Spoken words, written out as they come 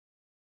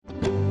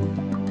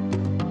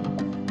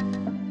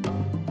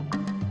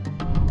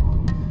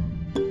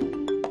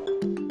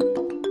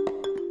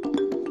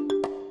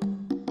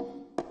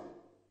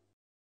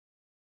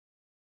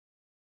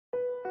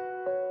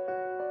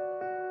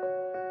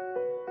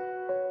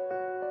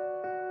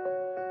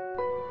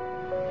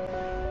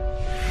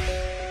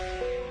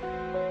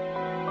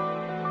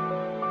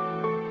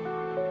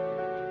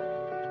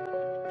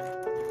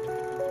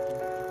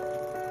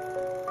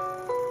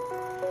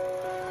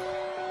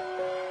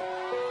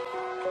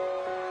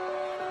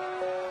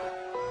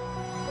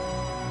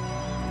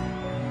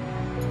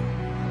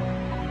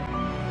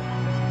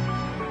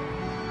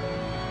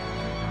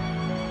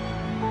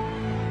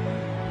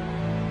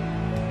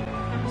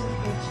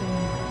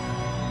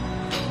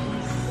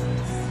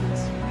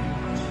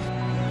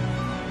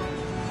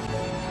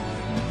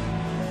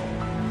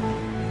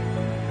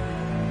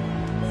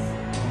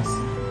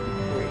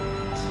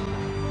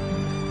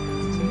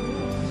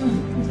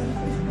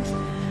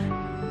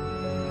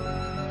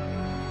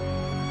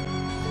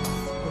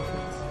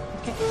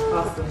Okay.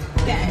 Awesome.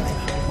 Okay.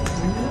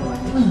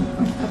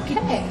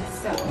 Okay,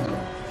 so.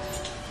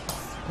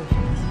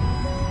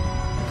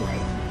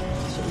 Great.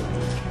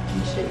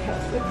 You should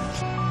have this.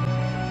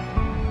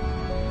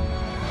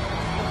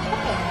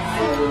 Okay.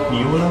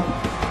 Miola,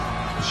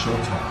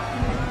 showtime.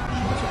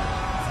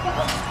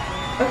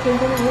 Okay,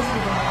 then let's do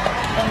that.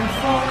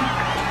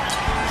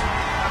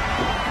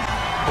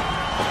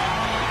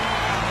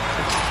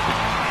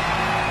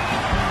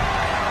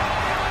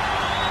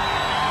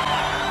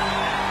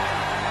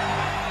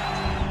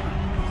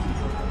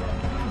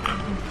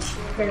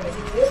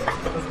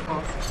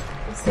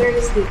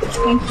 Seriously,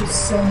 thank you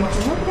so much.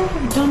 What would I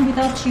have done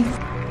without you?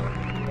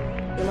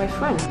 You're my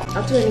friend.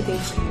 I'll do anything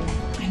for you.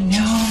 I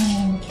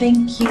know.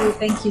 Thank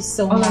you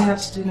so much. All I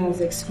have to do now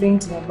is explain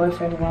to my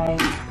boyfriend why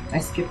I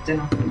skipped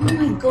dinner. Oh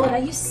my god, are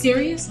you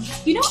serious?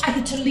 You know, I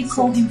could totally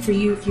call him for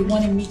you if you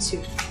wanted me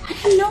to. I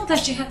didn't know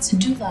that you had to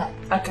do that.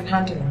 I can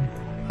handle him.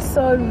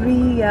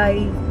 Sorry,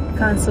 I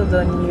cancelled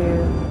on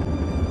you.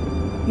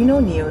 You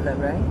know Neola,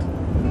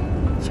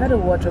 right? She had a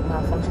wardrobe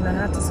malfunction. I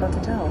had to sort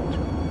it out.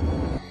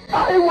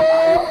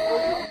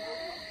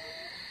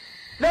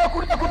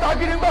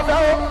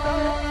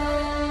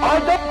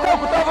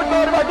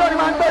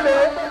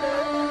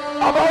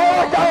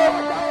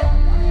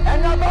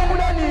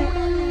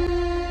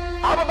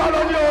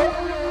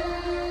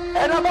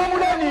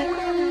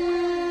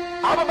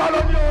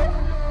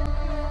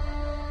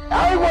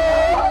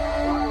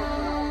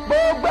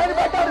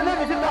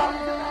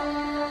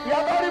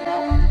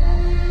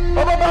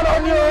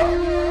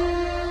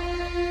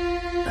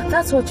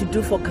 That's what you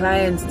do for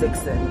clients,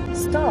 Dixon.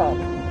 Stop.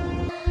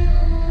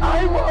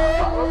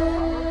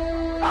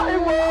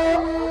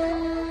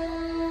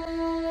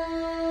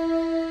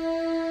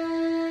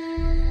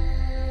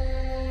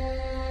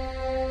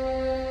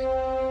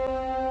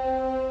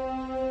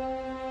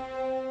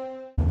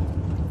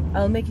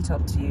 I'll make it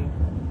up to you.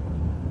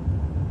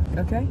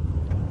 Okay?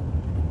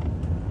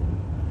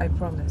 I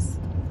promise.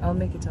 I'll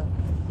make it up.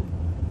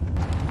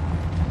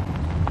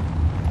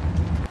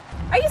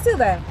 Are you still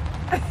there?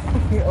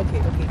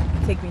 Okay.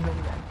 Take me home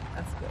then.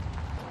 That's good.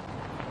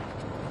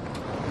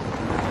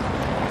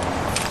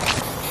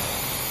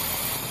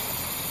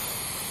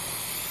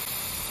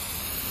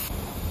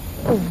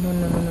 Oh, no.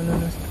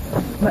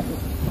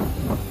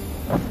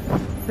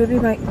 Baby,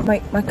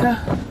 my car,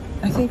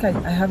 I think I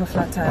have a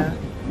flat tire.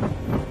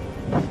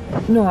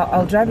 No,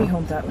 I'll drive you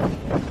home that way.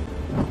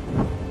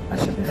 I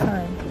should be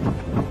fine.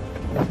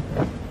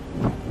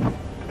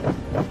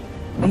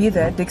 Are you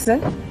there,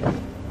 Dixon?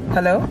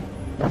 Hello?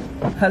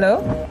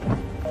 Hello?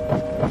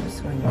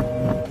 Just when you're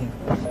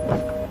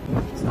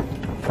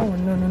oh,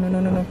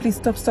 no. Please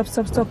stop.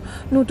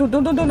 No,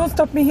 don't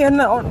stop me here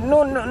now.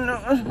 No.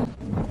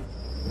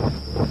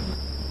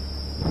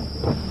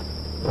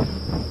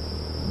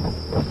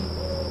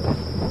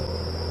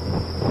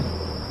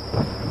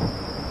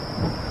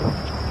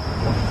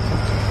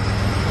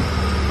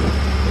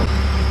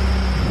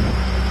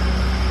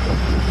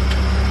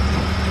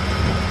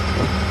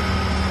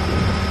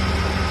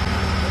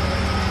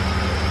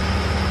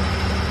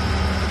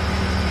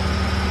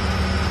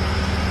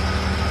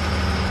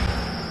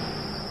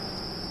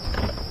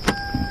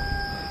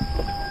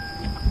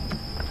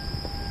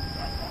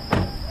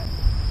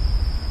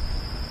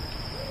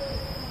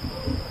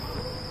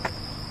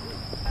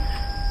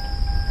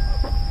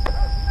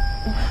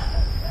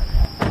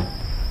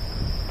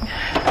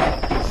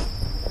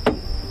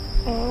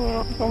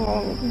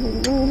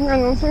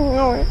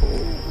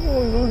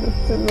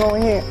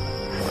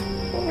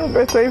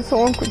 Better if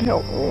someone could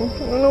help me. I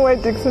don't know why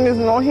Dixon is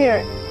not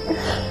here.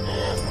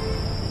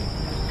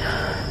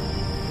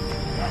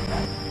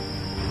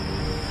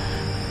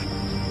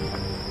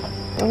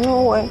 I don't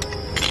know why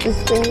this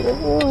thing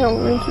doesn't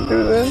help me to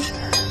do this.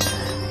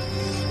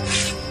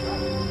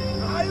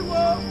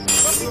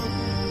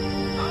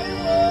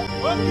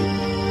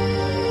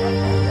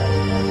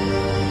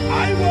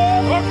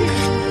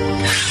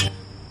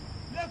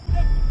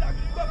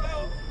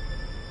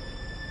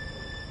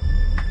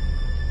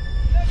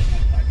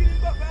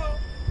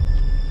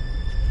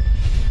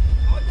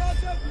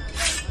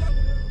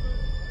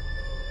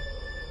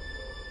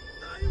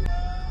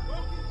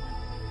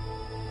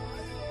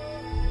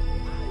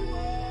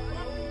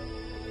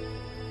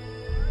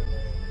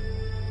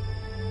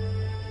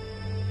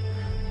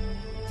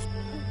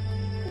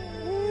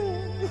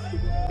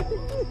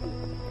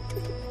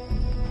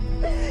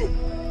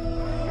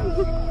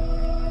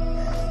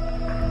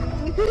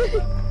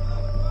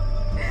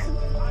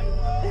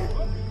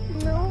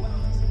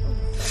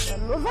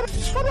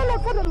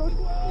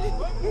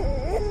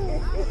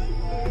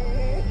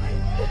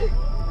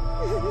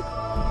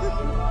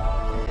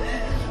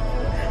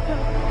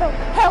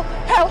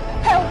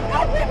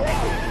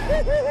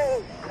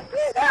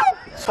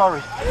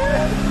 Sorry.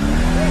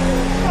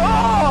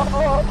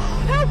 Oh,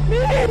 help me!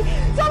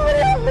 Somebody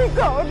help me,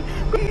 God!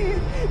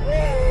 Please!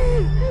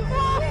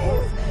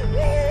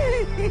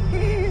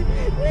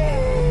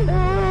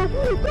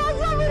 God,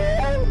 somebody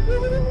help me!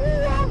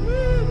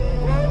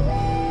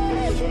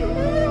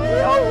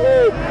 Help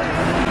me!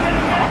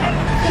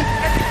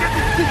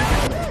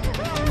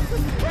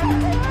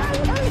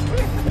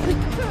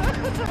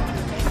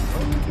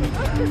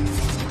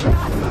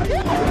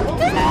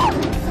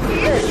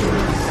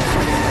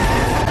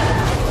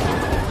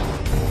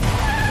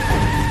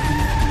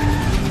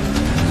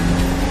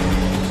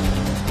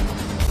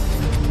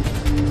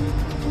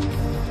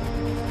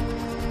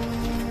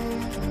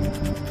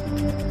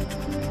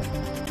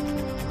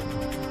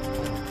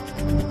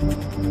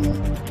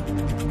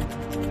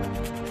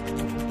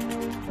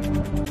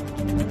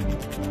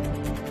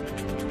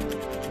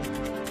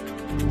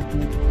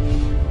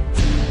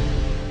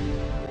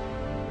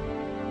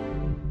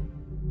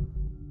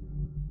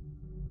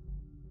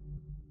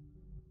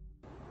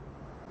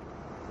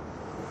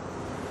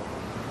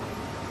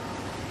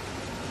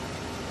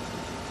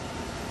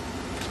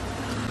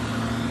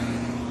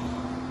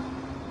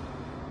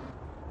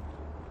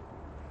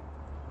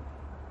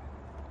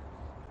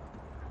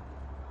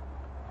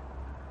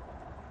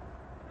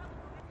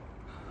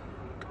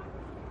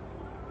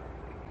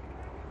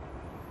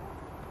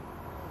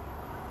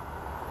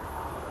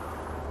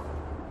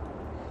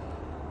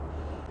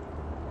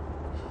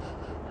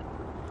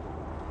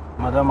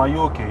 Madam, are you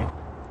okay?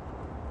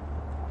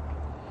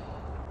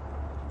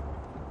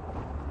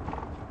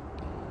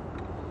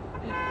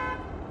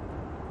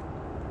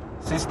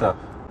 Sister,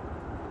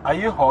 are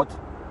you hot?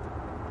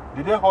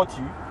 Did they hurt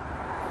you?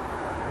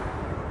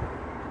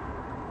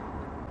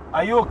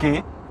 Are you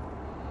okay?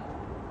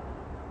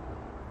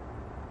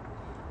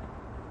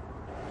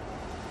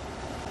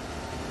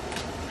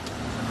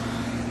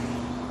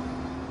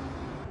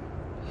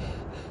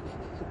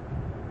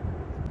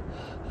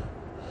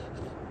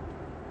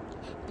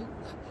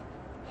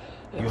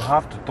 You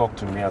have to talk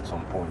to me at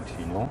some point,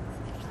 you know?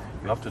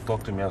 You have to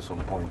talk to me at some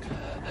point.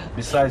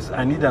 Besides,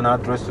 I need an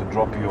address to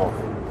drop you off.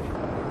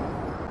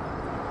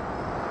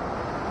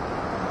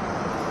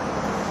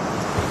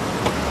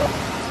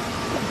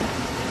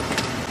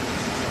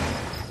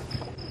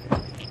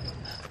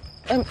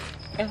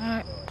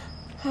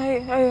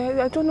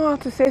 I don't know how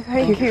to say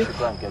thank you. You should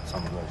go and get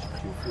some rest.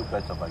 You'll feel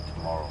better by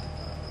tomorrow.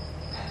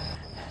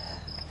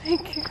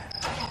 Thank you.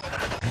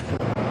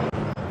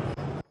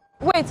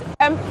 Wait,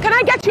 can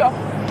I get your...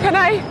 Can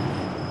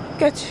I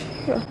get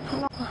your...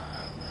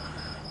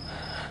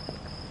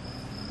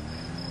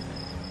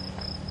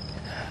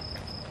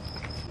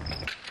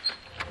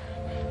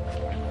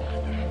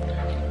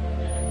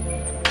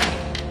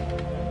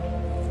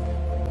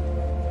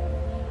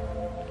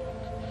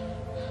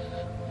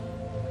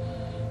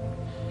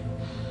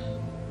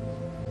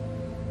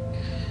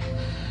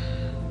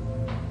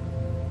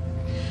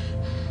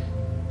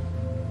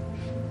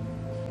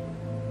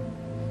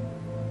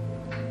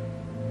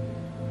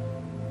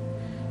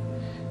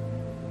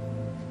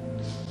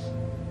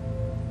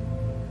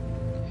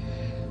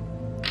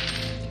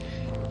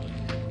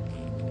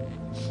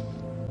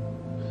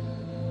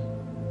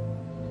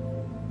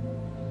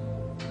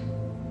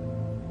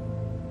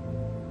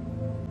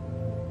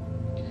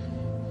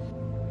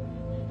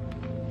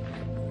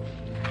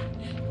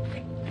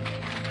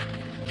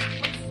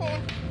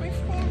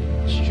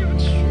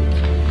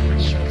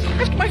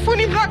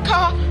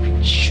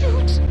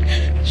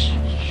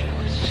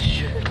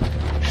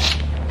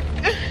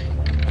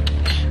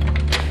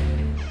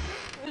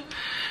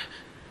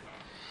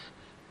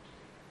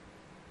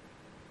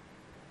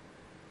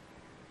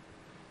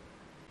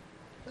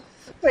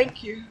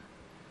 Thank you.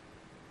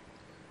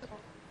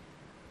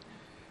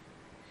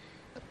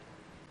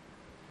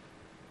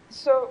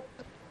 So,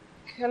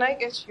 can I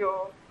get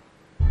your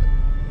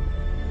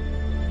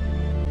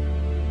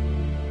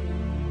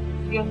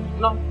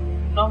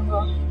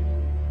number?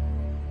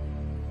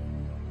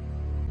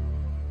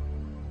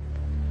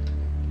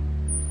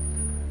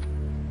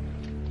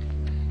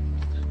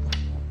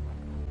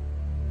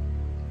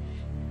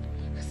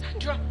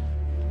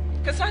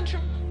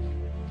 Cassandra.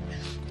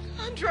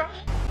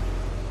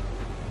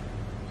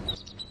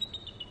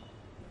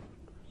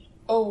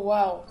 Oh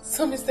wow,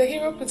 so Mr.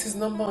 Hero put his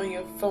number on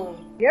your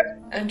phone?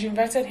 Yep. And you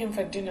invited him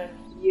for dinner?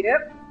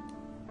 Yep.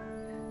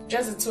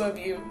 Just the two of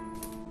you?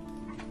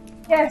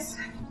 Yes.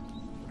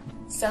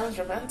 Sounds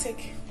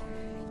romantic.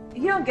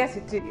 You don't get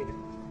it, do you?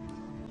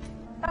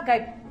 That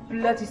guy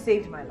bloody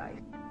saved my life.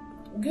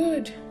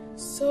 Good.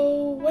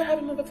 So we're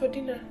having over for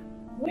dinner.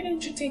 Why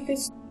don't you take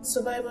this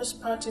survivor's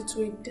party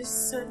to a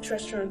decent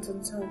restaurant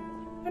in town?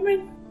 I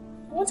mean,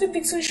 what if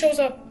Dixon shows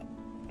up?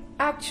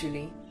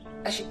 Actually,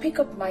 I should pick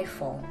up my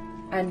phone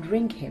and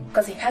ring him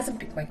because he hasn't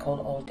picked my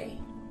call all day.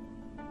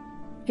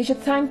 He should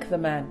thank the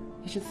man.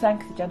 He should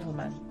thank the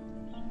gentleman.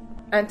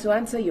 And to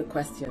answer your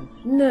question,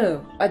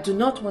 no, I do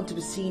not want to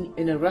be seen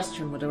in a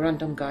restaurant with a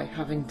random guy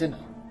having dinner.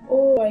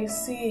 Oh, I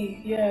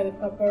see. Yeah, the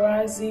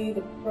paparazzi,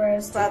 the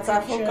press,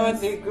 the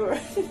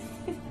pictures.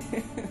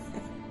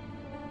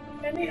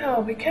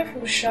 Anyhow, be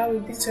careful, shall we?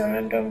 This a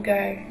random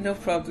guy. No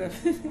problem.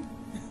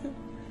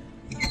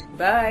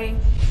 Bye.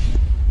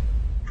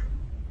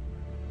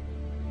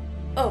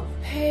 Oh,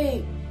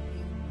 hey.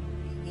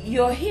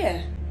 You're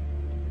here.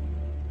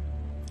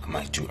 Am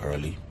I too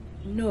early?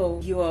 No,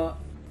 you're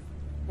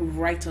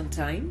right on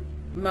time.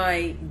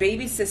 My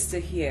baby sister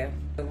here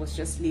was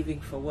just leaving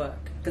for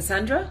work.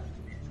 Cassandra?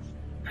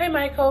 Hi,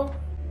 Michael.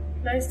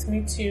 Nice to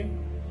meet you.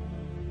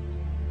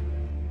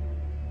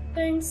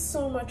 Thanks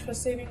so much for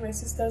saving my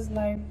sister's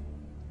life.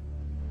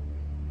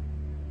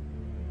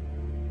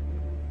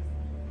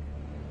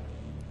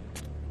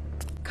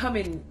 Come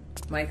in,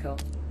 Michael.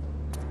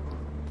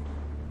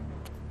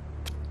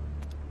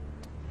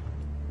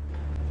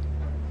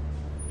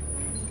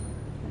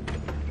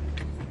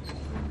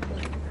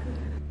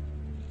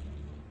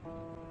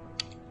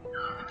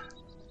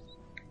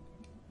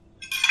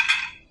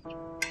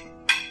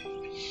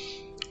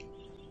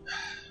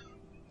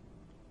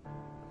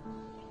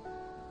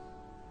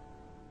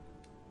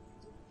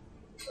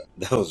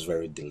 That was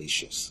very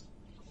delicious.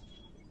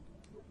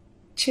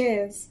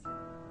 Cheers.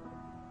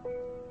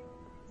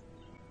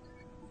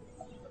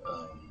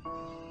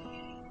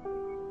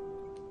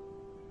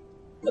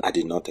 I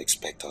did not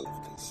expect all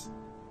of this.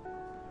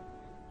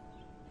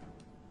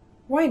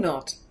 Why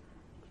not?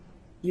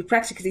 You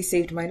practically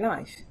saved my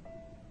life.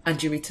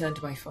 And you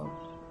returned my phone.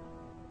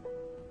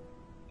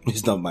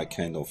 It's not my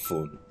kind of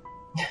phone.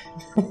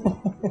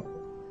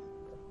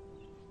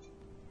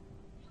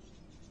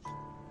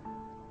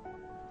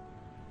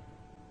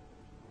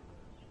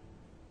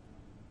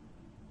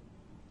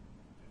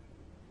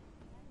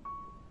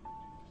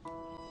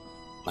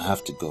 I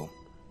have to go.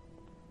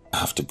 I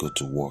have to go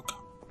to work.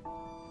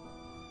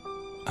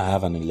 I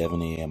have an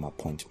 11 a.m.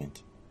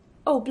 appointment.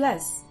 Oh,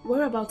 bless.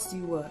 Whereabouts do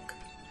you work?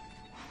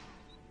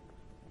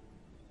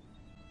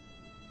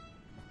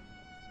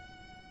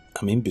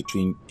 I'm in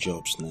between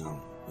jobs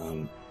now.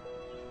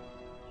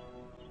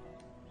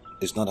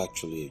 It's not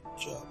actually a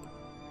job.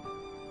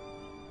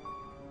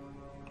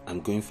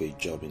 I'm going for a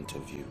job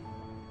interview.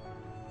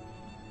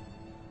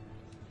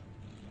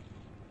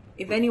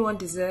 If anyone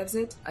deserves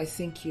it, I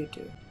think you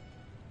do.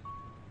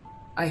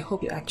 I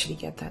hope you actually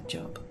get that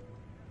job.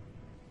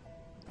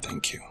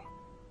 Thank you.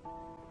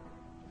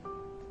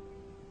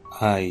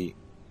 I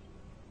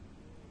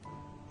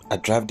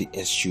drive the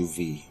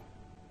SUV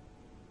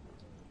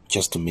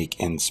just to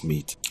make ends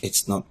meet.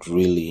 It's not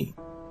really,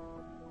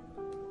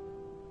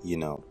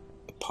 a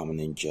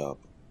permanent job.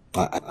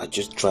 I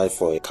just drive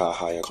for a car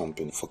hire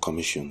company for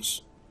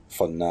commissions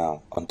for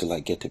now until I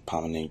get a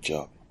permanent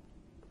job.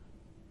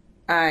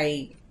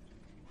 I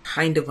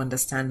kind of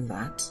understand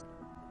that.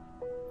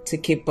 To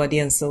keep body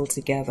and soul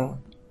together.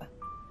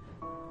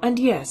 And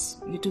yes,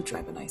 you do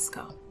drive a nice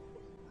car.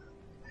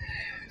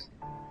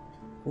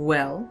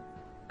 Well,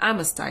 I'm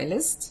a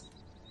stylist.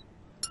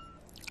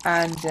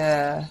 And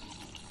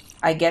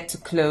I get to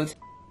clothe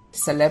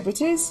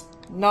celebrities,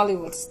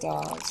 Nollywood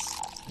stars,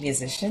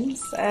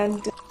 musicians,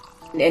 and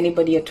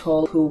anybody at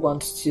all who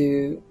wants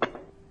to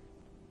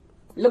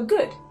look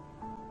good.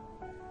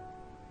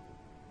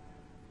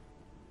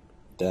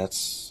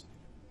 That's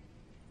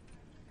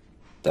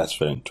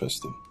very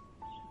interesting.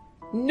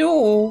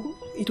 No,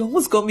 it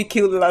almost got me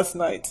killed last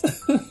night.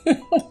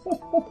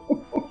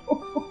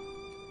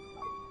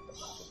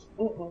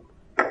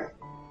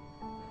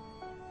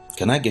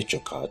 Can I get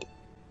your card?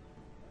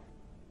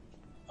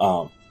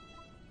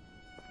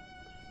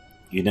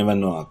 You never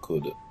know, I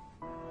could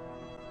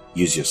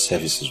use your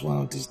services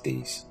one of these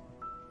days.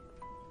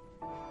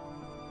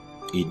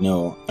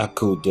 I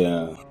could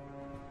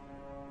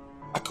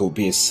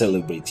be a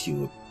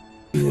celebrity.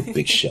 You a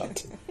big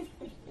shot.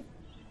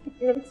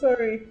 I'm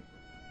sorry.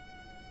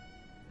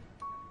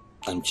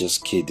 I'm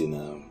just kidding.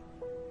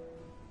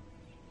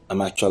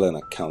 I'm actually an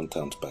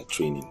accountant by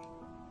training.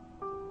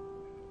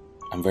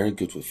 I'm very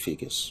good with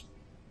figures.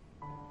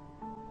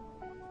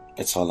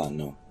 That's all I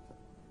know.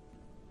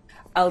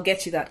 I'll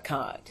get you that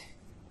card.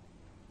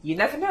 You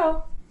never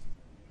know.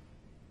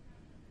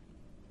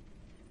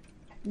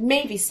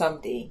 Maybe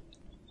someday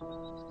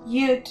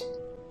you'd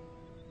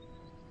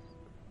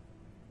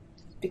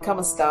become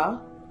a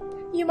star.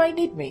 You might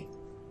need me.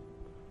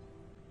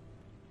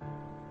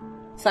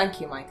 Thank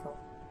you, Michael.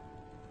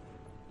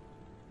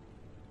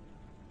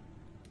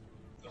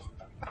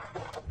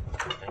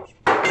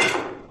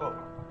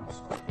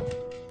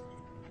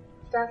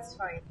 That's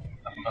fine.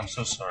 I'm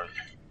so sorry.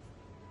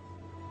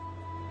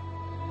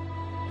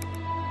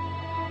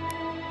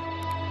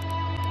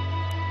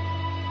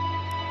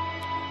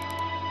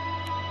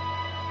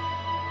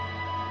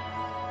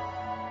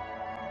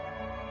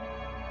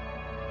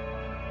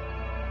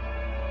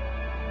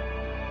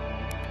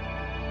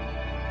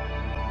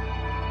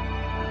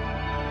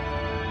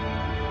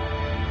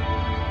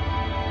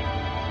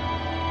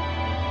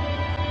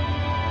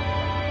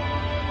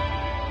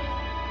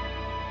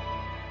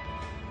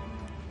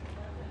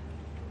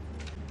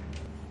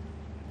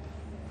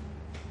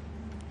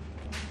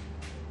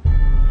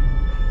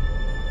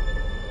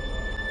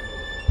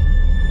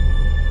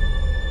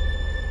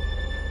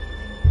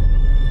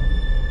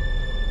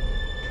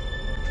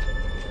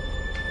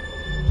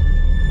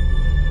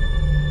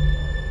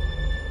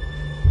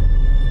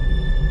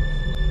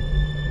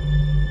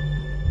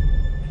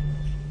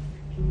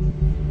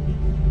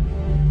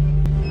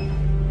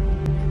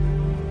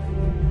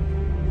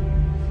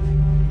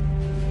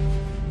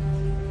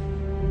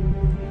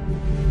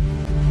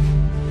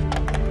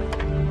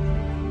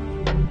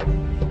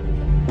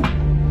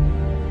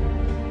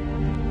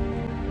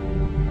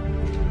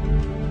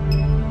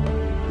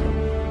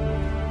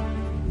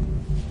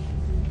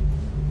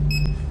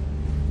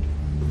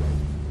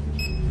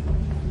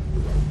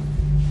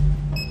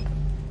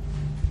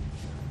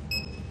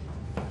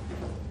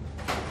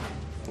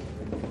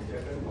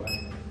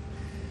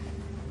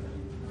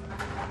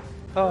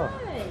 Oh,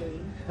 Hi.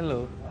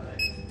 hello.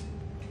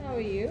 How are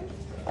you?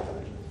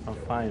 I'm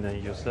fine,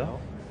 and yourself?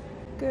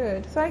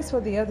 Good. Thanks for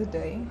the other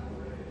day.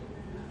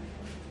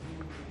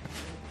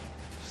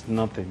 It's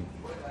nothing.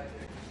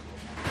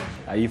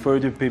 You've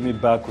already paid me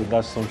back with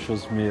that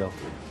sumptuous meal.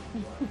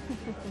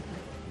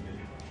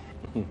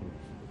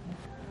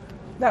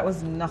 That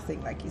was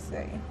nothing like you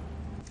say.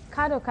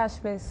 Card or cash,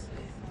 please?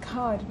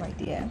 Card, my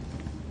dear.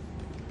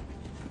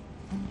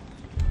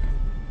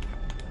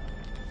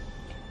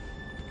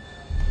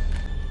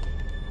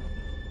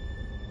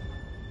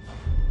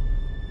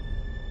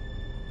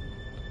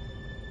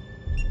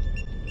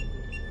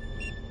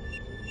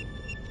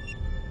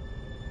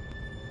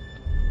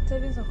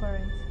 Savings or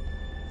current?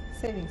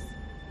 Savings.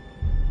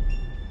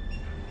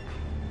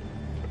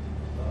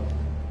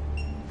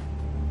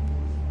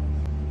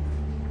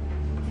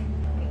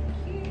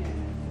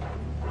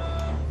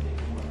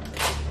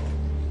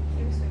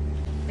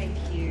 Thank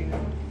you.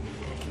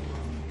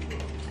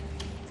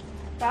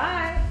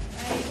 Bye. Bye.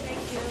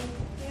 Thank you.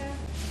 Yeah.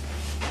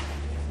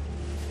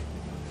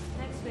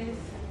 Next, please.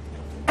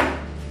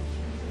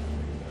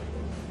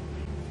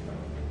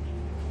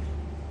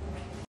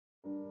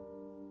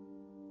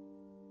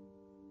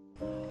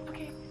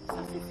 Okay, so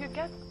since you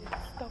get this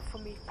stuff for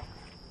me,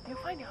 you'll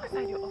find it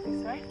outside your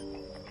office, right?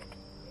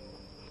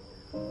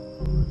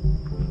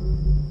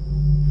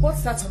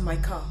 What's that on my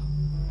car?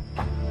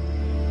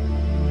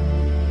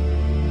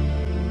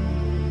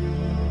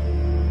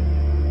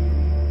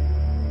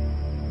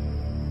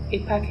 A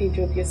package,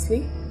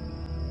 obviously.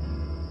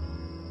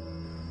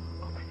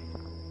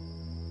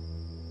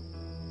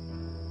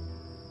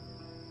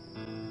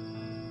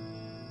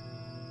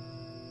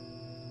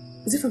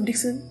 Is it from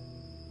Dixon?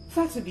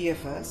 That would be a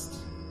first.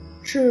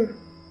 True.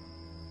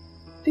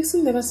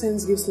 Dixon never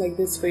sends gifts like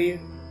this for you.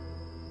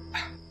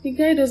 The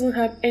guy doesn't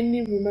have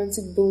any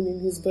romantic bone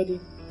in his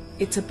body.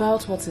 It's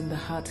about what's in the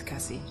heart,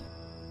 Cassie.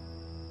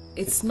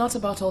 It's not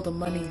about all the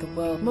money in the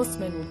world. Most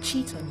men will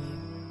cheat on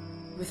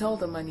you with all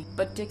the money.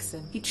 But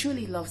Dixon, he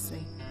truly loves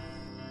me.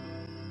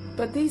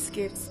 But these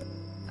gifts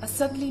are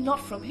certainly not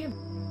from him.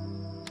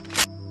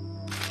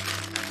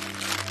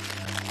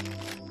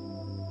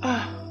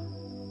 Ah,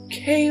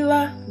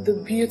 Kayla the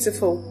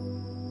Beautiful.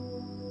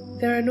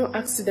 There are no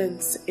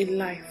accidents in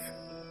life.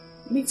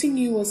 Meeting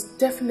you was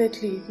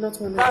definitely not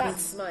one of them.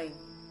 That's mine.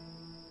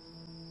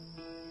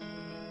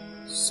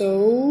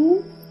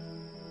 So,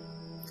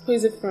 who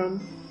is it from?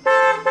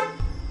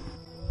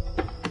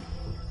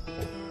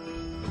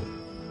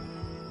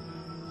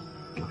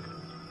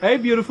 Hey,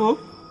 beautiful.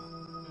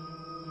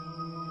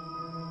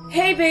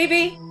 Hey,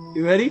 baby.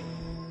 You ready?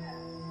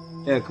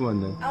 Yeah, come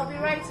on then. I'll be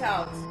right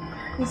out.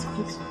 Please.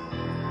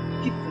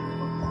 Keep them.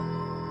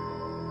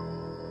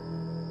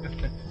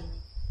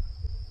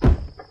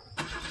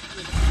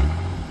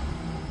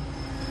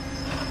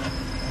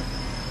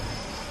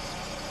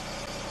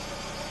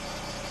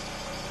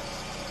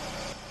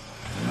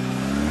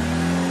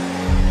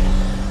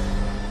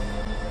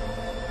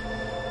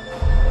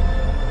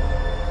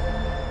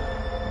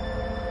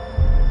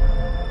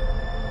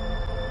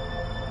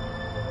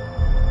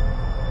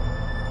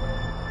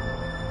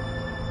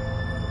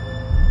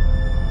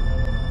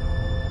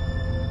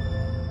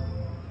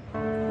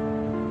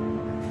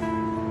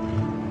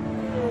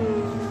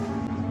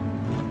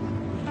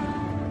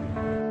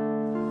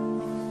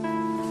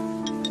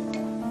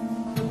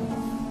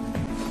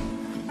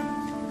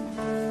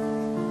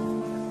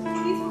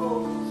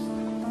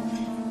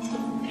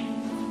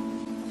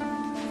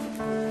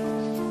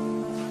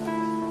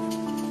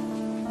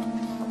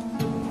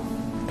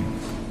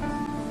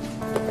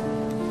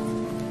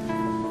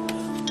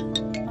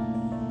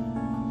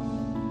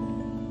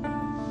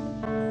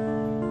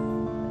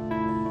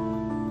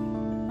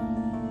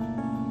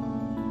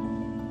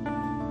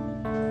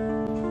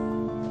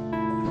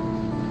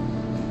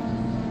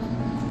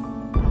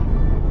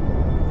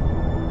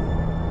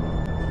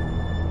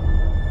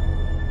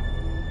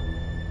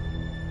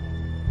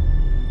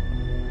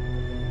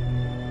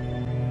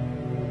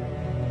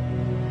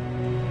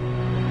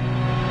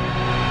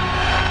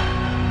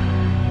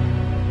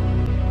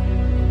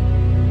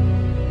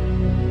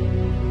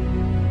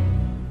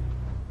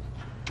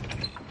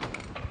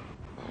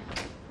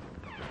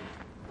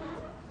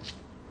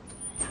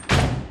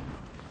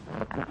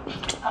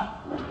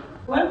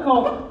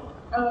 Welcome.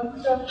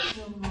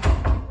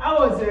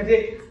 How was your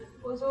day?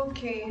 It was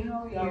okay.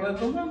 How are you? You're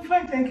welcome. I'm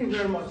fine, thank you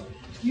very much.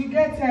 You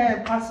get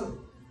a parcel.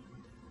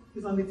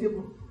 It's on the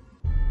table.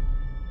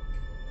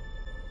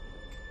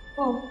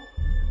 Oh.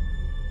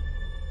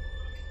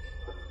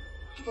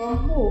 From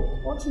who?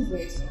 What is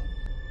it?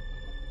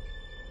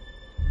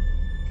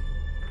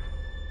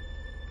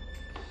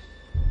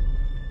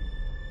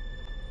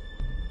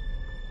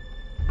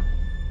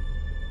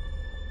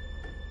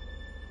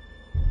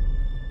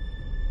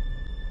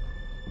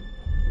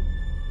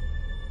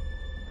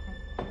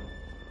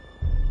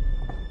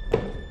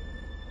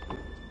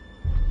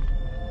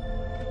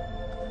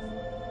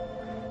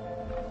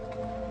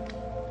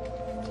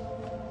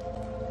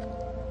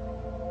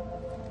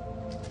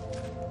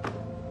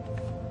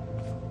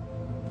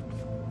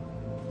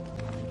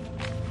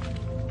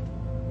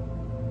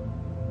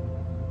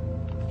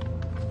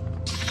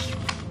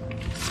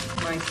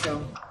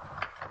 Myself.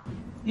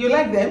 You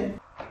like them?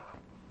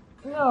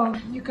 No,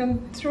 you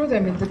can throw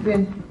them in the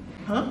bin.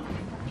 Huh?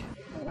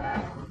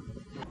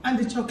 And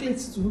the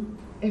chocolates too?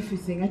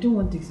 Everything. I don't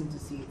want Dixon to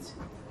see it.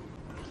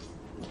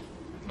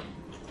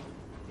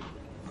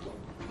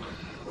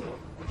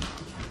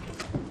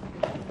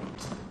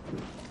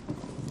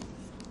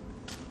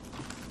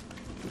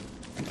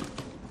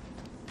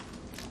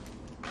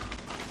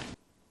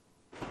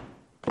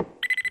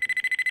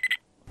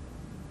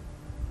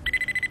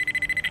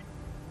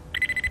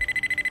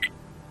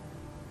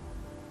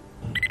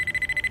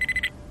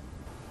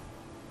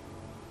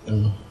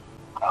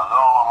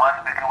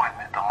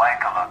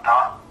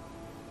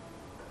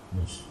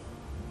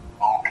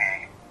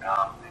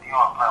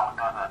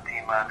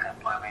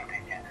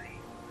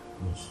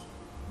 Yes.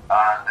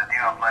 And did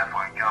you apply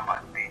for a job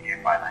at PG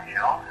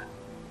Financials?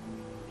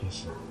 Yes,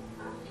 sir.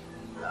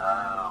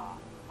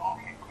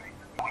 Okay, great.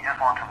 We just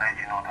want to let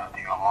you know that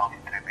you are among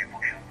the 3 people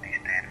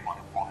shortlisted for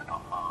the post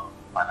of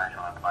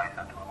financial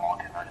advisor to a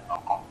multinational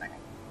company.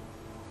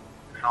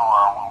 So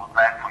we would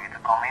like for you to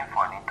come in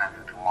for an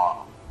interview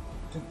tomorrow.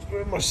 Thank you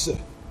very much, sir.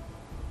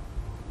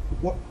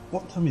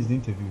 What time is the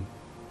interview?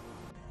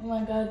 Oh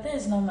my God,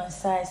 this is not my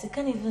size. I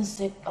can't even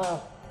zip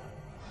up.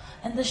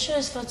 And the show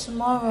is for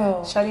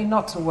tomorrow. Shally,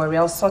 not to worry.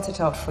 I'll sort it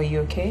out for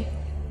you, okay?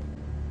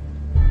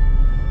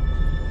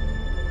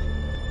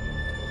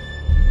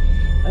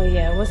 Oh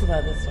yeah, what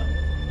about this one?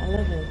 I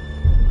love it.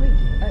 Wait,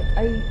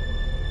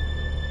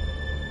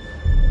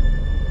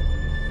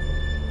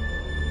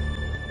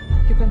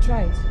 You can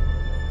try it.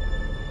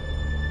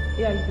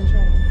 Yeah, you can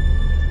try it.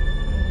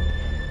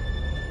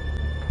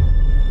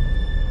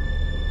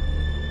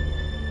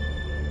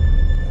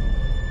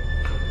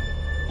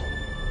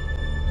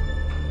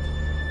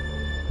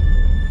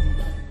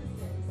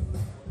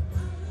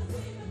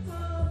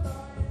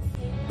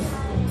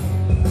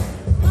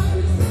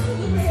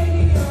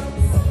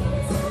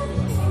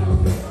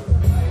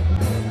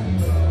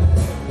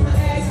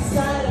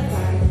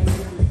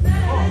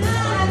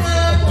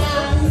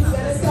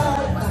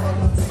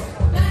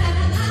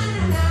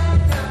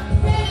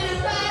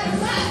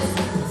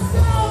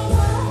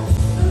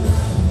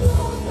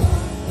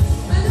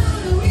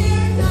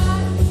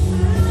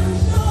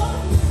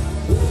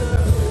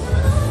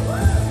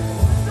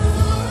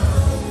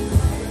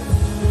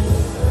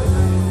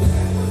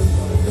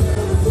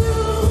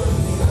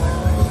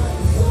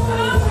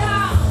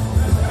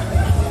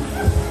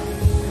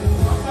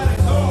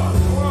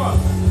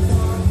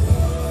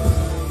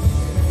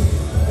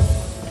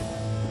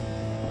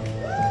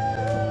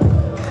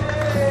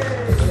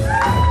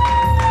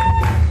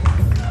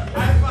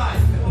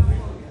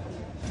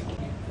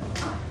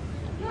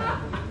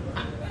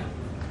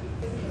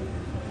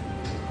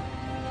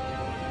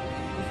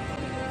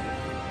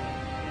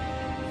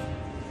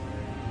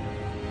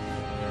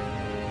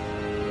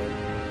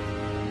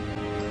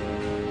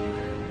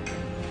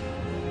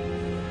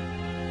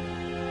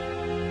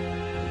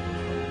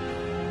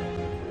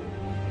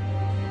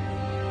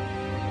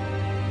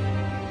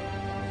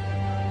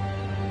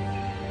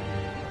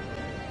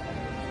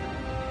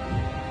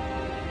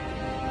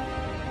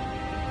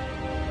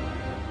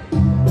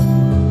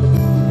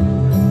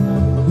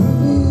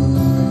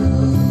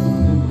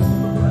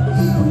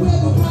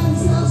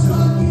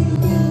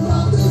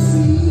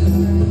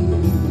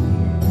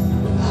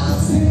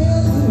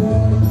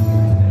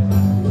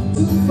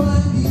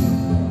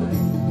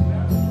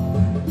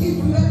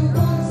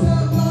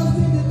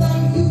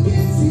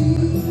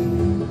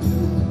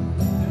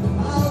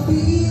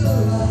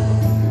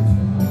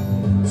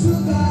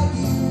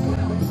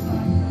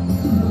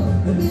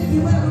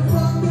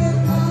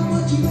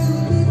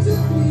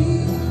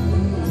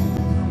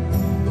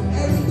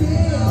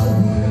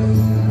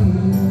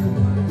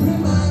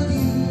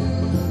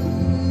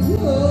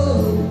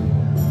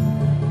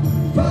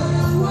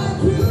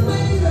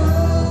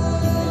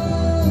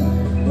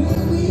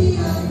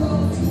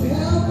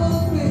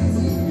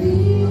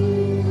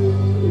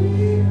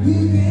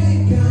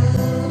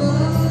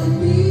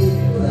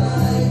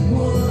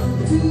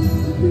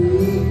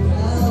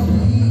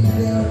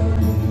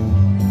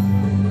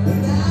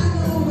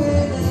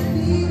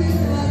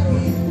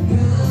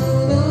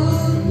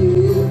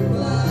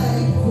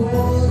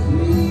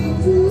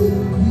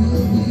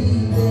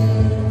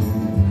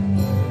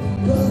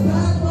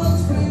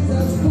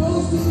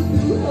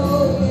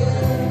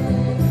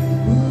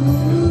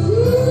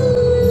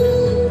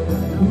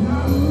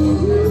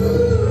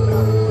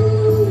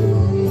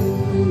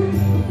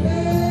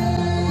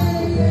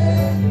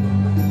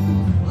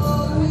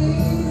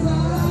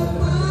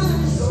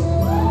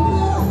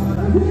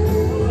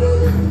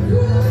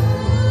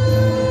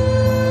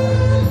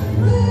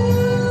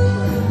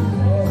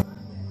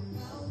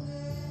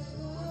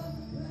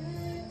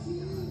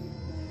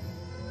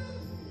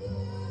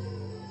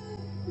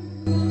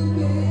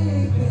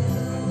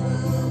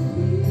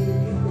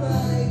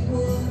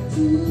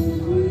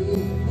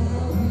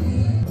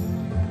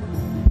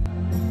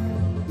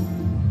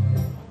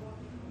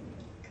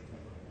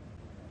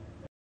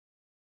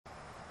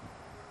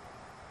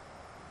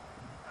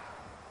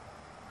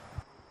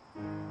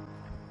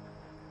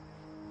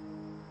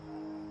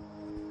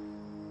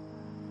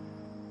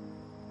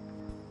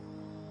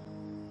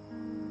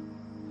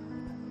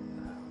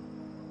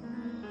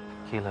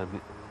 Kayla,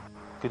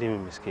 good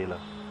evening, Miss Kayla.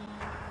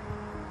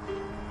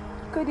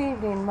 Good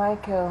evening,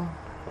 Michael.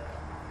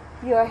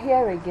 You are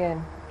here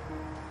again.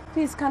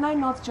 Please, can I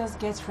not just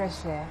get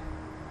fresh air?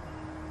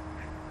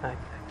 I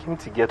came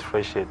to get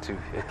fresh air too.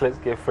 Let's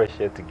get fresh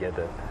air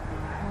together.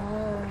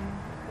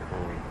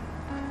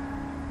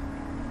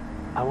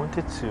 I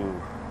wanted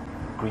to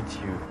greet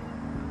you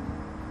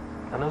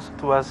and also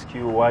to ask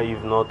you why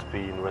you've not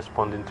been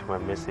responding to my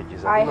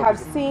messages. I have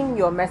seen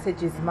your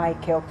messages,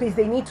 Michael. Please,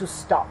 they need to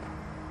stop.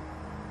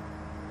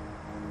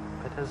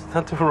 But there's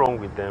nothing wrong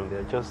with them.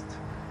 They're just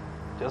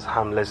Just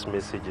harmless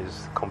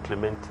messages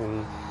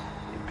complimenting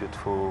a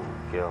beautiful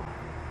girl.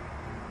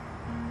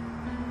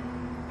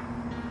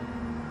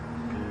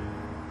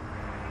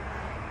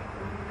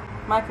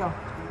 Michael,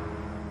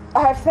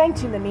 I have thanked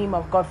you in the name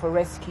of God for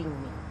rescuing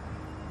me.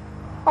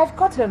 I've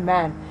got a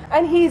man,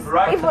 and he's...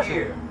 Right here. With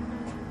you.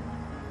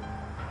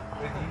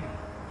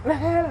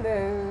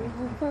 Hello,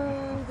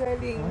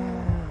 darling.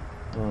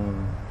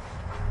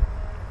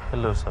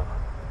 Hello, sir.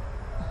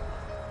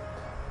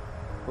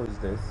 Who is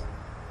this?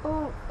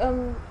 Oh,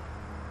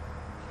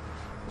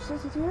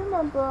 Shashi, do you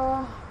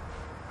remember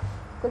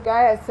the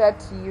guy I said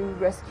to you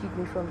rescued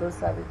me from those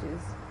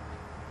savages?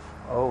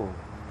 Oh,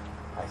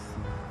 I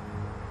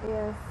see.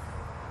 Yes.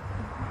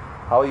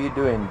 How are you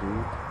doing,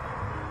 dude?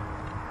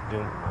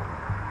 Doing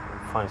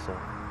fine, sir.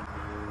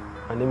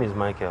 My name is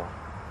Michael.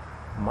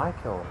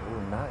 Michael, oh,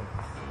 nice.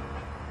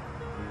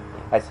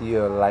 I see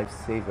you're a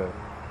lifesaver.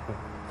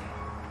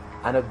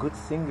 And a good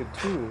singer,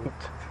 too.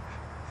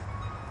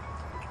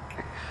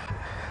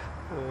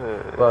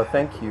 Well,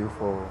 thank you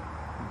for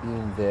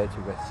being there to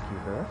rescue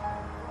her.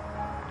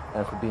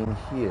 And for being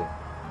here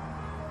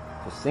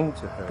to sing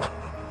to her.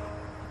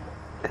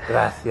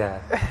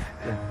 Gracias.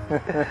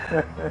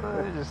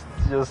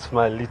 just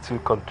my little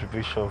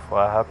contribution for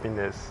her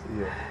happiness.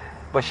 Yeah.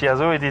 But she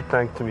has already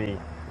thanked me.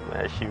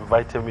 She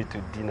invited me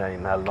to dinner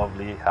in her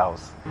lovely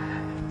house.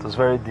 It was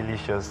very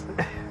delicious.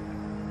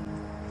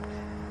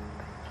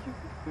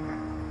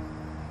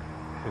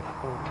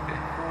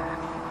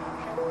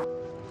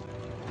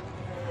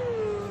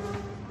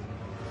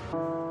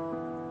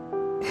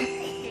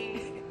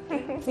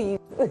 Please.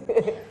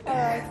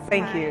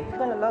 Thank you. You're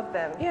gonna love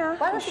them. Yeah.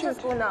 Why don't you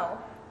just go now?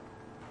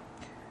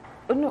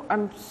 Oh, no,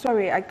 I'm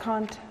sorry. I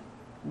can't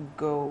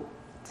go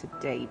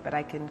today, but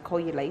I can call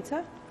you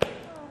later.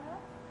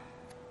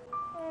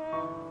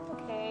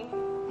 Okay.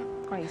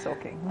 Why are you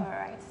sulking?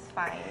 Alright, it's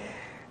fine.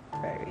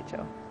 Right,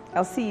 Rachel.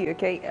 I'll see you,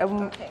 okay?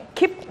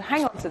 Okay.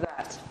 Hang on to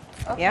that.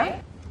 Okay.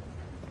 Yeah?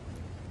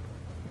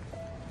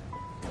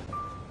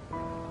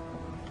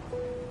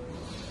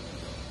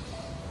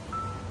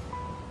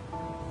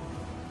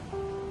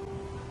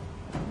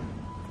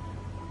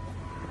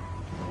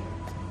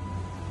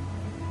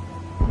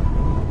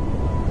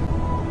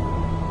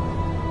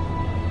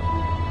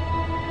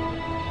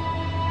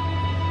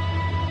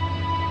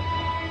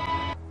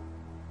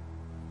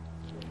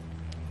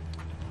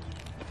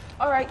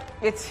 All right,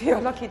 it's your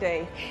lucky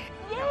day.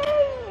 Yay!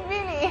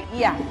 Really?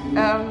 Yeah,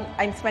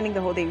 I'm spending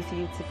the whole day with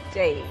you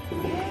today.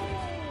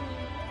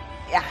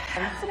 Yeah.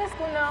 So let's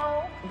go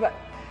now. But,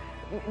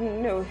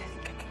 no,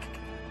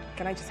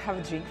 can I just have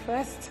a drink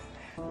first?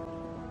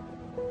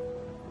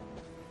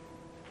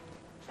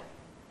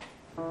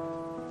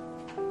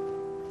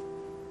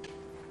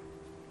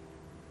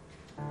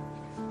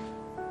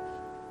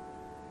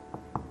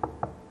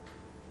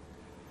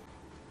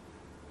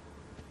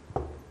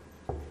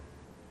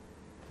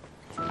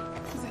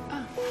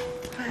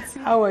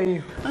 How are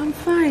you? I'm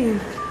fine.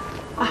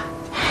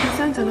 He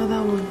sent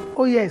another one.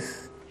 Oh,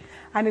 yes.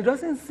 And it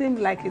doesn't seem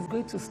like it's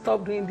going to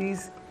stop doing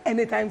this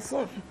anytime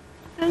soon.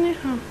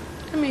 Anyhow,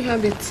 let me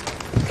have it.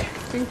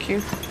 Thank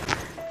you.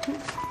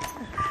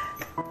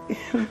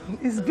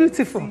 It's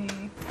beautiful.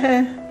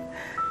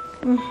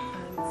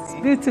 It's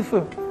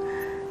beautiful.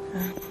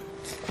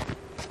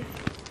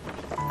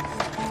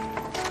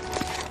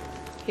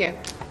 Here.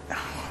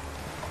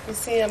 You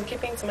see, I'm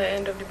keeping to my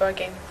end of the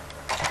bargain.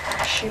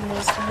 She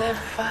must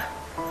never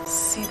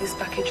see these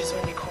packages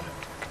when they come.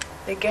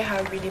 They get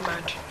her really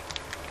mad.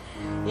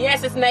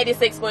 Yes, it's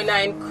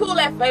 96.9 Cool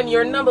FM,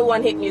 your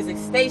 #1 hit music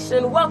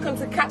station. Welcome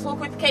to Catwalk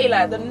with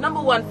Kayla, the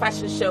 #1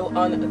 fashion show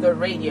on the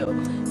radio.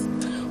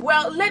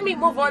 Well, let me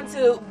move on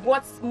to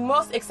what's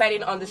most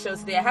exciting on the show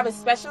today. I have a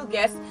special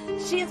guest.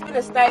 She's been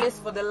a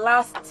stylist for the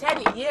last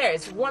 10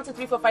 years. 1, 2,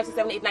 3, 4, 5, 6,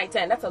 7, 8, 9,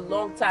 10. That's a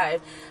long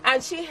time.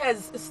 And she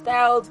has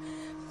styled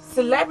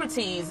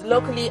celebrities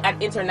locally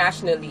and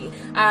internationally.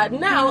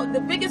 Now, the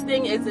biggest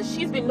thing is that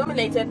she's been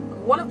nominated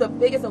one of the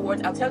biggest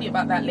awards, I'll tell you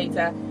about that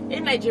later,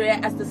 in Nigeria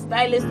as the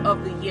Stylist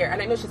of the Year.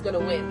 And I know she's going to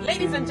win.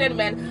 Ladies and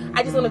gentlemen,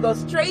 I just want to go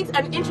straight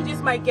and introduce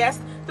my guest,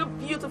 the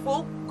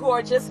beautiful,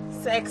 gorgeous,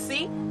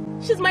 sexy.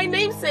 She's my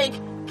namesake,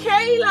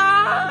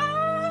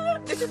 Kayla.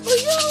 This is for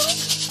you.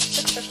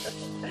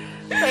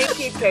 Thank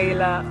you,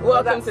 Kayla.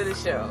 Welcome to the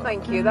show.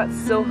 Thank you. That's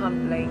so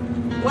humbling.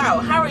 Wow,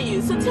 how are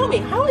you? So tell me,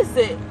 how is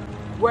it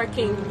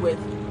working with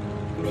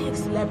big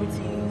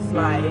celebrities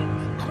like,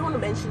 I don't want to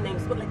mention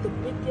names, but like the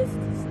biggest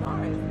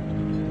stars?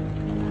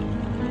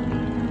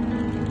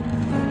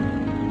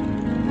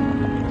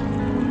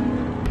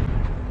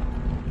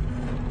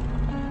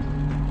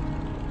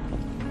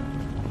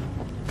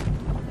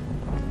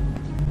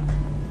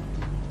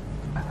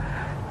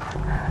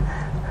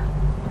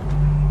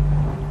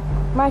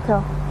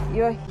 Michael,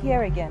 you're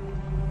here again.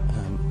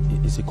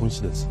 It's a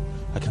coincidence.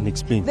 I can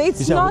explain.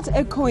 It's not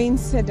a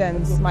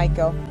coincidence,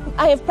 Michael.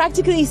 I have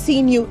practically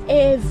seen you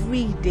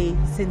every day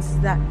since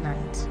that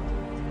night.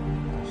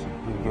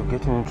 You're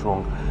getting it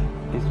wrong.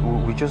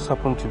 We just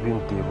happen to be in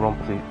the wrong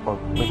place, or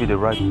maybe the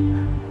right.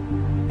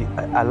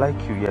 I like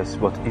you, yes,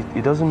 but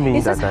it doesn't mean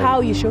This that is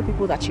how you show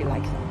people that you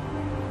like them.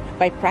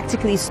 By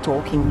practically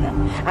stalking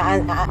them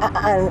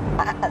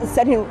and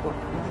sending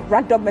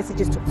random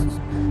messages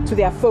to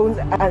their phones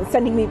and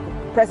sending me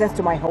presents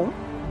to my home.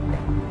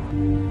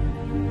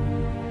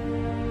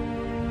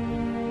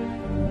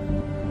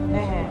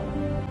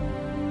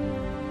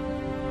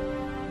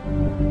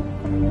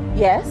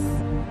 Yes?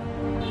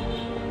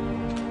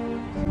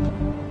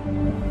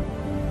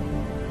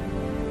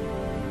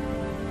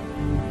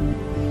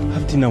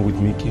 Have dinner with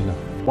me, Kayla.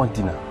 Want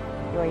dinner?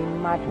 You're a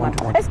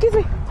madman. Excuse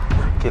me.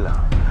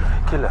 Kayla.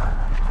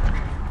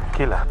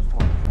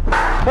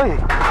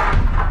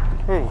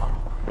 Hey!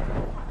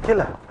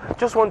 Kayla,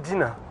 just want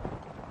dinner.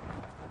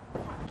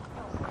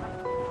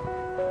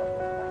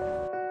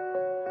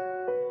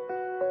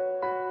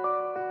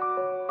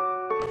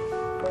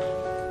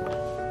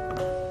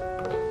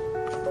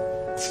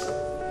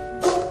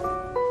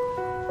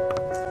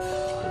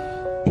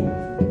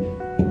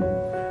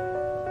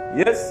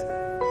 Yes?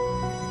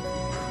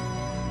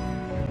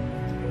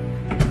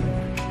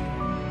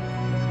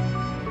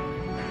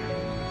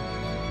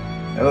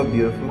 Hello,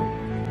 beautiful.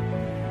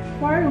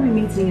 Why are we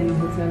meeting in the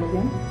hotel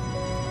again?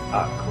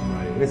 Ah, come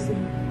on. Listen,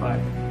 my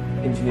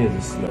engineers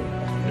are slow.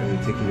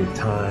 They're taking their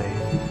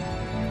time.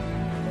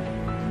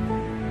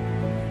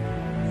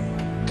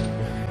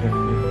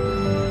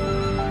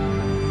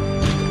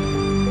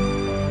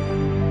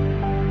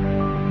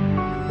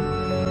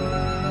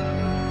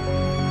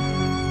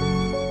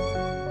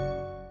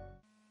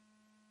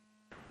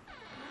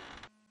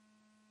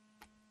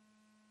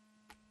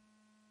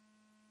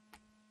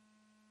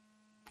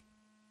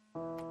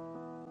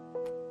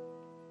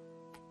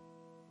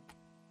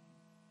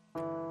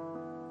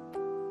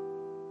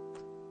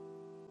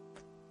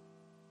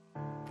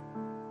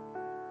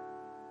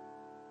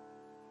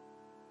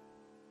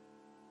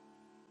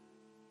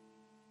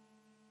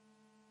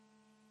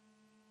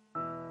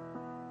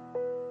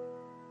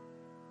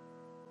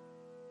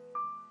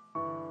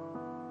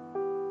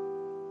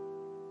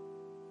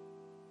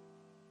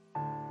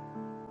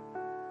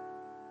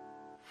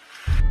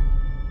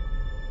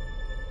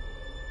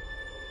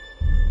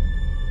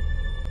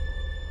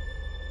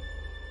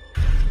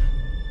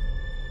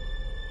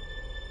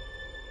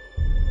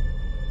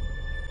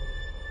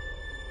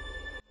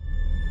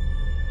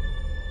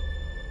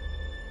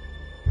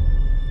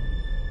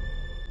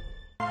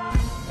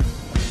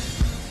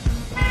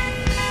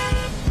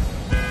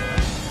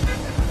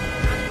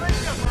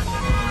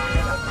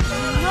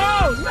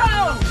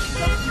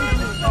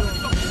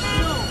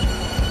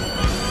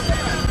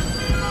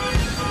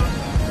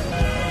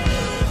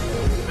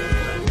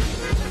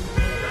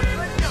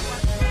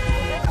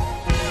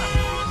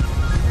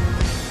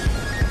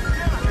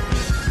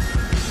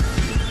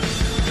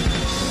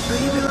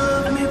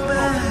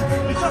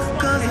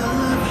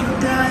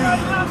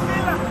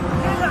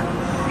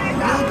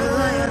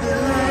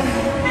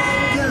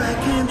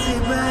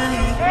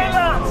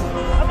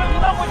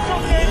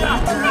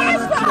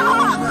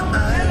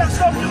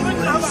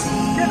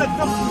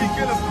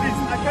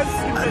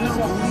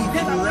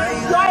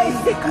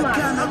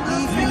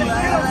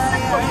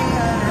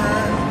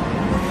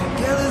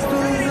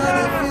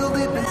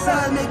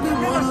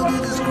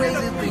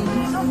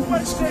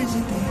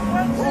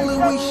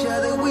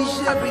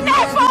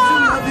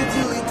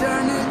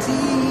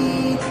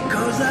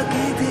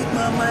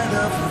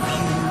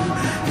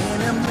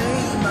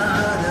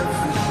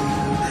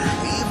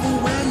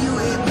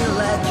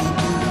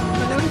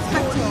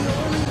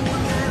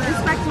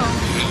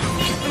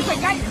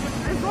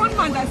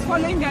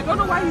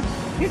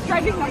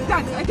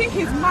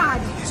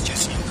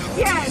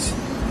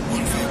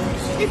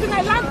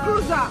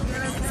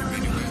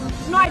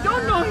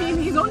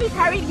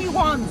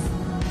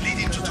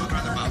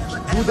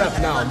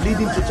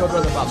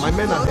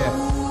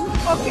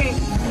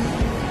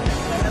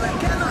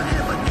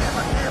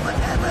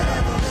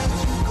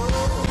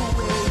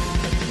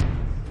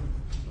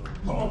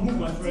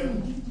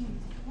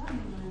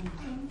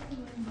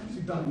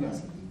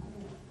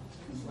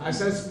 I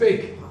said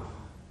speak.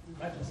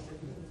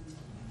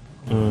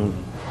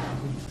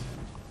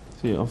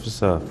 See,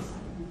 officer,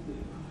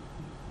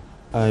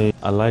 I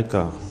like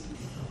her.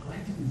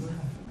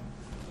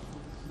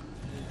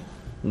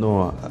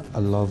 No, I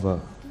love her.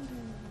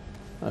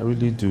 I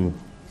really do.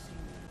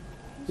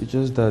 It's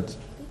just that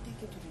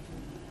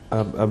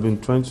I've been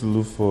trying to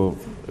look for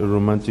a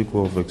romantic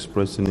way of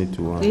expressing it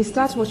to her. Is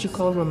that what you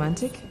call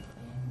romantic?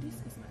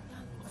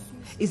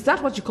 Is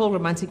that what you call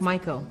romantic,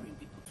 Michael?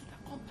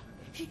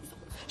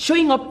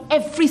 Showing up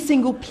every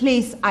single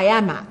place I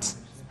am at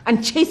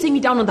and chasing me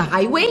down on the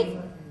highway?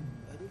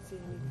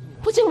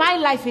 Putting my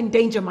life in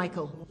danger,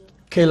 Michael.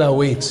 Kayla,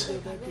 wait.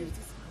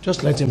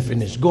 Just let him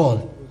finish. Go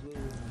on.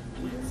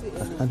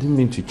 I didn't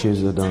mean to chase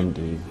her down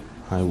the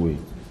highway.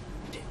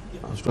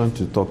 I was trying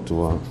to talk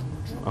to her.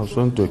 I was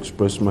trying to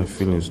express my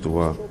feelings to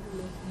her.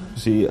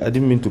 See, I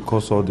didn't mean to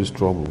cause all this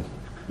trouble.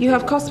 You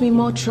have caused me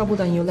more trouble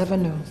than you'll ever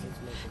know.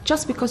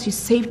 Just because you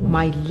saved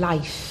my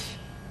life,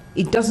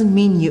 it doesn't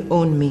mean you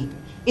own me.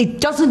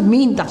 It doesn't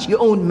mean that you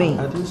own me.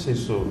 I didn't say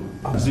so.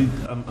 I'm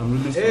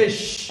really sorry. Hey,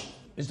 shh!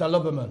 Mr.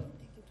 Loberman,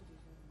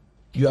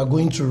 you are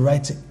going to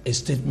write a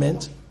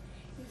statement,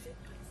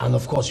 and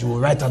of course you will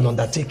write an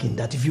undertaking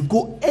that if you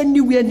go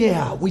anywhere near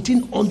her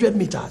within 100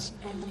 meters,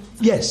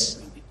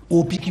 yes,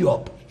 we'll pick you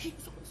up.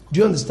 Do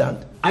you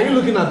understand? Are you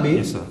looking at me?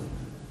 Yes, sir.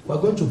 We're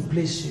going to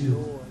place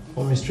you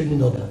on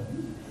restraining order.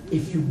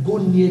 If you go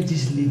near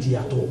this lady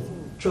at all,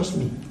 trust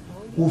me,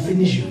 we'll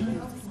finish you.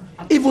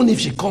 Even if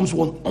she comes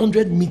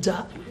 100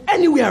 meters,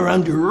 anywhere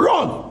around you,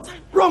 run!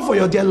 Run for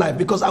your dear life,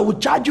 because I will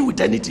charge you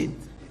with anything.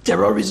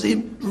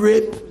 Terrorism,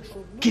 rape,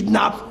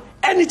 kidnap,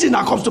 anything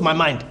that comes to my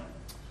mind.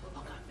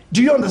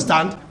 Do you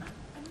understand?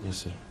 Yes,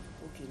 sir.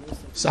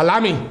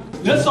 Salami.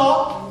 Yes,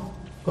 sir.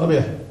 Come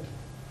here.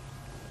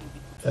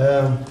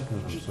 I'm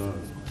sorry.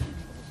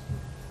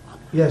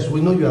 Yes,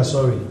 we know you are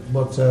sorry,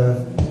 but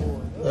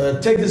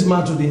take this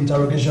man to the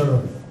interrogation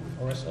room.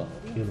 All right, sir.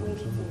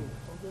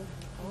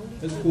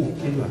 Let's go.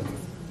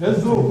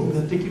 Let's go.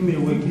 They're taking me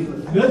away, Killer.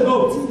 Let's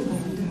go.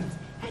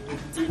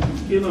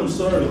 Killer, I'm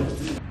sorry. Not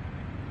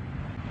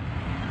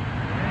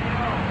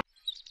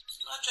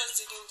just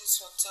digging this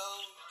hotel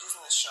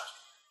business shop.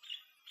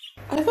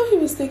 I thought he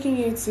was taking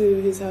you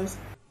to his house.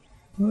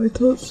 I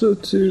thought so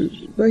too,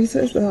 but he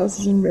says the house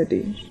isn't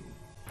ready.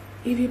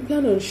 If you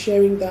plan on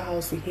sharing the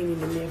house with him in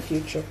the near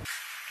future,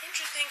 don't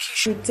you think he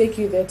should take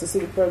you there to see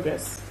the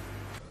progress?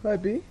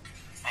 Maybe.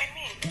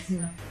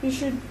 You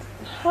should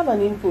have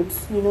an input,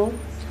 you know,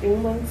 a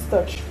woman's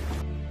touch.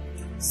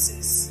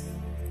 Sis,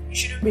 you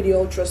shouldn't be the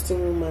all-trusting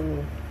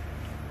woman.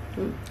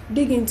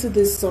 Dig into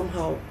this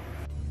somehow.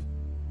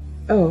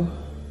 Oh.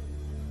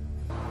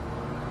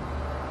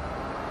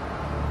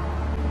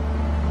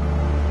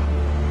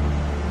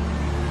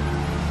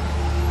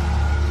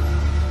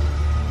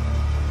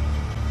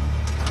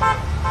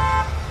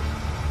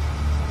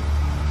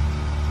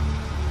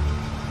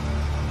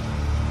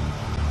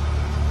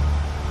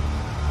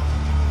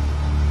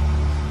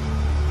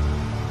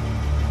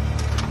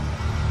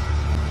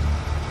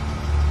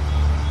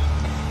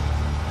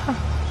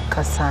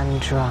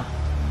 Cassandra,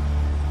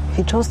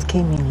 he just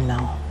came in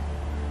now.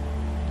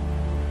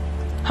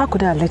 How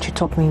could I have let you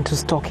talk me into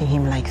stalking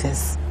him like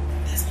this?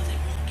 There's nothing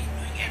wrong in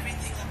knowing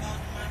everything about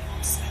the man you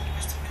want to spend the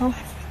rest of your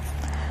life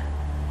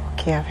with.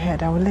 Okay, I've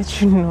heard. I will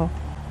let you know.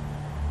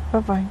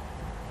 Bye-bye.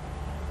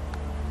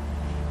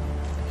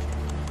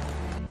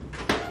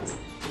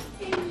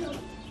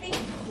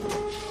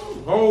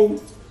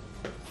 Oh.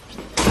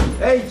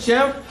 Hey,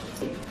 champ.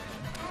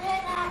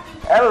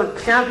 Hello,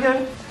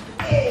 champion.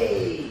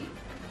 Hey.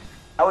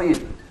 How are you?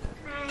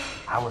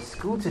 How was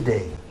school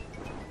today?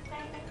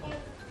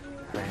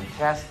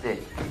 Fantastic.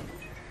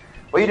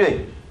 What are you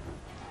doing?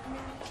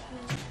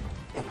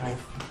 You're playing.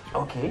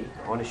 Okay.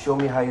 Want to show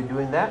me how you're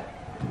doing that?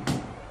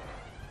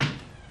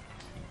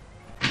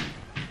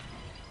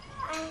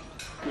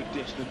 Good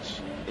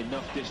distance,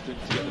 enough distance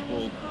to get the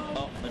ball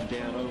up and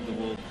down over the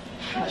wall.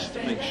 Has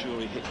to make sure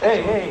he hits the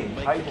target,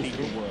 make the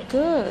keeper work.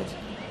 Good.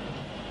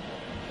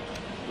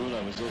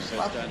 Bruno was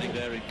also standing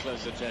there in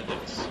close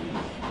attendance.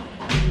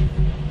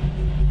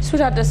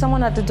 Sweetheart, there's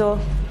someone at the door.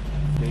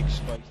 Big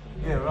space.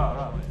 Yeah,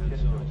 right.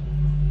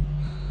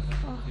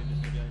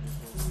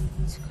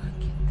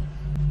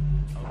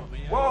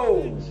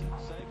 Whoa!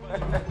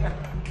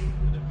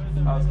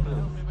 That was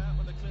close.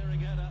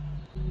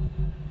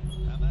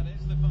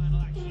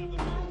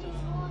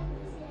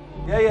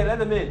 Yeah, let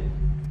them in.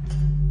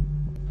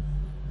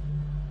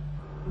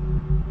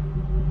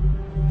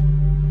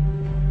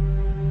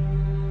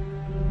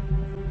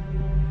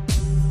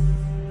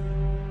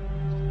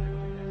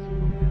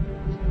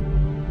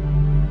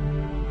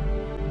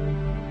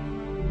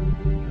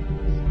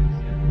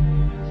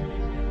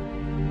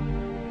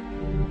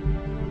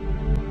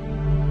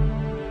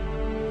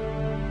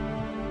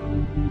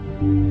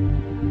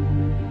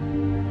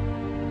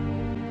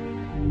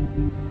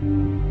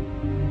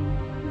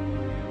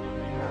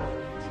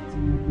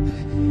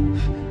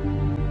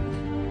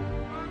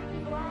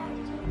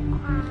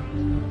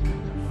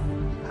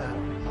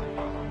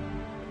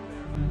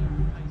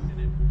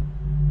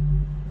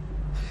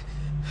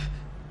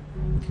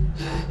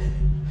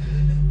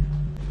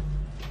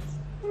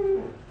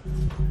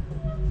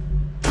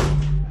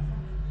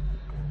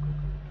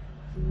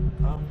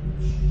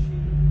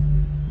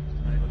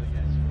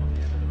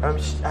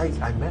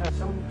 I met her,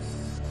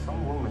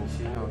 some woman,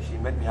 she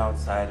met me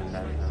outside and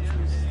she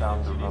was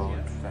down the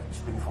road,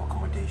 she's looking for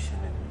accommodation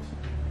and,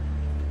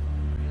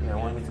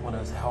 wanted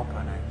us to help her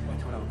and I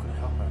told her we couldn't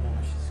help her.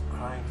 She's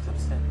crying, she's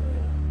upset.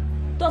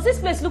 Does this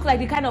place look like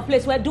the kind of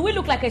place where, do we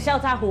look like a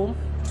shelter home?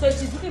 So if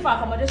she's looking for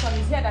accommodation,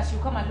 it's here that she'll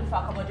come and look for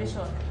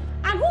accommodation.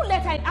 And who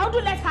let her in?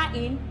 Audu let her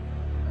in?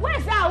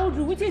 Where's that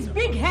Audu with his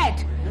big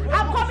head?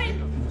 I'm coming.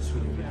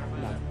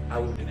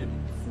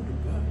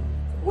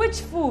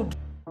 Which food?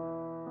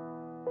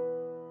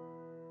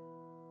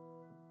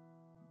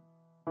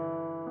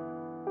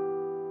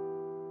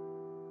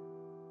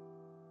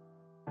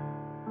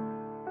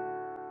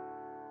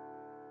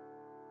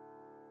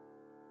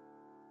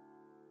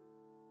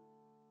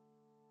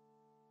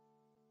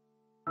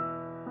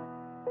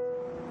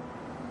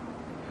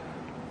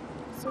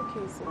 It's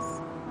okay,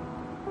 sis.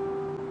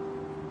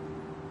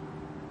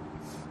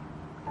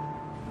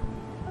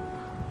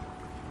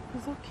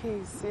 It's okay,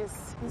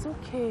 sis. It's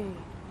okay.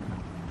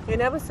 He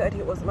never said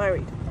he was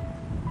married.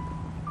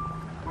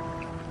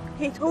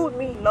 He told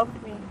me he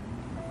loved me.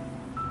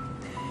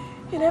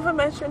 He never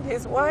mentioned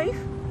his wife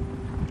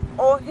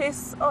or his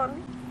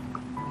son.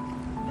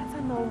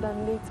 Better now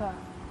than later.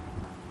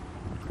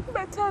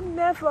 Better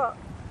never.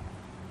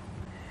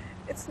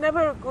 It's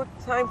never a good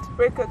time to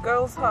break a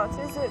girl's heart,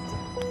 is it?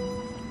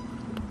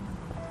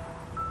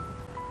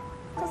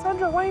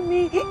 Cassandra, why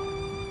me?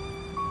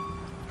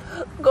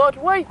 God,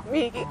 why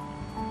me?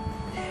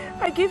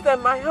 I give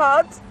them my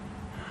heart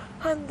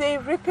and they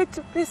rip it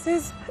to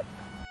pieces.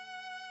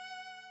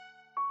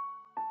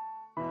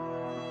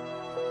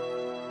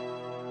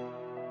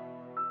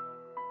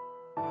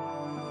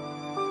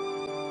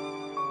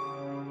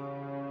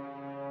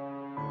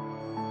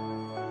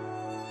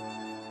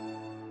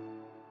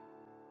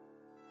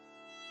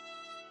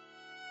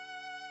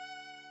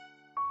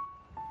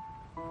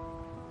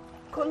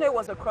 Kunle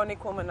was a chronic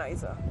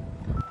womanizer.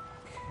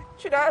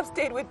 Should I have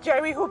stayed with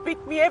Jerry, who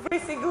beat me every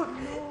single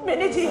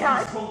minute he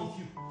had?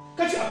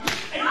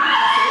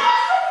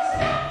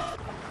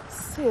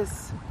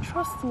 Sis,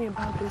 trust me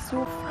about this.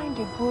 You'll find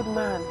a good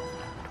man.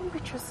 Don't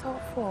beat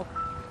yourself up,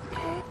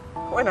 okay?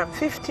 When I'm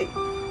 50.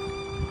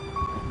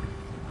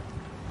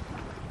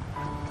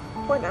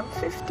 When I'm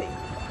 50.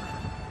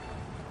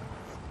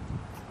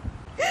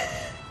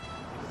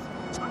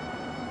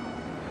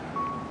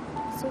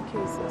 It's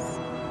okay, sis.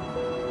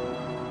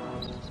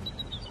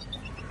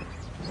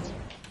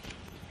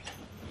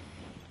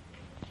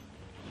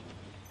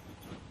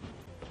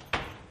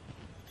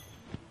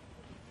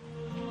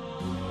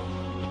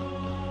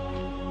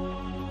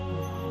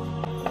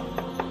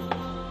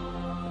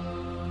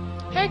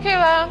 Hey,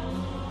 Kayla.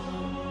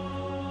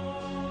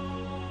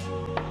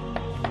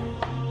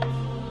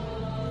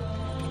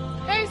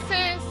 Hey,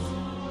 sis.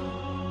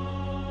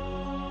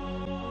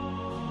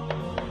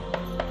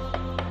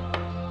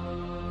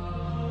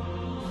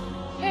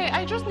 Hey,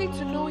 I just need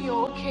to know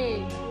you're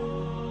okay.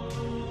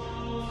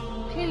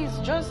 Please,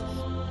 just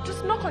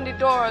knock on the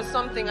door or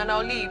something and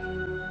I'll leave.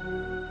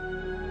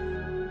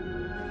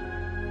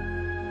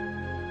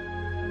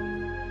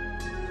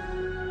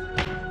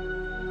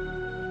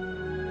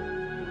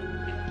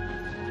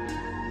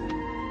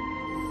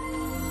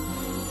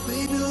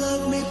 Baby,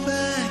 love me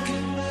back,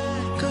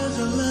 'cause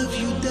I love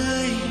you,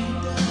 die.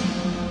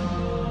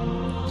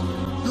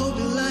 No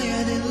be lie,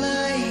 I didn't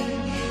lie.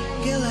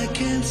 Girl, I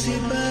can't say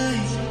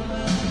bye.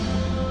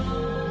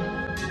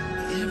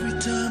 Every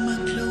time I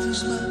close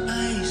my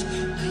eyes,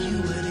 now you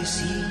what I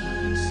see.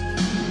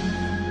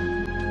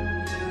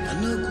 I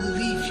no go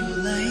leave you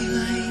lie.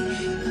 I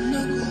no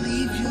go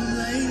leave you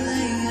lie.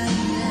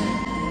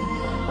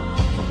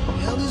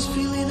 All this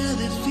feeling I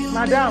did feel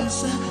Madam.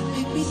 inside,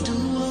 make me do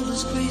all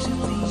those crazy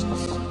things.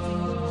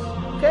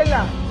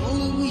 Kayla.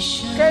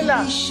 Kayla.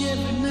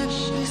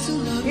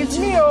 It's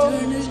me, oh.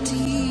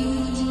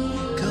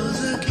 Cause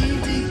I can't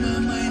take my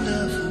mind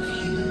off of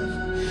you,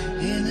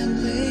 and I'm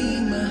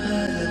laying my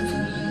heart out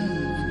for you.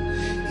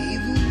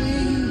 Even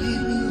when you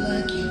hit me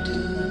like you do,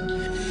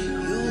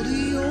 you're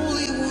the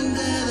only one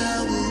that I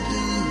will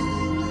do.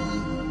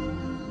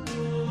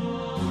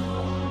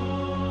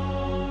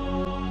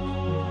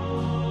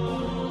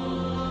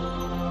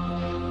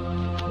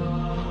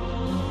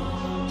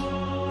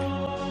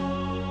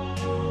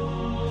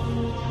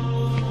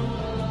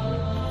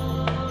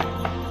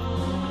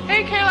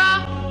 Hey, Kayla.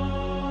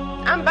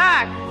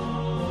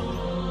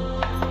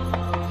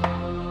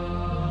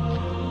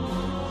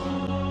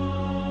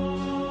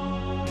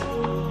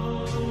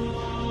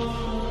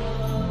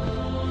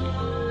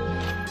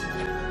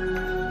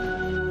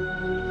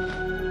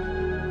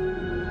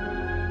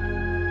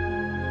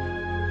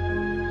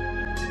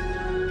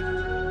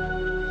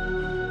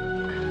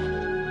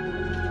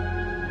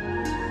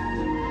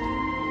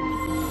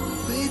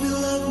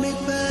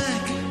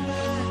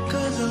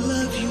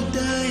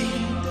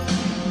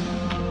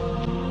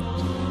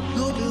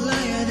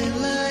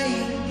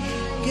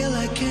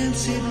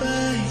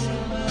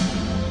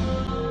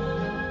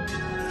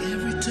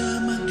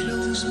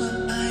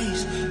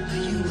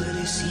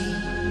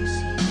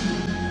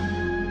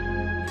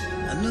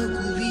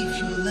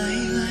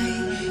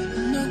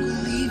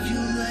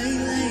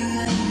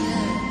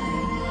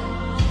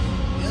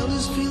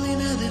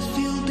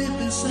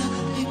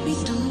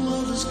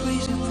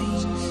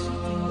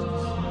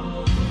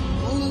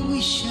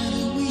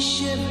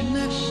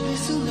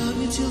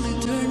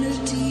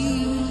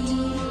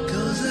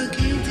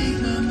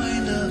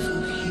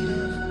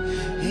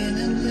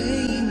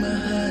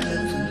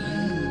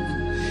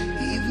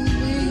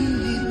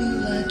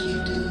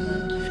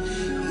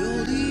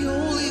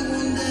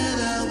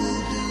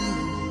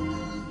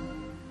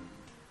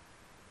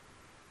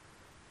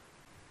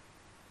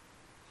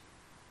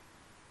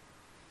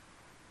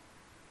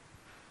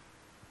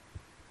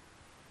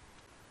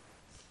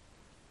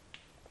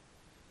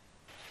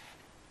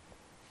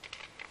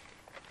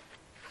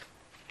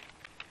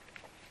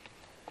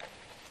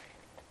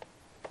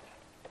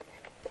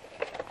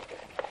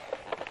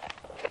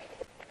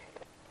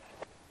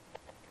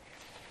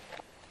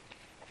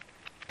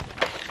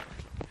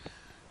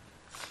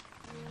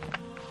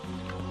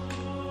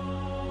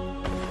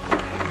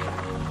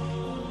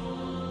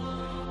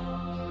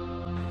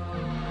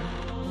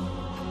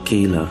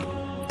 Kayla,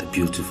 the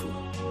beautiful.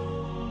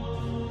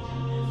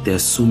 There are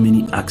so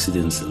many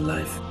accidents in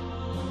life.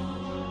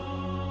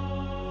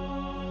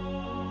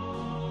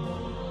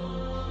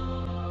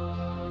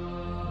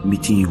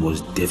 Meeting you was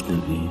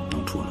definitely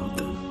not one of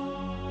them.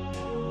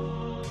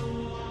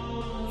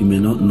 You may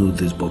not know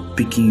this, but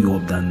picking you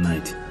up that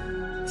night,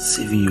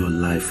 saving your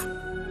life,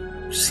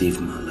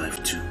 saved my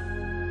life too.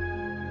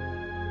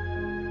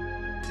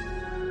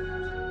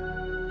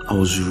 I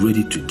was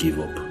ready to give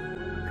up.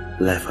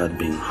 Life had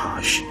been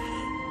harsh,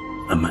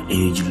 and my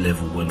energy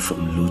level went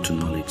from low to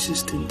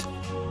non-existent.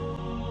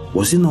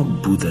 Was it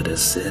not Buddha that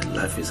said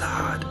life is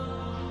hard?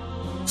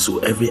 So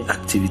every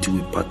activity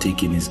we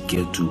partake in is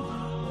geared to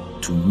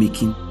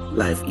making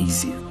life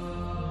easier.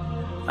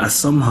 I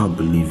somehow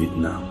believe it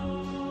now.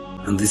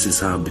 And this is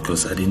how,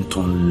 because I didn't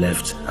turn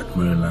left at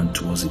Maryland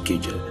towards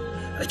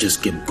Ikeja, I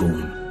just kept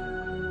going.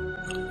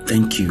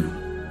 Thank you,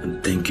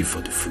 and thank you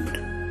for the food.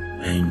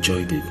 I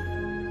enjoyed it.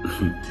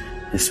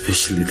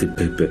 Especially the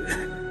pepper.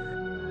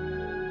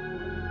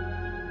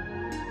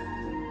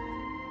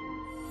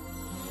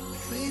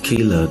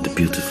 Kayla, the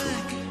beautiful.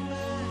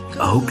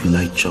 I hope you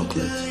like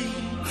chocolate.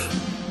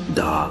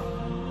 Duh.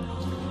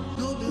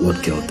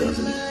 What girl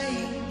doesn't?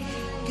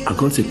 I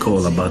got a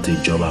call about a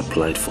job I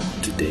applied for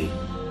today.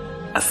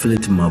 I feel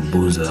it in my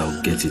bones that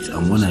I'll get it,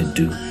 and when I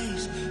do,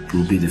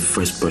 you'll be the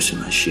first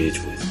person I share it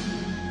with.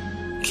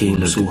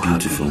 Kayla, so the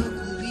beautiful.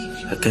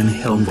 I can't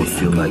help but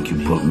feel like you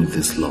brought me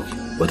this luck.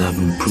 But I've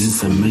been praying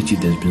since I met you.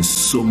 There's been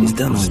so much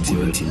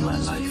positivity in my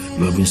life.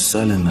 You have been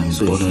silent and it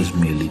bothers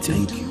me a little.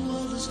 Thank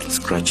you.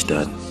 Scratch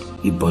that.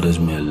 It bothers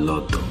me a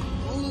lot though.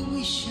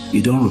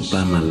 You don't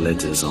reply my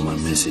letters or my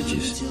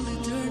messages.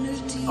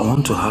 I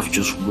want to have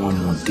just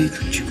one more date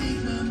with you.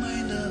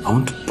 I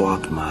want to pour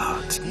out my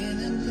heart.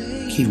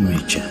 Give me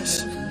a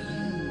chance.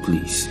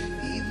 Please.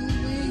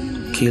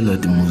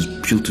 Kayla, the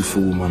most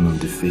beautiful woman on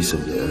the face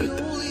of the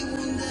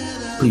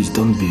earth. Please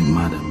don't be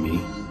mad at me.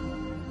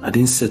 I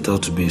didn't set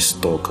out to be a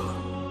stalker.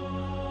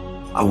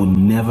 I would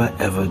never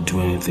ever do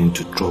anything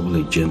to trouble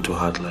a gentle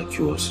heart like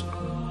yours.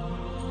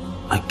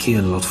 I care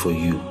a lot for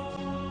you,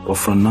 but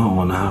from now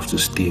on I have to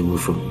stay away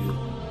from you.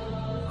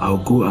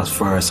 I'll go as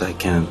far as I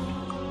can.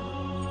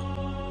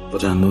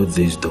 But I know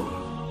this though.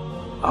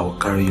 I will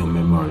carry your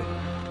memory,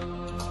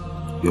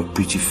 your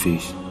pretty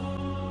face,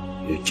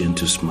 your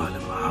gentle smile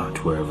in my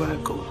heart wherever I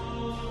go.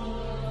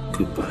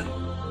 Goodbye.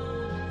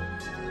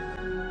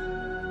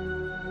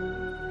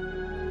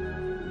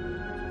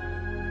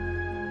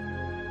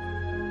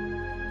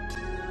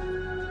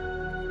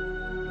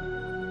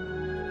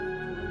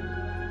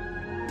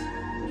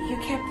 You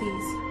kept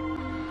these.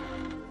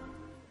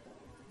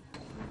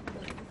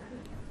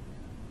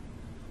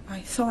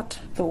 I thought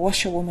the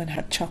washerwoman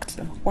had chucked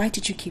them. Why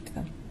did you keep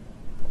them?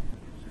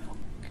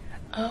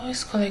 I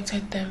always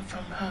collected them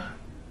from her.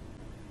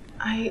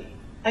 I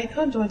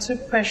thought they were too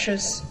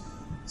precious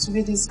to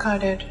be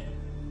discarded.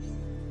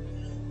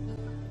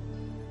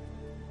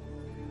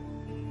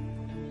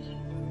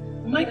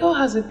 Michael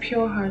has a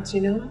pure heart,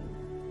 you know?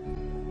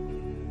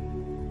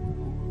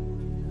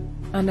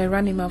 And I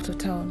ran him out of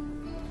town.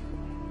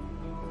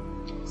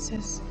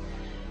 Sis,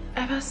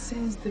 ever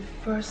since the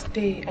first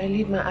day I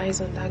laid my eyes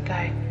on that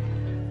guy,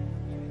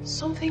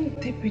 something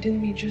deep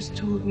within me just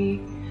told me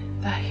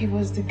that he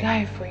was the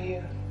guy for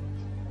you.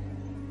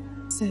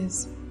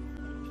 Sis,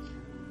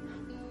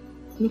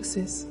 look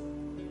sis,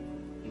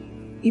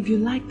 if you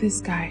like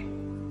this guy,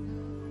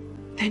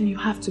 then you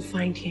have to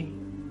find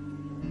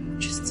him.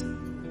 Just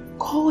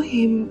call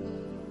him,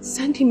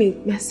 send him a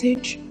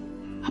message,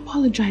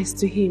 apologize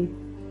to him.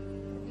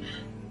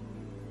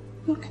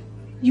 Look,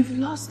 you've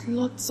lost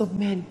lots of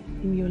men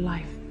in your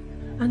life,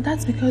 and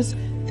that's because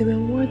they were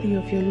worthy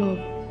of your love.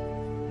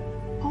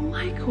 But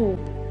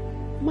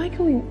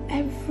Michael in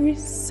every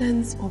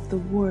sense of the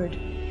word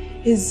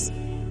is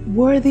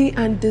worthy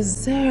and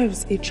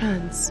deserves a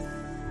chance.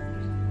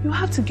 You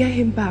have to get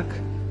him back.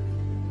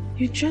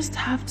 You just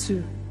have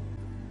to.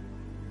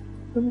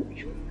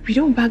 We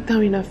don't back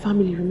down in our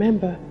family,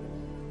 remember?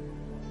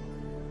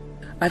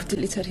 I've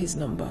deleted his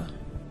number.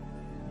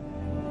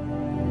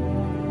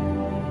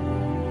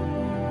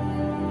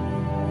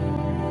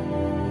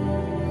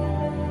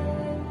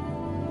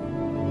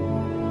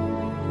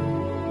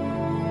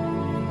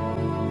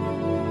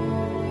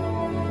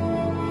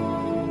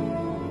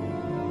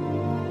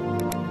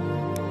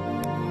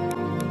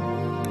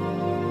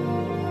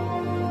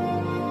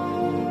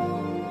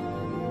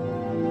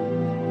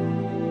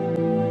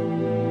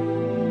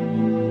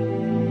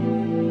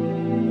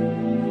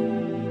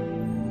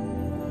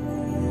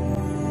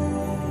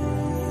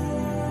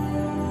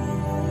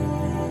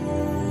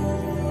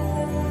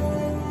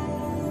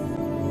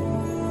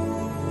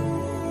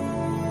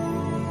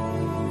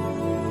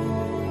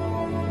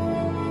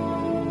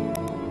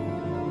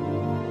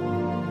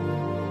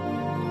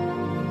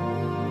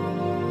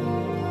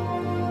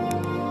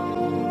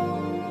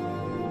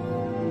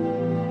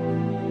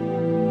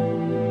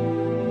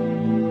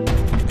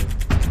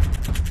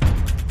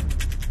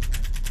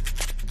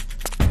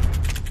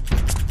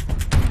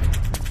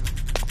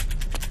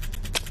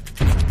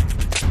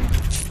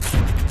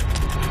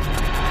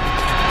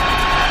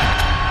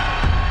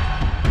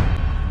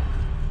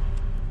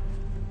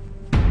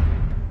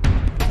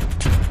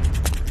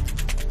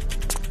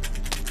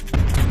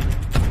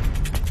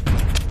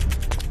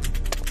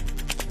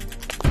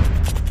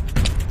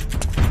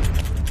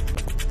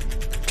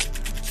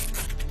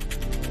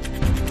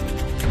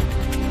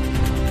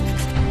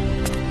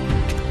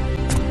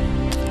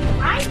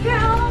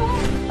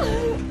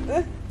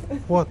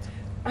 What?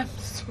 I'm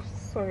so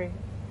sorry.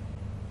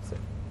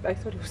 I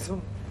thought it was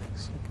some.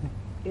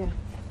 Yeah.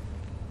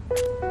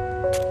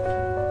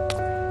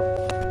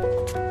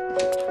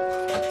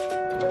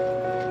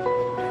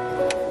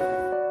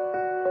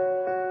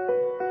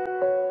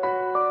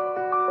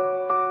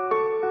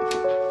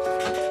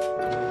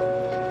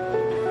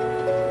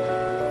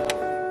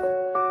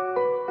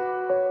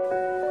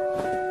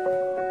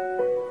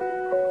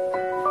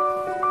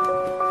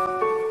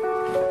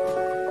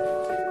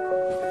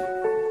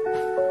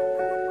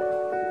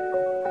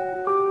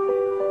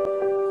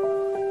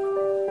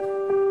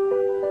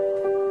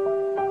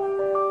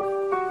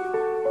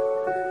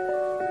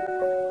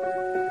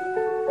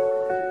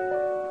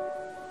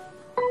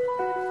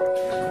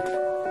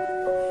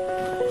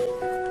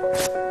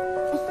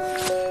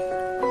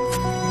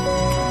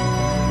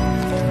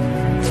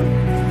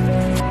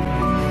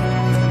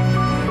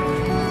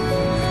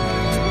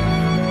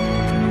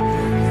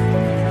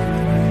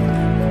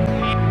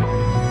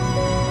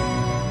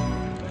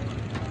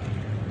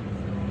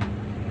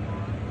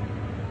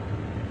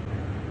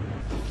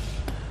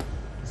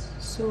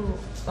 So,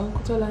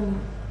 Uncle Tolan,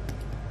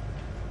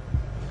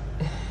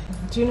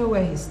 do you know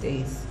where he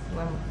stays?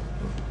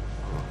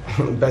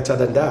 Better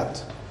than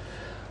that.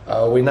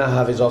 We now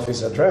have his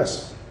office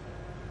address.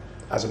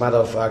 As a matter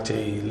of fact,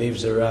 he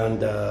lives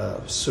around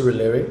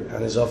Surulere,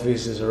 and his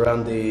office is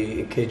around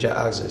the Ikeja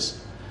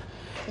axis.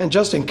 And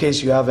just in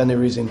case you have any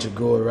reason to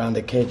go around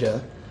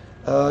Ikeja,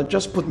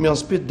 just put me on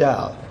speed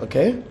dial,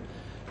 okay?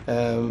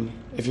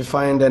 If you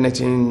find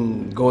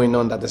anything going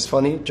on that is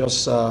funny,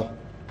 just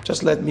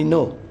let me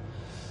know.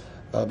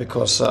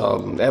 Because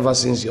ever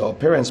since your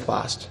parents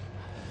passed,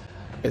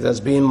 it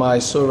has been my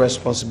sole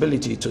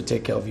responsibility to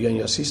take care of you and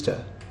your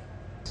sister.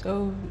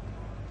 So,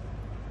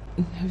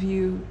 have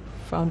you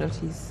found out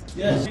he's...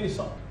 Yes, he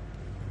saw.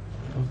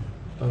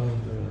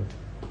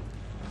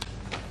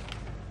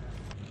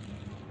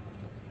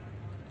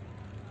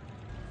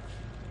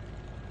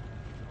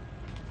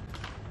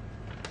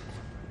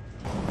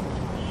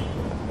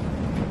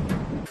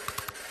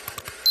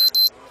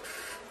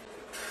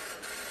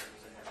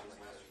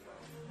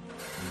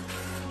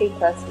 Hey,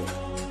 Cassie.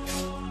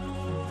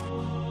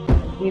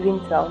 Leaving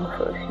town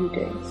for a few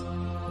days.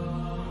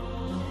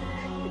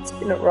 It's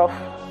been a rough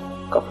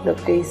couple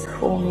of days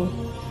for me.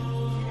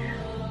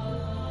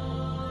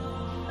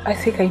 I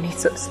think I need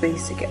some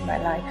space to get my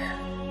life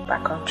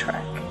back on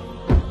track.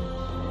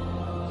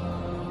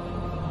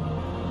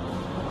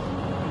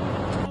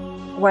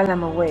 While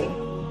I'm away,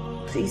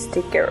 please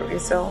take care of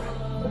yourself,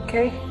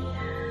 okay?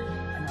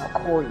 And I'll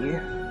call you.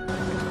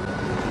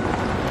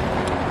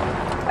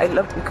 I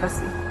love you,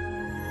 Cassie.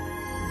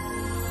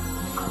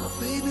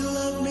 Baby,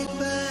 love me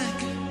back,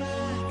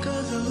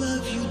 'cause I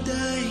love you,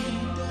 die.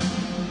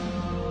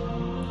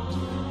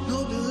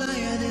 No be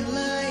lie, I didn't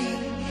lie.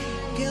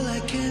 Girl, I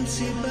can't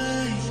say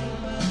bye.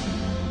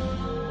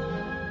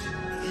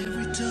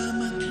 Every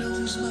time I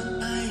close my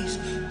eyes,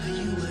 are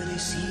you what I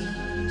see?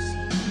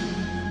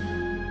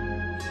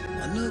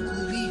 I no go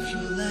leave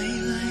you lie.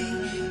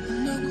 I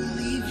no go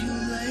leave you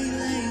lie.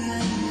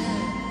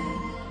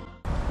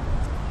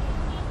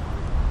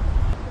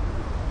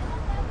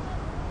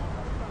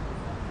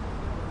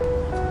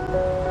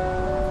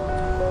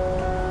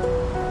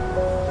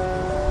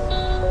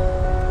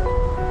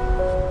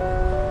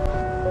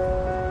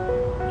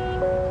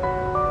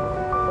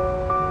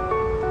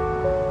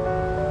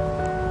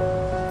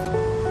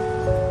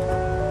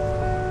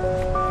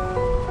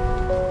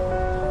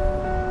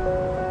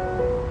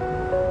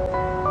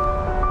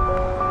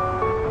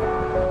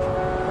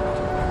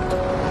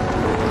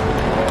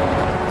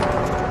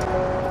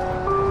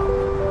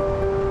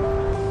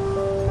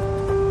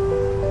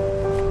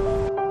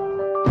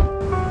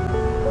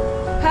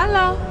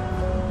 Hello.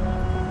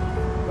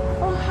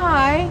 Oh,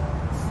 hi.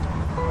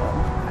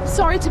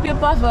 Sorry to be a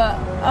bother.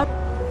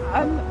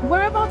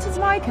 Whereabouts is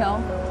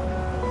Michael?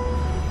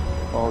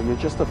 Oh, you're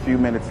just a few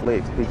minutes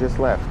late. He just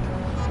left.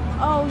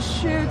 Oh,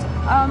 shoot.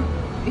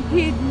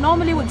 He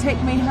normally would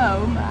take me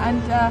home,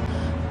 and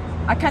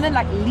I kind of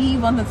like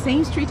leave on the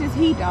same street as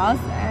he does,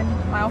 and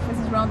my office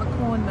is around the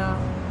corner.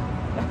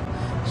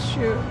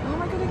 Shoot. How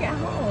am I going to get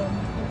home?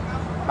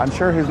 I'm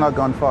sure he's not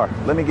gone far.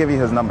 Let me give you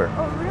his number.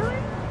 Oh, really?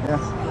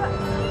 Yes.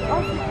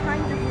 Awfully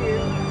kind of you.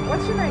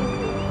 What's your name,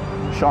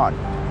 please? Sean.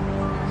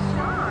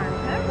 Sean.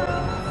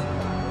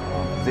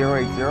 Hello.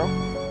 080.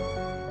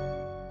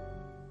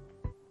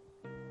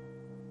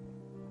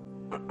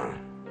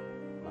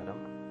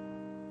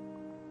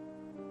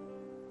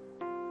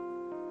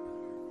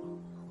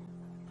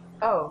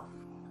 Oh.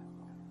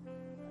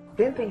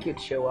 Didn't think you'd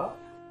show up.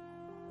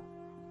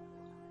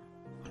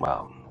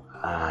 Well,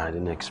 I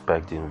didn't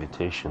expect the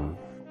invitation.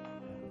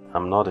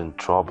 I'm not in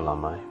trouble,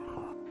 am I?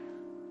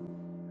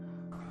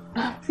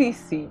 Please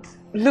sit.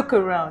 Look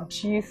around.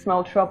 Do you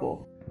smell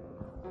trouble?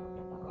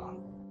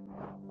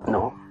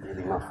 No,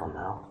 really not for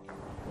now.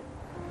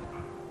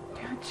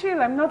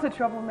 Chill, I'm not a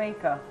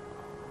troublemaker.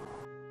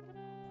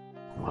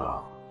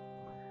 Well,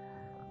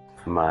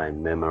 if my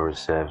memory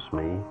serves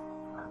me,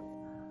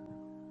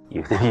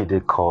 you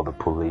did call the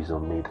police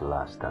on me the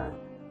last time.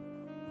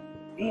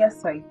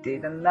 Yes, I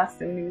did, and that's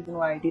the only reason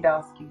why I did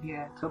ask you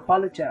here to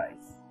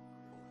apologize.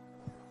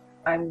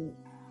 I'm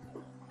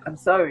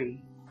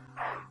sorry.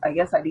 I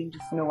guess I didn't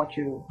just know what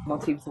your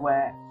motives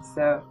were,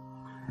 so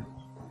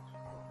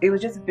it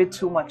was just a bit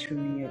too much for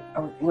me.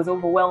 It was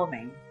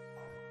overwhelming.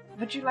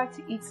 Would you like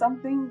to eat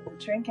something,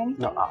 drink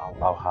anything? No,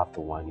 I'll have the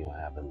wine you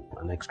have, and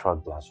an extra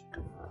glass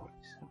will do,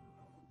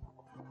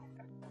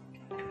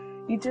 please.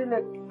 You do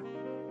look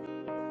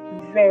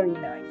very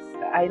nice.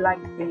 I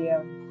like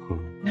the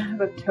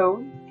the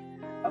tone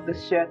of the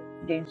shirt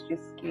against your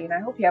skin. I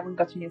hope you haven't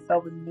gotten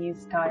yourself a new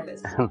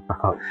stylist.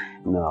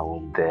 No, I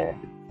won't dare.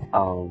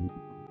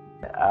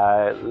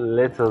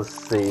 Let us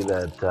say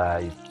that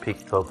I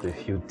picked up a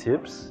few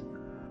tips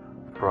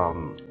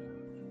from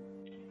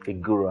a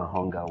guru I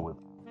hung out with,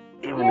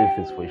 even if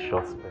it's for a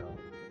short spell.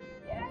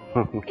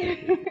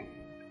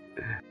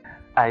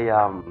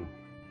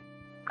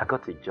 I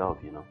got a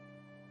job, you know.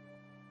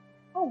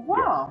 Oh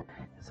wow!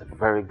 Yes, it's a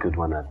very good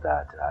one at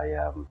that.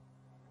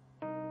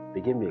 They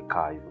gave me a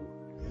car even.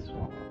 So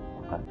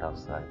right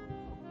outside.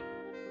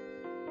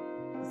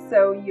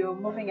 So you're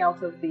moving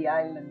out of the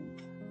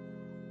island.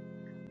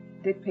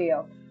 Did pay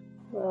off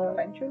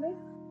eventually?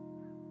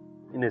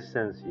 In a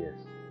sense,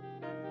 yes.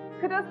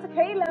 Kudos to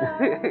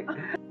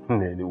Kayla.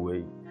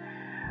 Anyway,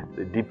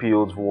 the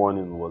DPO's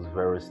warning was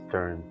very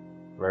stern,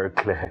 very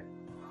clear.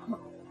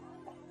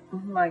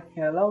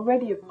 Michael, I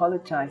already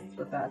apologized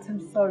for that. I'm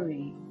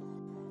sorry.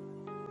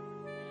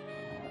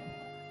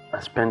 I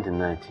spent the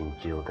night in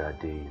jail that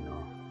day, you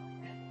know.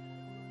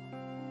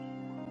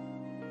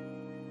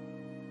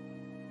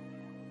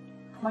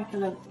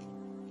 Michael,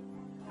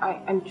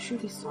 I'm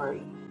truly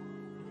sorry.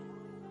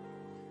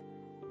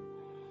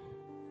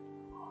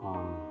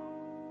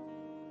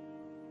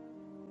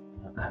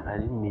 I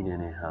didn't mean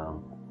any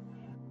harm.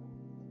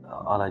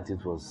 All I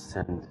did was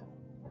send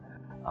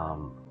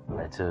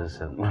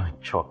letters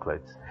and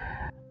chocolates.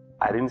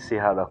 I didn't see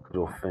how that could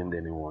offend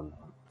anyone.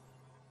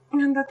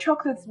 And the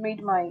chocolates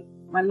made my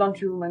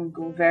laundry woman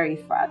go very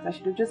fat. I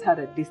should have just had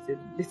a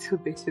little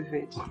bit of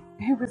it.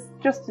 It was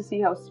just to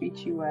see how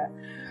sweet you were.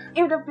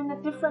 It would have been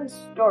a different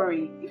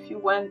story if you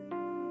weren't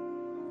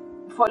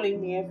following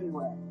me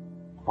everywhere.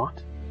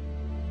 What?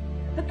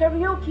 The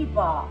karaoke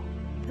bar.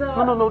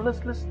 No, let's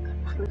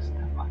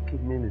step back a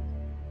minute.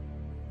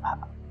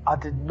 I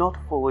did not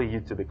follow you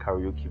to the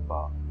karaoke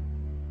bar.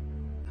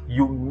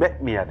 You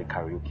met me at the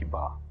karaoke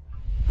bar.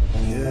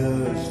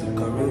 Yes, the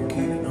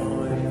karaoke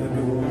night,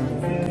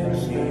 everyone can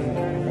sing.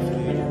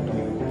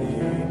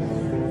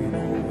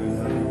 We're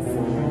having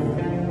fun.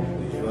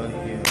 It's right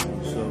here,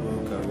 Summer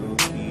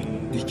Karaoke.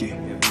 DJ,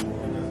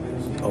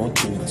 I want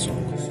to sing the song.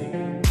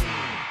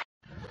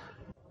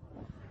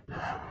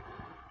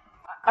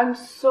 I'm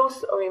so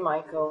sorry,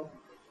 Michael.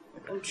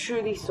 I'm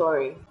truly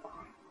sorry.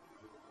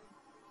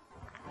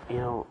 You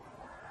know,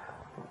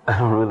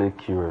 I'm really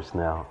curious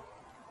now.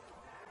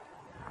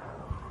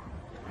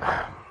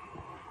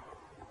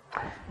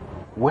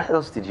 Where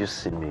else did you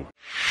see me?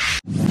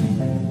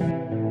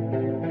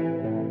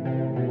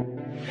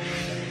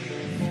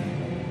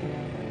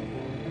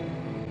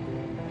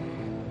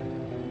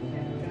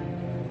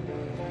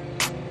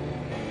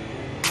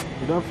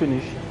 You don't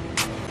finish?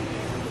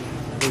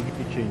 They'll give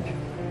you change.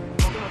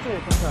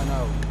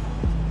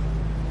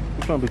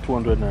 Which one be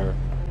 200 naira?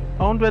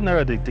 100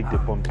 naira they take the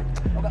pump.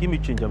 Give me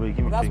change, give me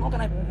change.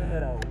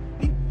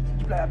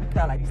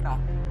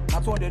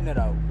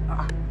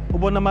 Oh,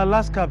 but now my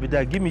last car be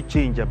there. Give me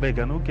change, I beg.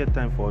 I don't get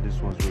time for all these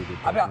ones. Really.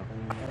 I don't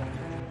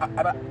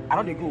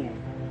go.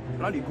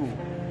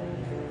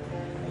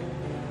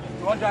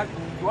 You want that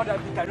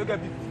big, I don't get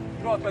big.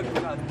 You know what I'm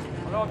saying?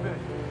 I don't bet.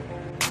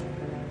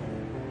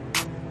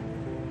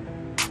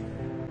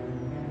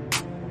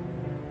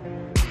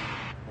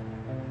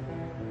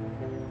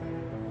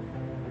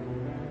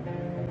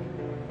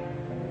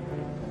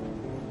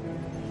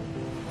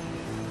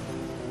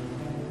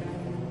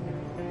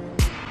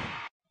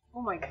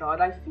 Oh my God,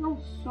 I feel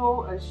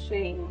so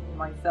ashamed of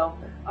myself.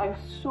 I'm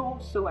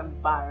so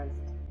embarrassed.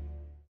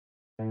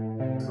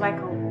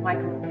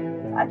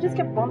 Michael, I just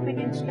kept bumping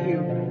into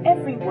you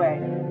everywhere.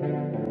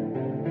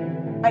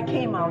 I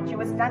came out, you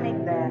were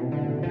standing there.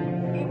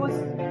 It was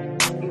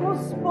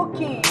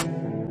spooky.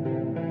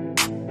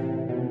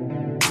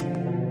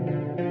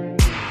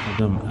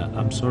 Madam,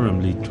 I'm sorry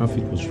I'm late.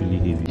 Traffic was really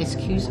heavy.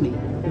 Excuse me.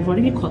 We've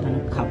already called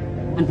a cab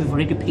and we've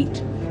already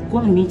paid. Go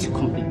and meet your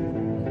company.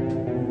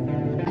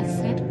 I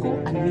said go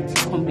and meet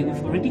your company.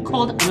 We've already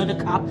called another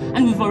cab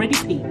and we've already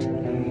paid.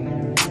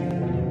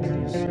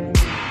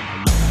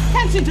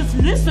 Can't you just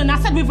listen? I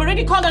said we've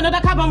already called another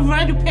cab and we've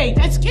already paid.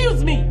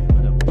 Excuse me.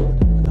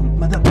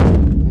 Madam.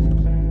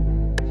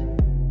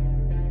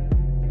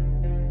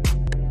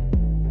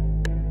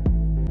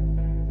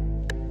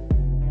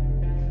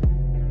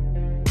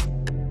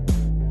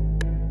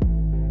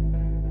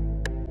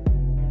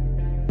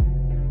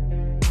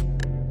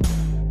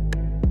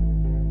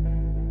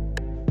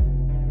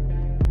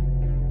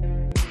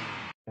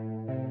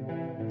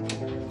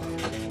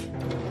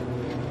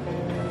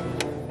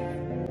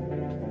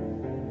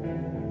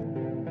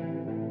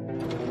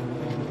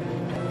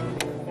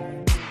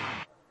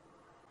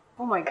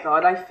 my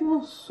God, I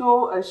feel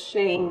so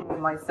ashamed of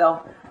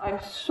myself. I'm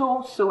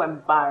so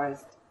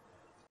embarrassed.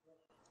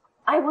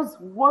 I was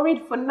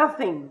worried for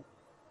nothing.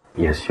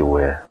 Yes, you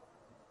were.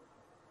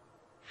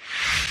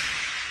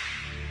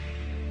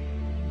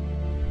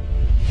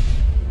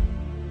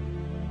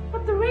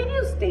 But the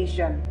radio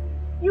station,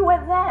 you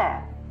were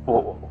there.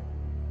 Oh.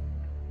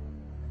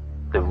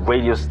 The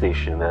radio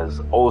station has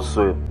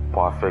also a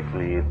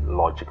perfectly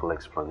logical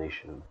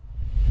explanation.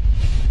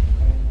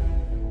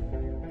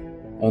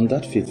 On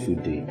that fateful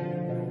day,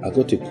 I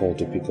got a call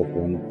to pick up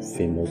one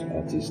famous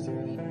artist.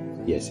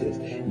 Yes.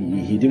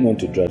 He didn't want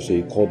to drive, so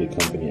he called the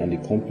company, and the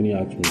company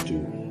asked me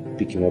to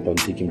pick him up and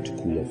take him to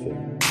Cool FM.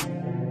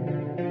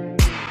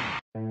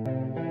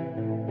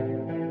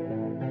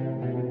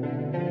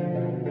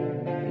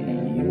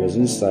 He was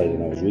inside,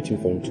 and I was waiting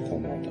for him to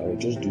come out. I was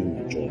just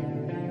doing my job.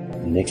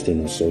 The next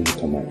thing I saw you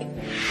come out.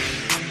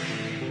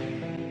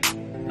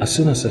 As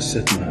soon as I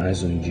set my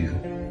eyes on you,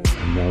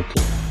 I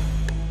melted.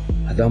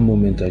 At that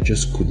moment, I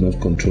just could not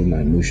control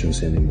my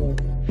emotions anymore.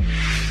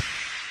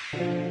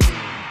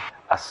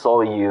 I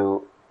saw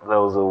you, there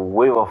was a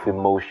wave of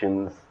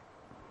emotions.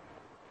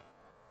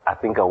 I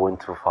think I went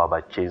too far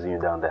by chasing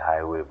you down the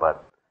highway,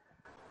 but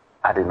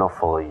I did not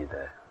follow you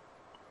there.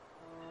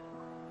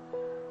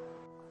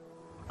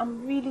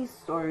 I'm really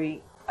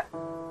sorry.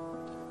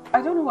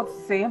 I don't know what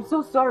to say. I'm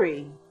so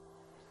sorry.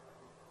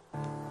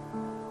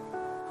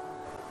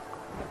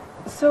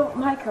 So,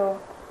 Michael,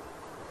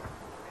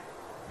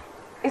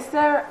 is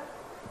there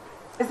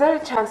a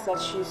chance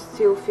that you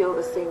still feel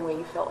the same way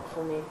you felt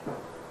for me?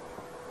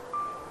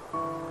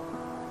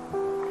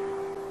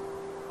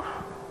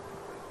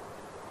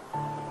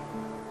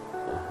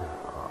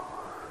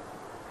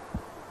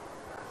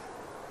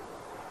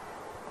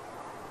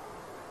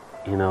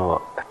 You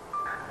know,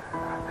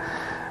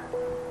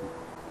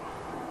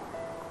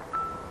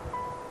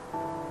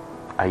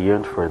 I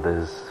yearned for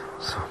this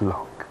so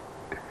long.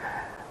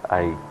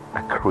 I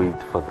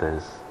craved for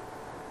this.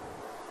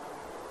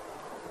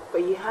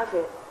 But you have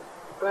it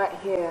right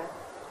here.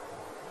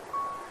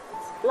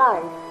 It's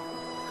life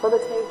for the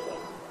taking.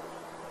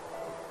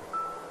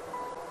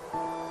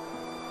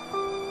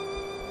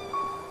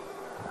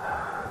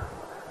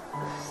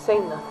 Say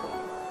nothing.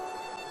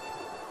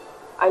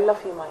 I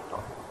love you,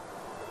 Michael.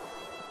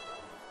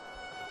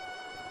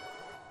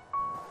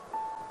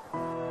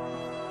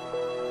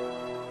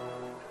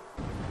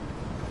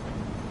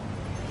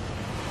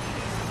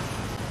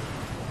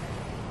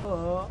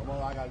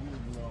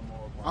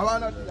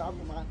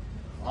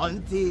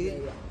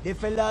 Until the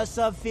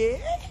philosophy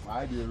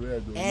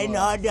and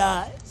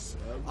others,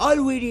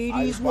 all we need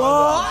is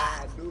war.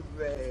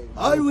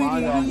 All we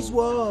need is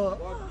war.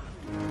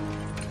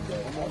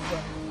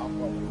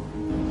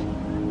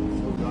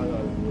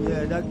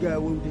 Yeah, that guy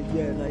will be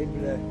there.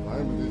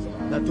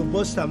 Not to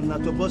bust him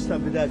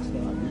with that.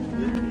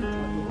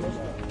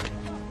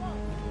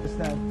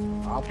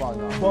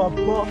 Bob.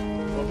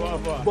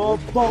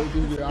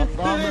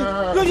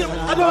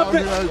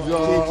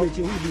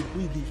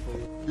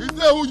 You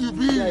say who you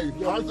be?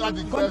 Answer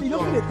the question. You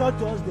know they talk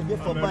to us, they get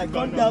for bike.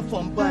 Come down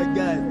from bike,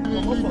 guy.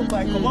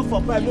 Come on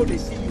for bike. No, they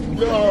see you.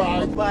 Yeah, all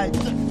right. Bike.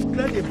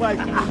 Clear the bike.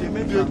 They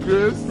make the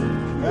grace.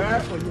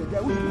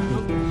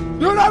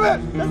 You know it.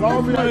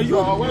 Love me,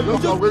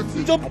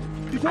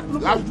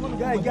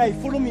 Guy,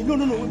 follow me. No.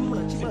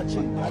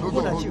 Chill.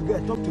 Guy,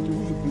 talk to me.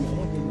 Who you be?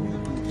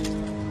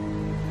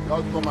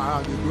 Don't come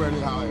around. They do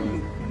anyhow.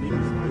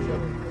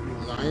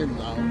 I am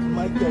now.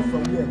 My girl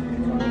from here.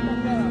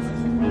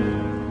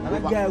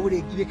 That guy with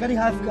they carry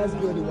half cars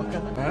girl they work. You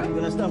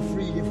understand?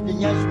 Free. If they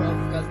nyash half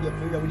cars girl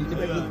free, they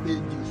never get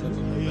paid.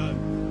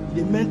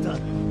 They mental.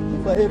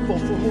 If I help from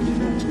who they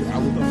know. I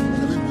will not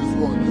delete this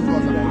one. This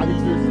one is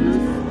addictive.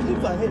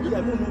 If I help, I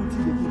don't know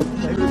what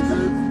they do.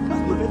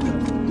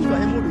 If I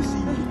help, they see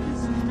you.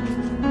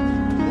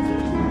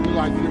 You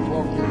like it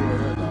from your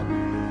head.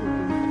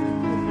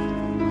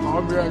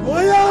 Oh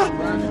yeah!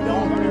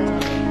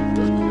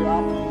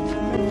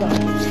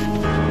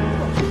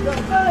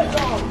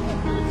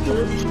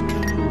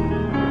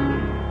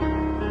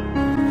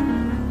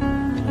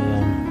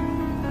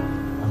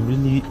 I'm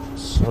really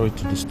sorry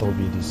to disturb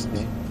you this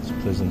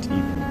pleasant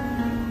evening,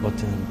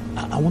 but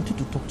I wanted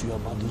to talk to you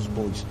about those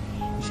boys.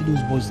 You see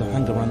those boys that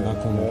hang around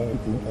that corner?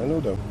 I know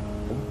them.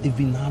 They've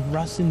been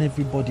harassing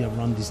everybody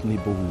around this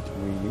neighborhood.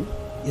 Really?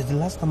 Yes, the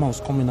last time I was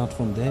coming out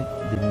from there,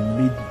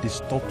 they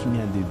stalked me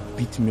and they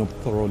beat me up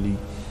thoroughly,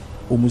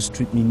 almost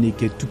stripped me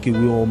naked, took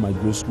away all my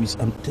groceries.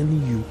 I'm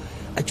telling you,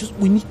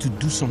 we need to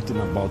do something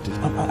about it.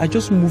 I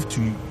just moved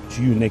to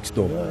you next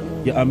door.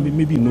 Yeah,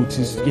 maybe you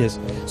noticed, yes.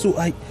 So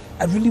I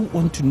really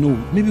want to know,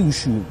 maybe we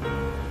should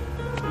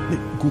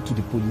go to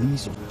the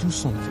police or do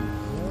something.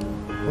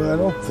 Well, I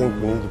don't think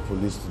we need the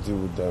police to deal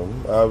with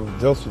them.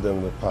 I've dealt with them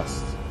in the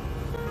past.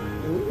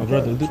 My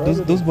brother,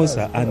 those boys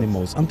are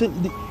animals.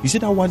 You see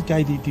that one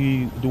guy,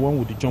 the one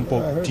with the jump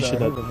up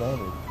t-shirt?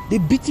 They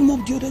beat him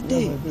up the other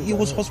day. He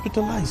was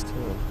hospitalized.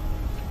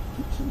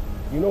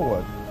 You know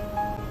what?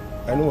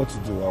 I know what to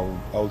do.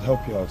 I'll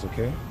help you out,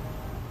 okay?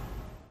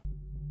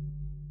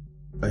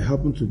 I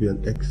happen to be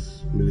an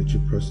ex-military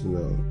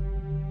personnel,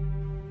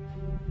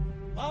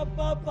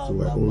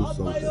 so I own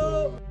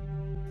something.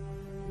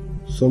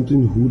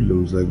 Something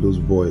hoodlums like those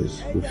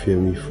boys will fear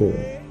me for.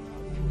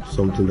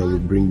 Something that will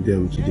bring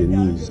them to their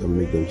knees and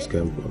make them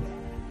scamper.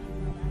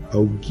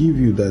 I'll give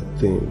you that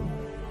thing.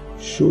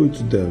 Show it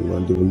to them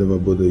and they will never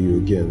bother you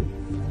again.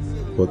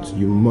 But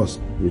you must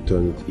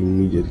return it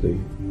immediately.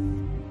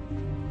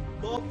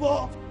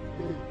 Papa!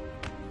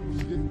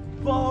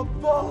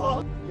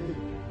 Papa!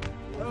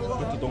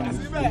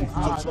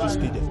 Just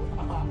stay there.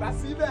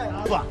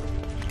 Papa!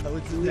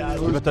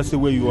 You better say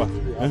where you are.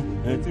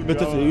 You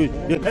better say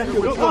where.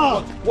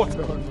 What?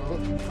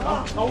 I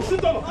will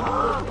sit down.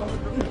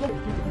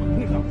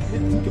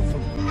 You think you're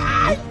funny?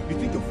 You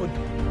think you're funny?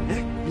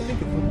 You think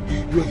you're funny?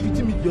 You were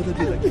beating me the other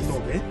day like a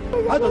dog, eh?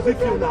 How does it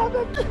feel now?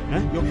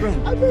 Your friend.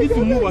 If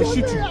you move, I'll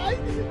shoot you.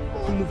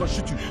 If you move, I'll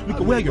shoot you. Look,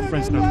 where are your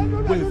friends now?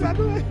 Where are your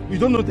friends? You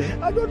don't know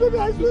them? I don't know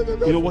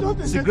them. You know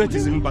what? Cigarette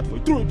is even bad for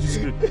you. Throw the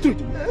cigarette. Throw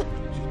it away.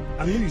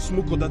 I know you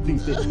smoke other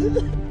things there.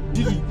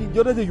 The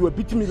other day you were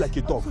beating me like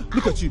a dog.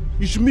 Look at you.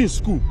 You should be in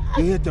school.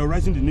 You're here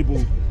terrorizing the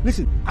neighborhood.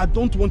 Listen, I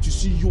don't want to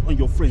see you and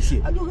your friends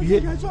here.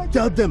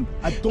 Tell them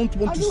I don't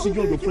want to see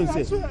you and your friends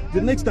here. The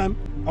next time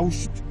I will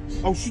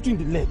shoot you in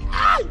the leg.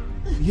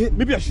 Yeah,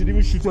 maybe I should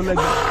even shoot your leg.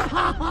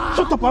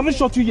 Shut up! I haven't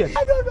shot you yet.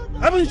 I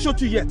haven't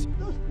shot you yet.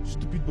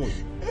 Stupid boy.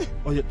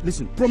 Oh yeah,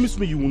 listen. Promise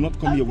me you will not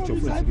come here with your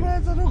friends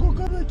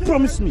again.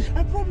 Promise me.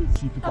 I promise.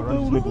 See people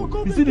around this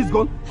neighborhood. You see this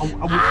gun? I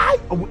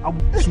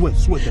will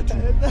swear that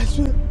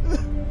you.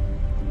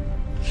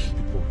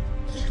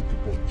 Stupid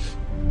boy.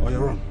 Oh yeah,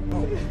 run.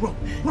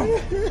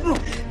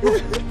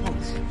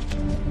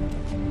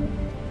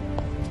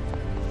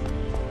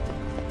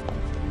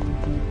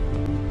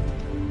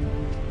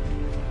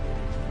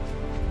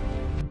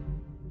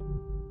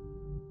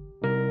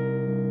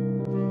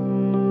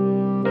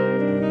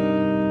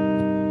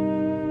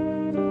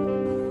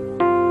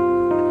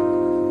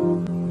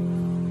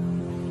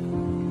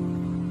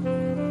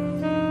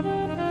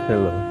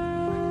 Hello.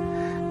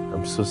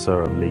 I'm so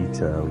sorry I'm late.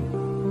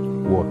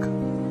 Work.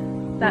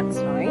 That's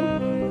fine.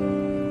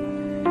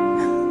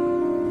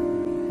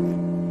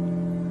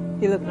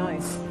 You look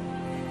nice.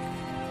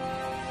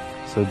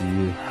 So do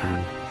you.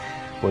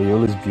 Well, you're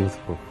always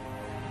beautiful.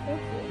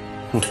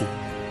 Thank you.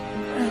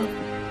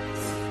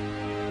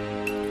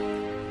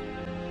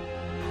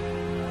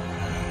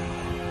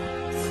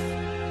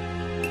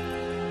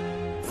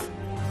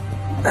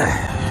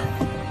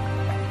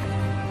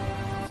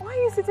 Why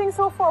are you sitting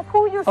so far?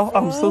 Pull your seat. Oh,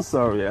 I'm so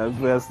sorry.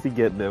 I still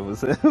get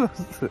nervous.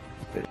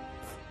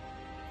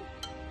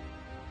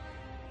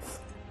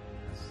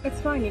 It's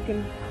fine. You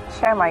can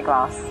share my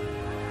glass. Of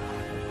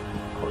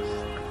course.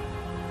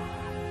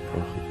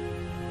 Thank you.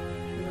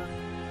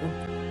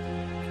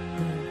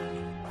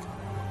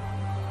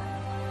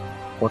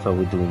 What are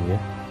we doing here?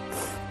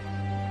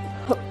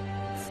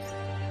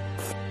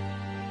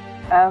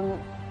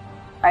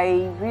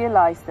 I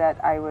realized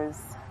that I was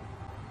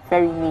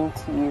very mean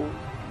to you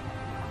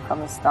from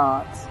the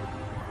start,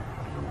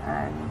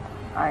 and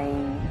I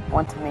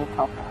want to make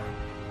up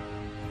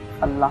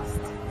for lost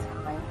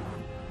time.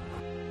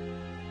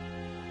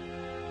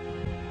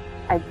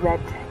 I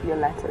read your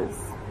letters.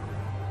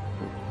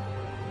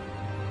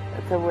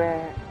 They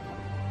were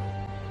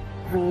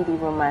really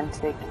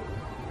romantic.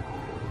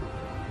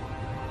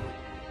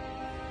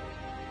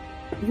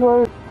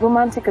 You're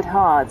romantic at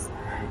heart.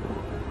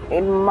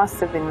 It must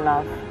have been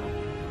love.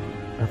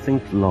 I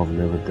think love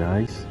never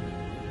dies.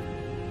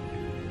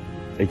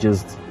 It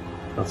just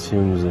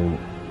assumes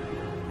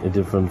a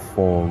different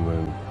form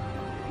and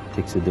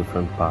takes a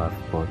different path,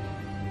 but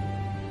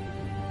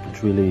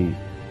it really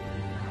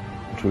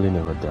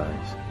never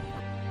dies.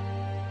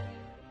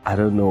 I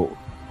don't know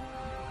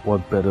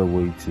what better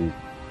way to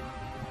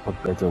put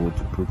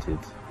it,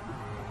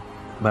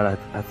 but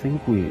I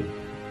think we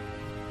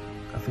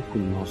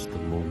lost the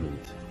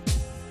moment.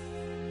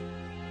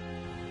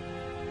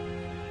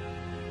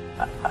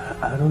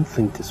 I don't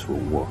think this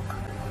will work.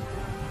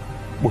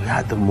 We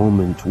had the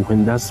moment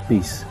when that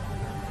space.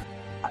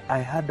 I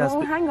had that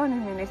space. Hang on a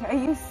minute. Are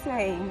you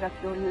saying that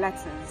your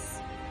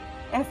letters,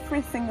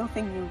 every single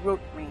thing you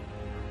wrote me,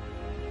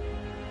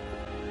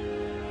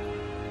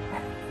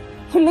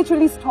 you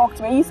literally stalked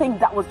me? Are you saying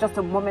that was just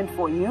a moment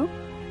for you?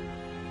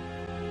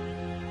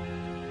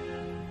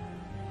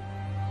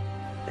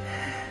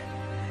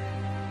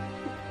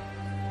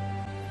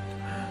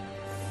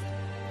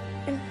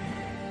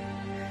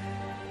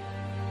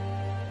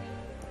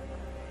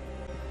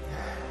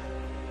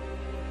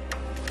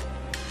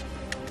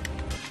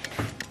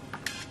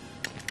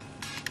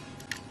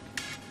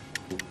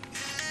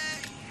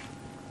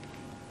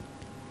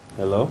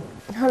 Hello?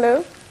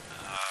 Hello?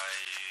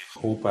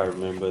 Hope I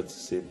remembered to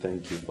say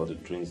thank you for the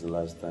drinks the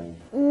last time.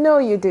 No,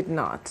 you did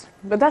not.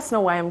 But that's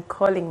not why I'm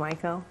calling,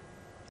 Michael.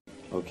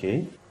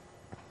 Okay.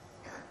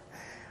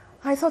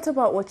 I thought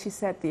about what you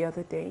said the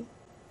other day.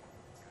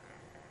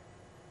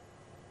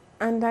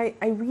 And I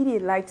really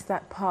liked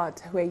that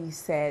part where you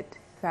said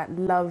that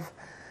love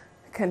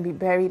can be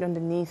buried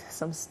underneath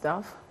some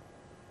stuff.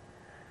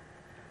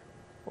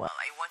 Well,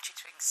 I want you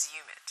to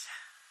exhume it.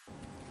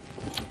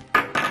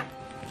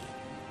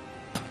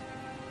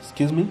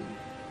 Excuse me?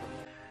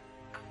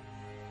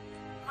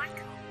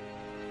 Michael.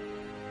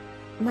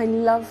 My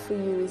love for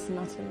you is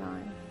not a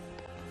lie.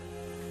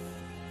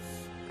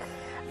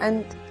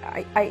 And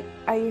I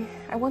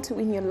want to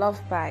win your love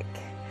back.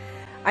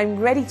 I'm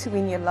ready to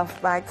win your love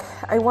back.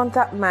 I want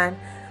that man,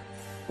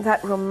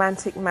 that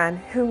romantic man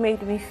who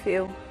made me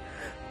feel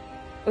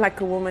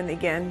like a woman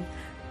again.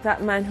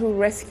 That man who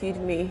rescued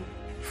me.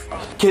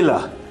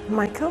 Kayla!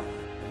 Michael?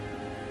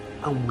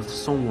 I'm with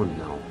someone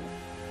now.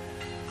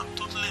 I'm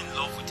totally in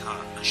love with her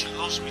and she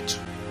loves me too.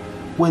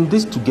 We're in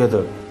this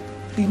together.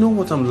 You know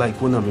what I'm like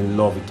when I'm in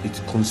love,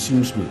 it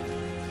consumes me.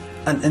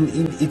 And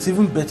it's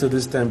even better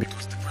this time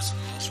because the person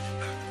loves me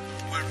back.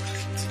 We're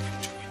really into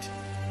it.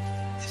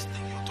 This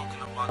thing you're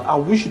talking about, I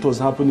wish it was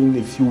happening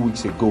a few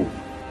weeks ago.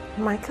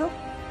 Michael?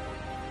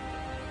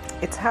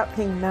 It's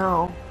happening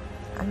now.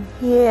 I'm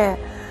here.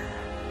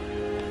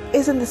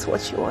 Isn't this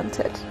what you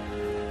wanted?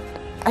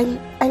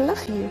 I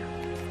love you.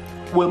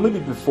 Well, maybe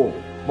before,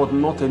 but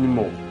not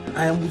anymore.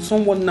 I am with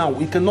someone now.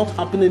 It cannot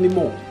happen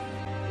anymore.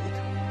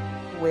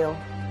 It will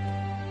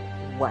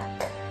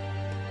work.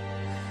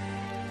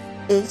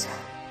 It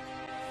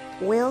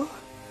will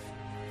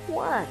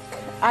work.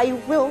 I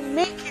will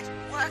make it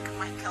work,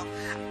 Michael.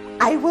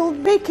 I will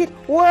make it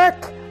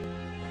work.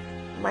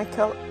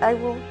 Michael, I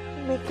will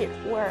make it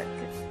work.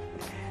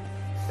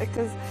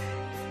 Because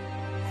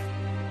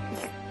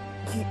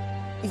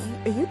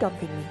are you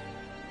dumping me?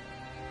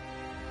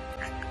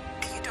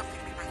 Are you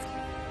dumping me, Michael?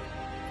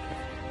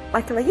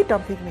 Michael, are you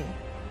dumping me?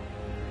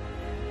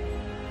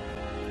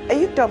 Are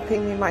you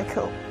dumping me,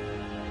 Michael?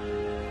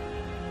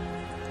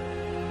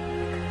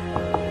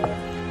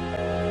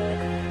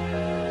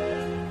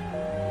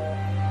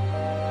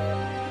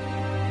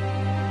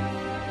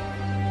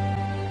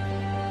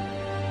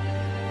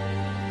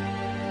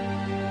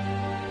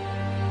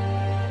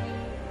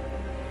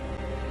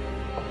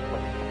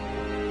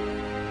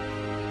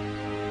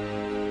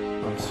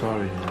 I'm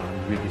sorry,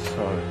 I'm really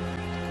sorry.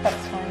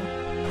 That's fine.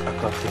 I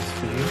got this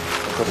for you. I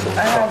got some I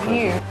have chocolate.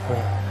 you.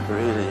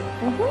 Really?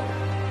 Mm-hmm.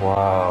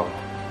 Wow.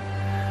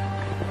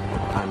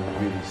 I'm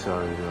really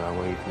sorry, though. I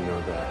want you to know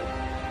that.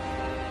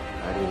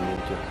 I didn't mean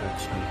to hurt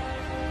you.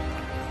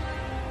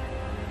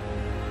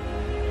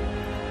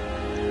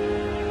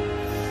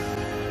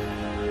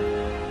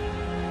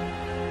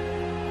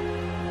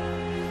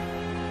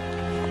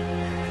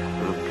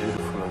 You look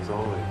beautiful as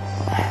always.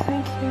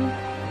 Thank you.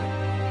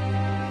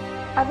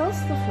 Are those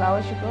the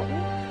flowers you brought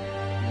me?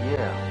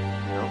 Yeah,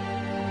 you know,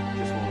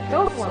 just want to get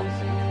Those you ones?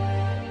 something.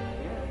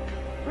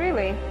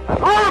 Really?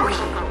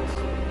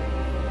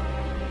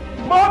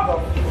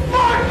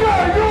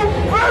 Motherfucker, you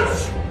bitch!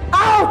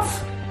 Out!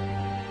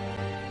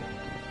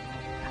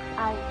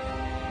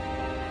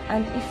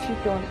 And if you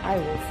don't, I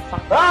will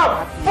fuck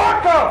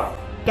fuck off!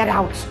 Get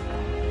out!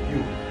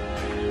 You.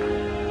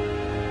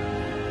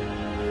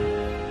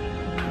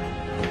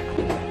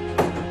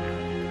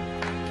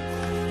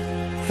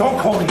 Don't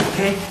call me,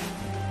 okay?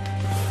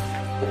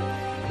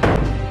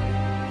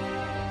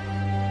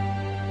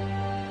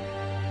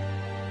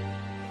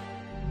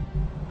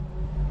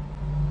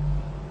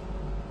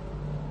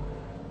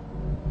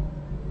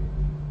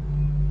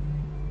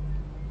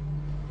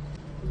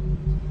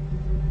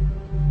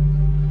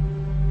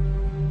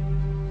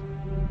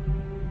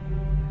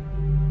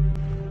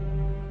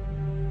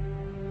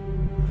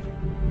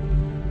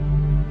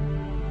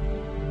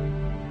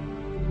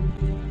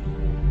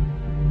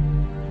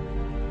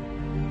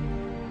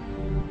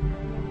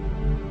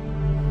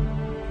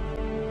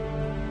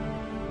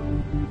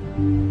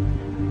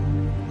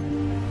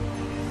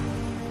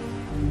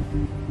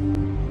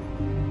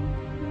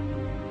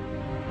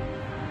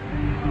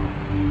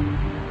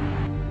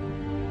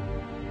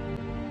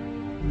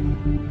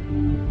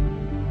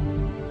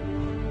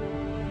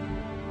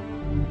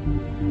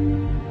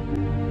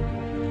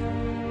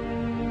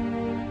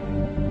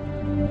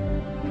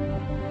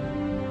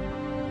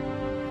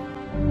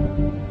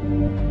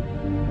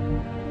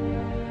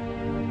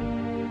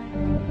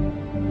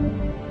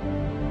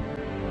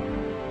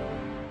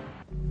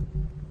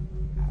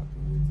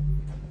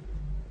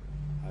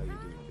 How you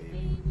doing,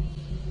 baby?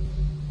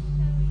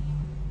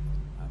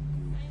 I'm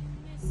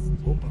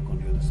good. Go back on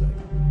the other side.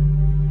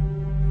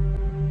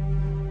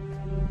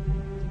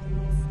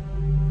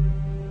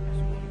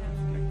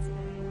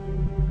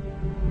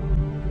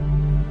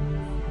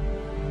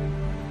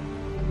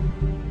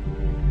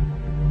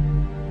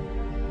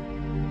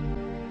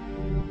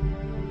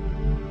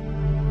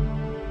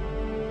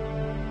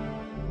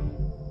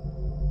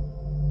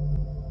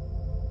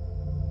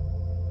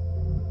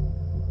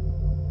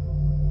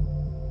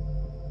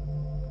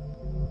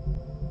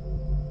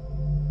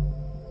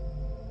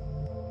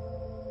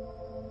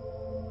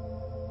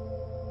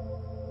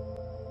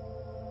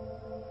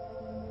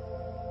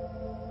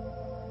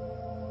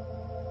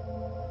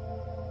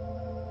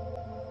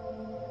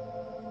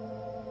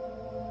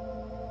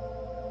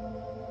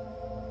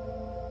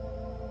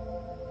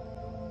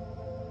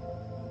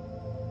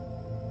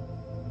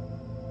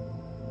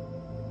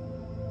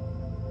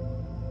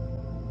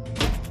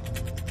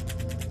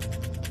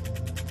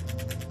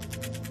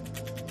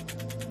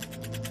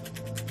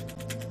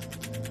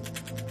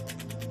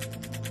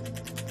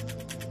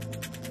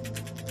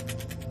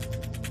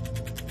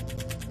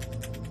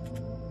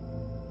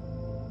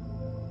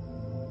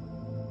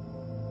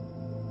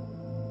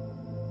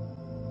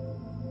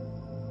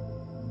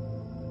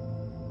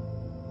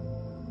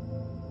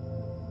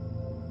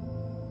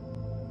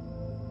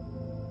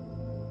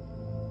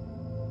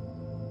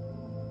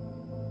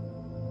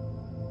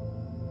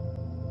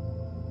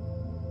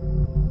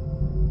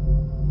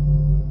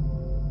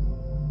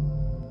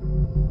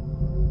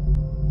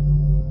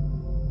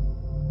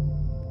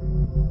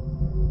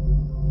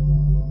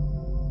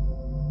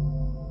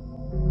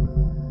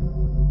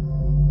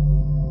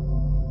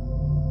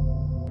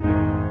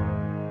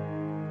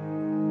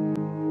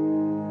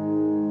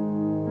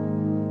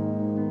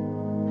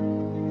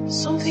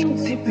 Something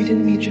deep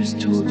within me just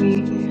told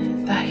me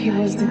that he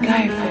was the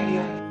guy for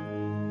you.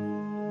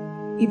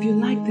 If you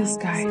like this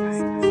guy,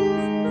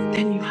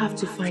 then you have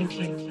to find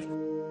him.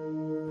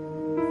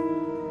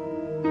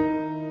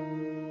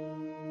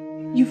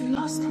 You've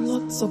lost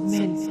lots of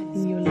men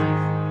in your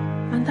life,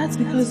 and that's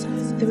because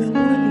they were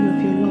worthy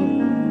of your love.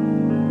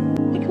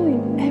 Michael,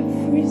 in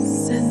every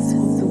sense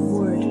of the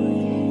word,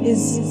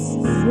 is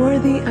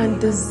worthy and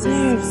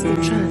deserves a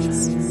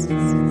chance.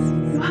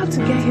 You have to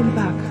get him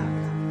back.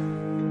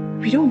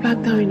 We don't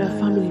back down in our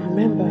family,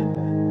 remember?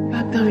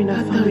 Back down in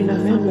our family,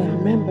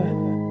 remember?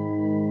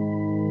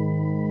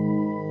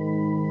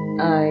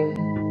 I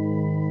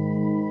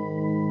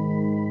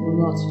will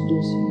not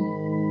lose you.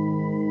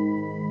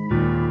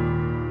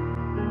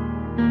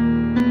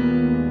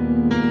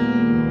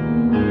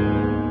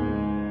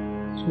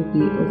 It will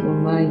be over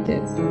my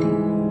dead body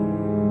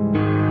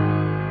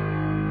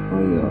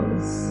or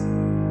yours.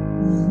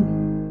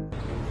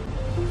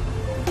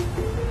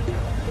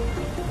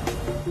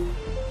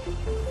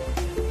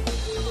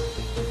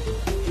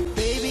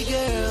 Baby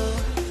girl,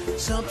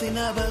 something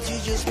about you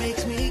just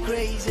makes me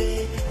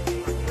crazy.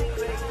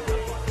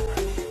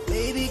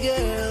 Baby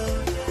girl,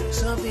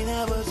 something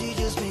about you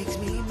just makes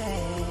me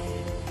mad.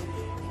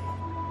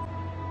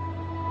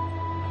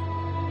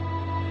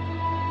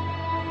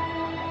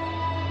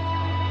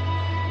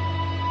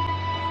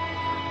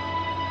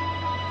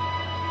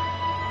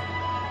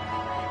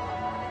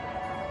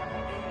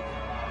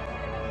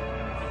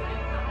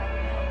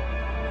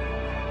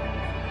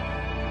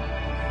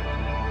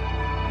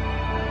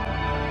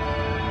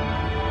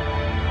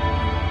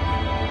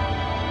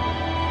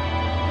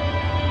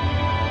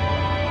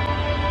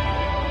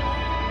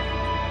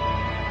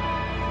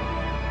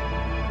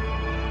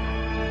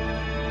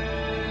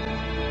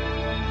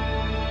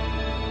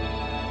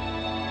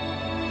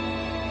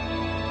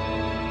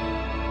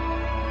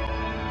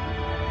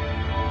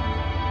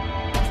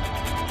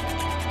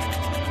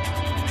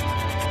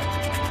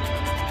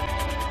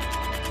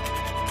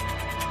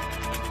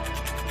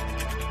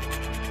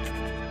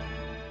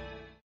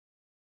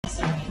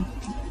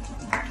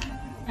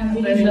 I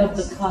really love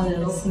the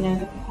colors, you know,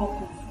 the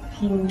pop of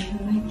pink. I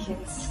like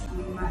it.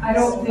 I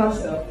don't think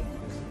so.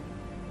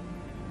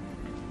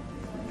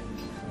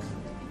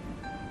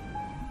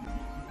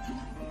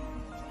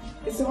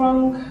 It's the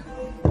wrong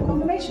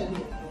combination.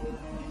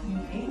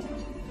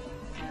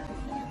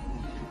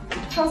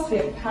 Trust me,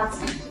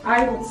 Patsy,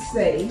 I would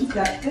say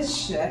that this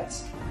shirt.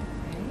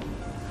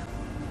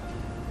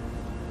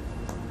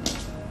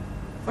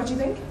 What do you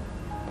think?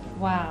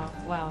 Wow,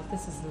 wow,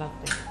 this is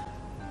lovely.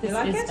 You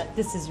like it?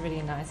 This is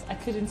really nice. I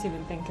couldn't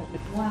even think of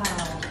it. Wow.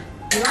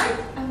 You like?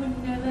 I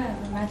would never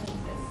have imagined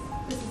this.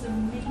 This is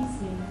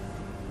amazing.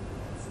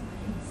 It's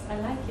nice. I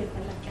like it.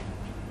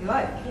 You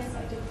like? Yes,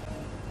 I do.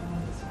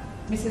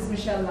 Mrs.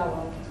 Michelle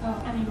Lowell.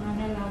 Oh, I mean,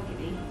 Ronella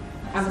Lagidi.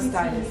 I'm a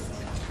stylist.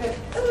 Good.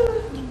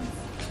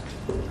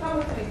 Come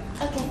with me.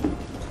 Okay.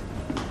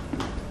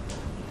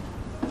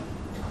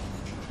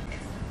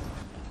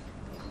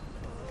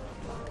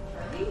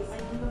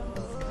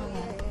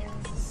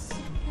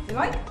 You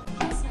like?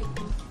 Yes, I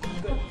do.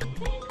 Good.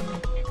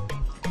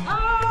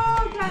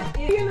 Oh, God.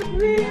 You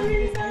look really,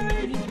 really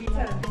nice.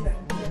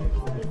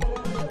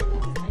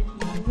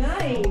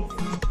 Nice.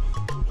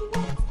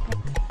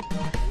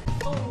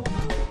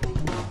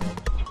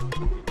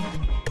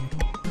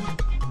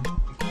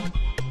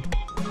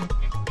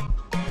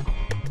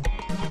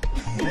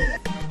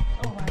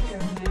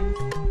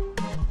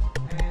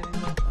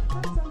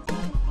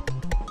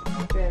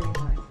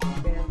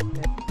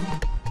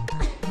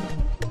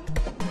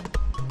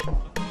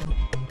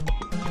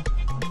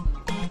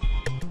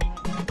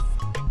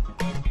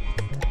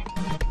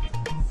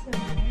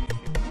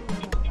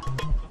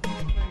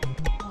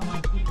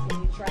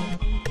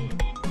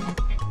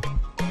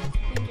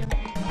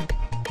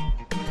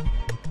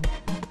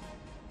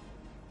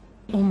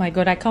 Oh my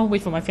god, I can't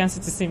wait for my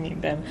fiancé to see me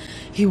in them.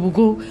 He will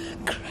go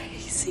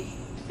crazy.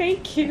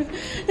 Thank you.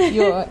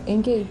 You're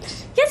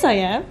engaged? Yes, I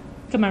am.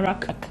 Look at my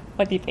rock.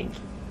 What do you think?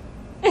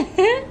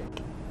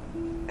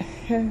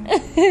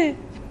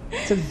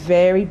 It's a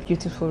very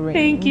beautiful ring.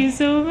 Thank you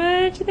so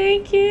much.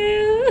 Thank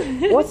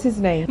you. What's his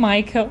name?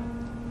 Michael.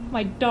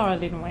 My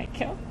darling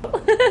Michael.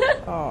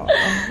 Oh,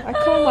 I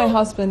call my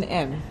husband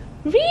M.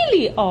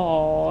 Really?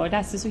 Oh,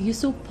 that's so. You're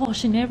so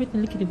posh and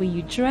everything. Look at the way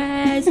you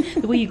dress,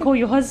 the way you call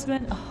your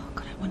husband. Oh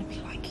God, I want to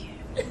be like you.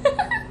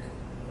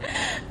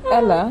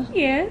 Ella?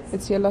 Yes?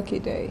 It's your lucky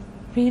day.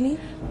 Really?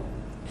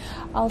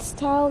 I'll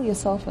style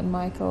yourself and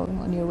Michael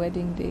on your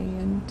wedding day,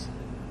 and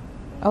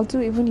I'll do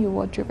even your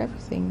wardrobe,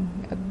 everything.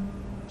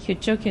 You're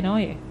joking,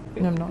 are you?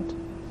 No, I'm not.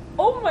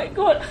 Oh my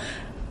God.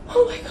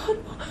 Oh my God.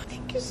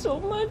 Thank you so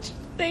much.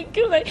 Thank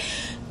you. Like,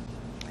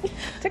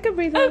 take a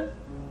breather.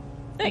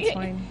 That's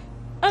fine.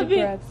 I've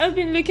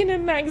been looking at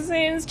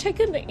magazines,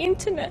 checking the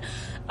internet.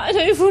 I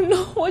don't even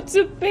know what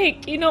to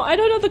pick. You know, I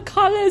don't know the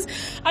colors.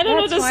 I don't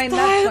know the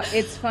style.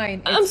 It's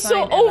fine. I'm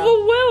so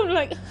overwhelmed.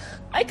 Like,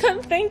 I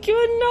can't thank you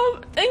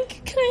enough. Thank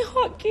you. Can I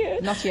hug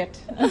you? Not yet.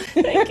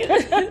 Thank you.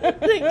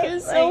 Thank you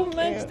so Thank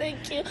much. you.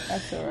 Thank you.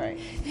 That's all right.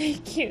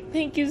 Thank you.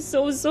 Thank you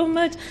so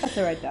much. That's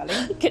all right,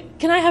 darling.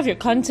 Can I have your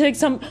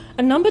contact?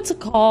 A number to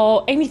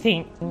call?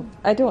 Anything?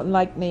 I don't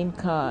like name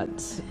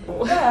cards.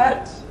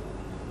 But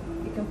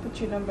you can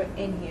put your number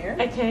in here.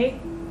 Okay.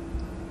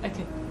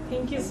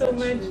 Thank you so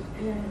much.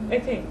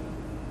 Okay.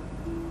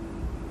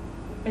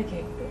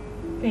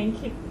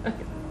 Thank you.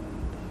 Okay.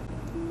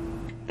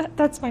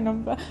 That's my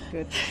number.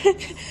 Good.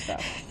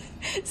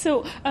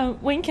 So,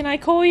 when can I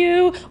call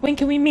you? When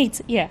can we meet?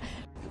 Yeah.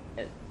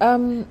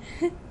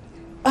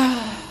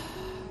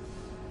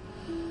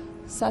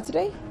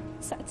 Saturday?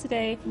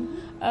 Saturday.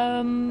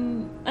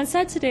 On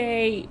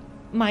Saturday,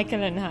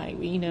 Michael and I,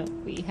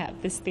 we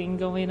have this thing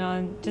going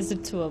on, just the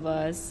two of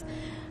us.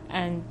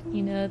 And,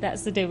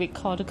 that's the day we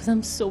called because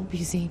I'm so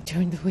busy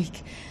during the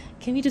week.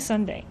 Can we do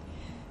Sunday?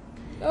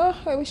 Oh,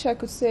 I wish I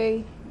could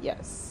say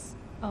yes.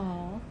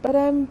 Oh. But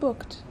I'm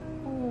booked.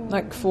 Oh.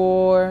 Like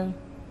for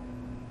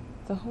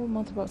the whole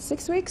month, about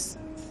 6 weeks.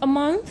 A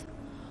month?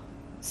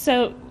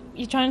 So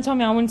you're trying to tell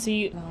me I won't see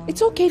you?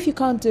 It's okay if you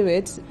can't do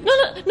it.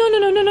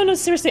 No.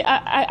 Seriously,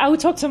 I will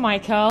talk to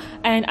Michael,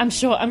 and I'm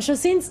sure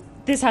since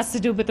this has to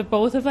do with the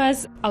both of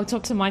us, I'll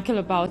talk to Michael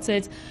about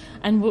it,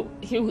 and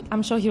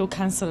I'm sure he'll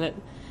cancel it.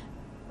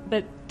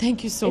 But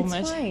thank you so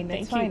much.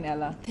 It's fine,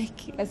 Ella.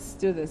 Thank you. Let's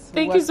do this.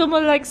 Thank you so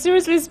much. Like,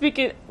 seriously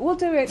speaking, we'll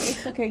do it.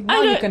 It's okay.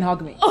 Now you can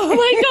hug me. Oh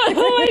my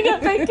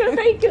god. Thank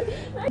you.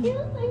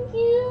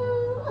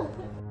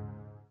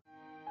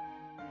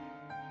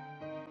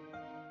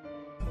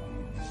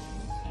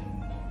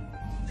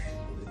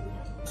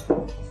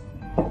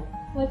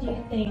 What do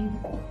you think?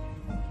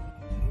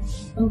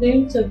 I'm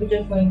going to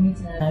Abuja for a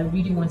meeting and I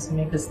really want to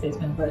make a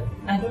statement, but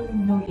I don't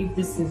know if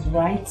this is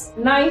right.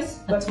 Nice,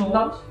 but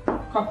not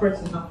corporate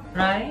enough.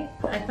 Right?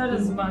 I thought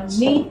as much.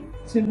 Need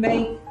to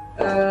make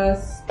a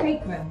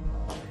statement.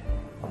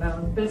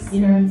 This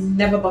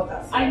never bought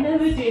that. I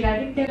never did. I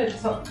didn't get a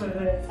top for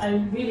it. I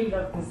really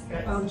love this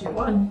skirt. Found you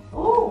one.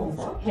 Oh,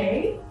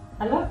 okay.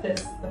 I love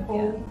this. The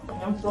whole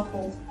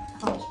ruffled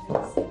pouch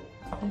mix.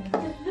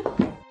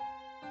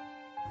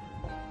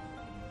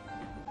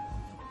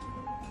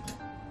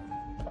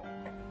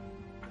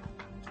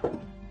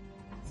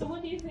 So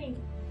what do you think?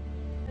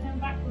 When I'm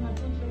back from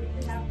Abuja, we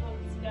could have all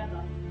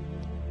together.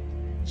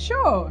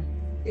 Sure.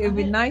 It would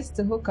be nice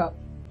to hook up.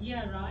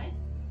 Yeah, right?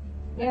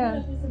 Yeah. I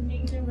know this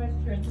amazing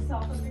restaurant, the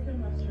South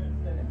African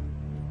restaurant there.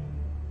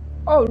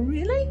 Oh,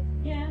 really?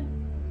 Yeah.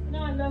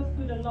 I love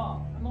food a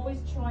lot. I'm always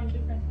trying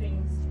different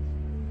things.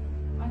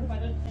 I hope I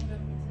don't end up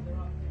eating the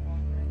wrong thing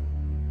one day.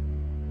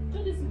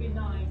 So this would be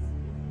nice.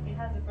 It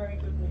has a very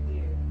good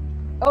review.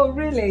 Oh,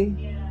 really?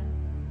 Yeah.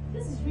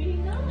 This is really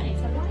nice.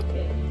 I like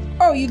it.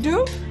 Oh, you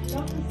do?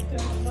 Love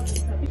this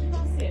stuff. We should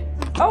come see it.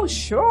 Oh,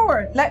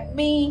 sure. Let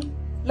me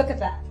look at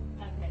that.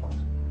 Okay.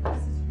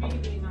 This is really,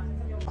 really nice. I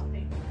tell you what to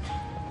think.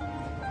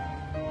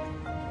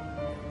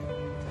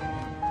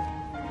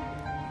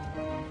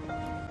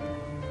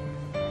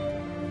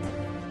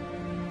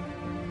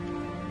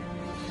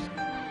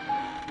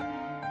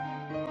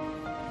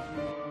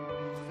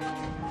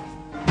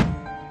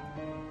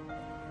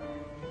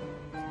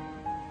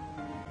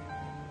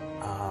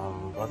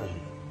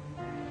 Brotherly,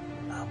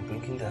 I'm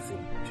bringing that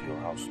thing to your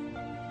house.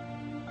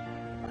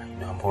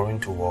 I'm going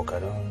to work. I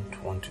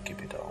don't want to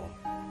keep it at home.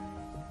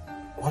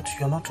 What?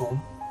 You're not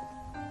home?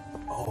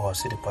 Oh, I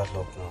see the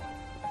padlock now.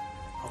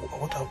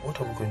 What are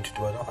we going to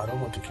do? I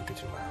don't want to keep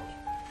it in my house.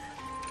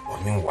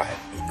 Well, meanwhile,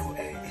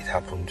 it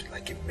happened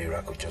like a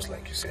miracle, just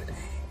like you said.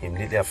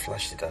 Immediately I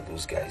flashed it at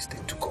those guys. They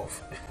took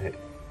off.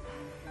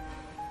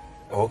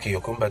 Okay,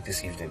 you're coming back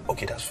this evening.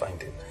 Okay, that's fine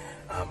then.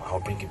 I'll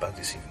bring it back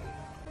this evening.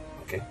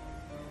 Okay?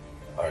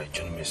 All right,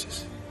 John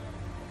Mrs.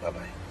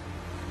 Bye-bye.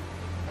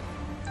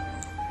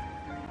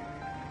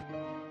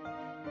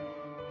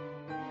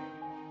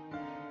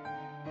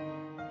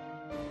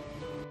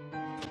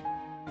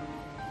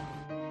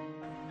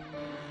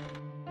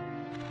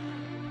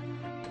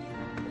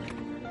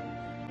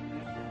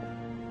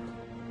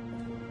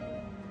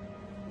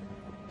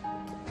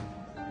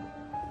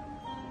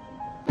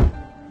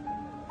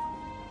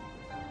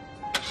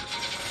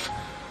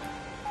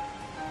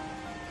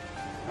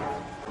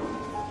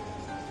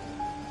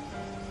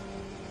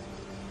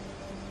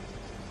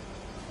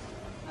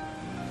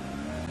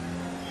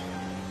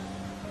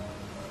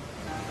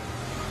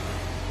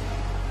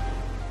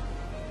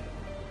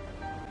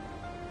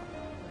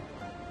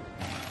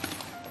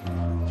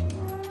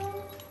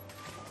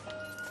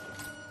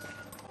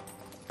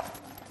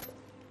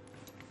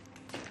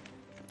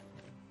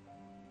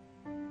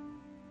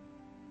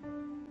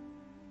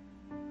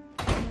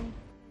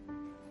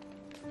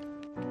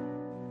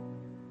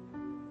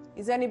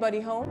 Is anybody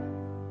home?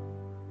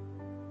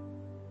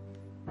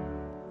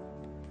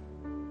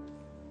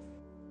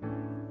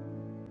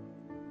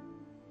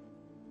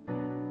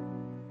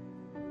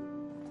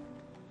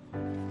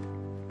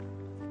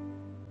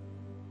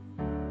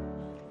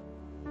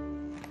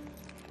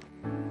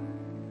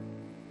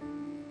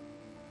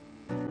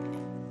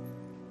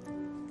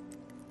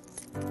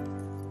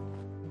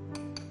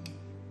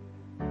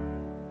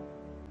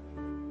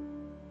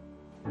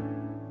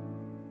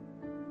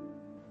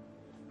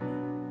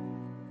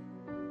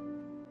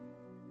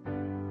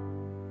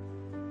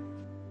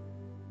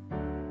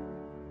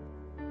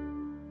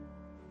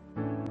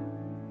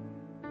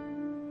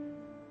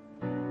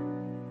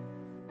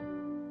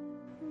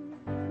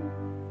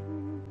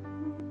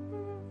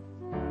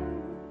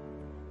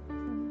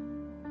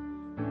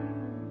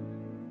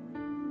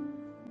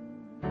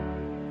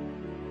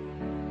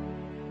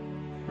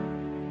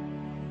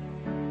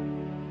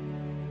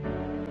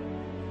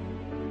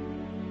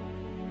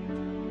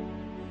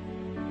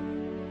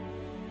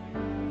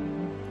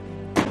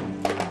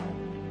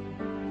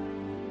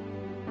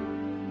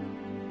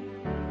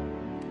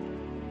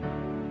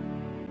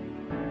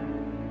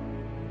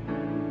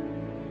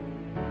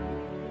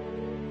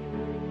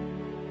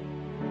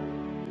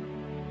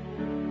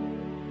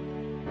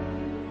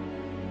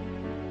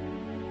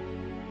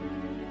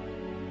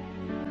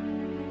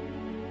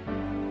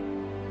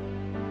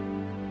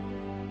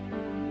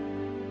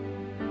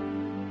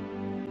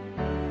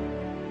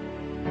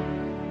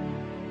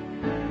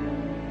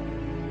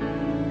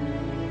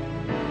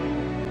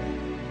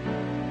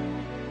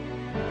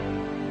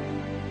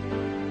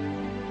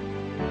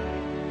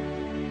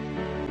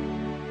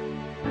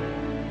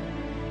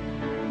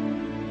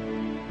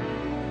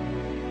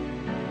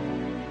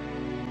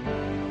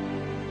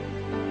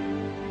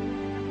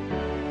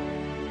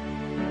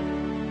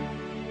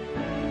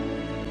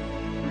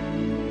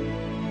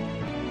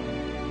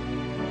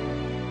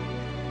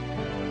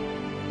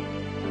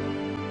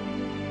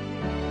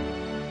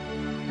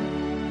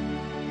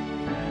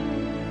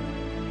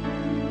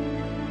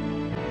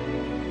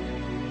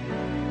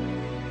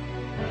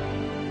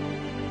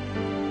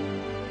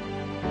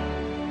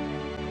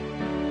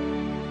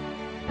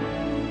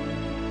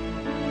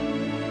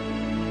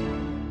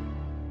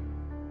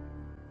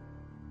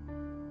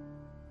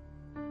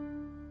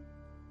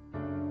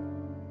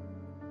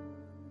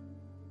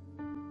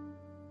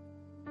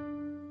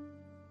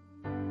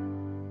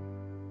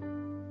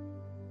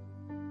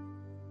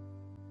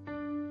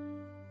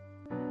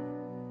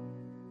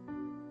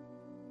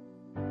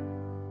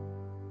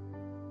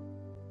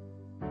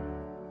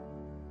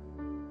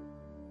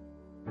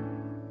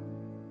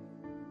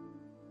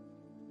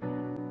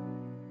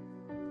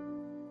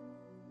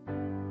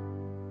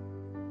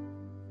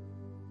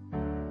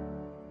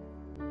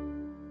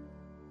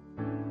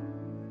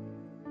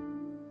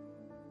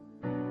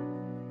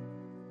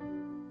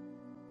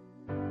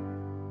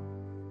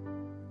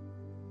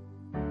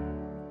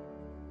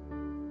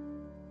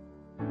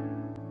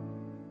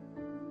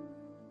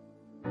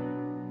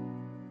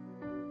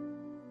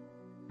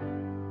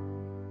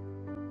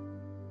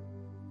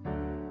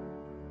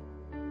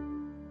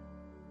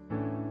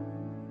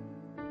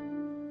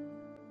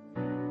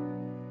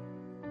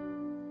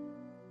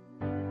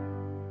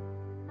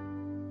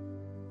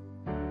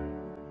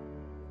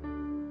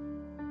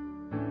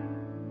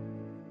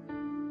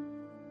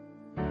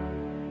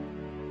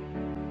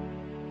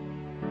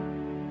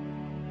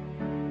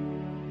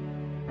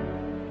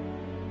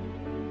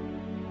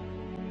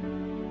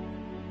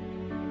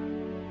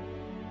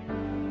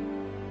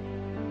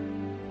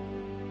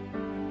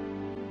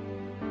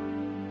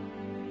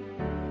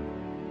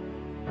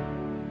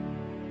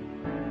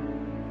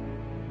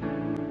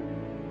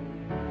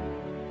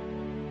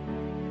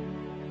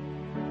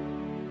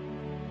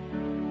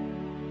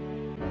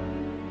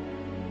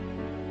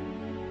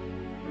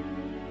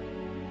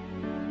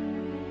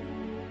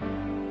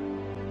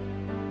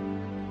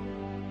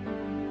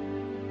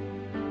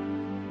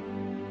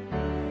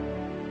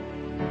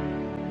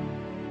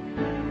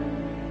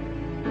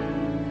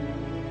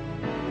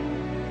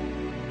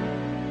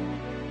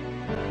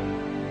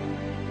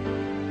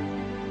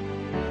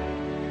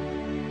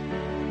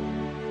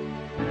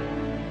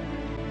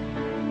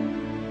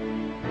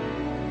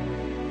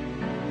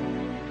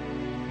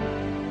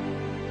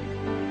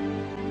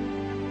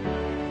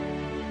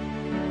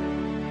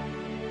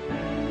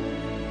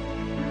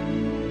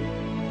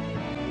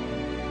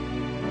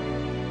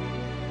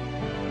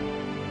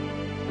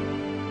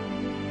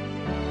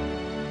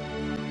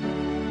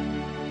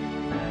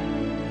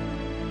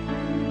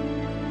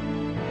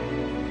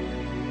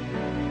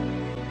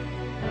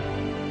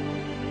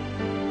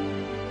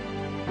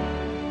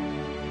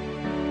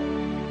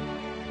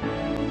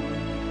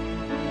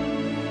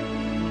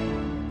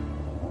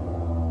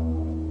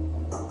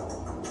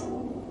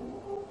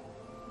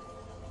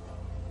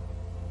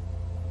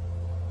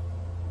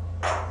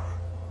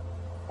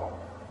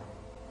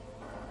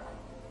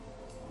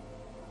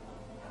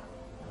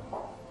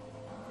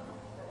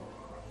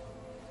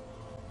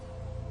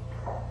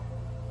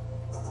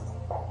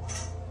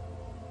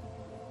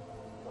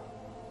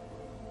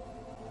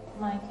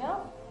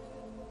 Michael?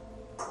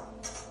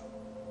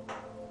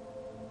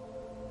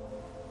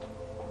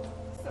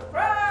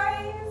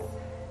 Surprise!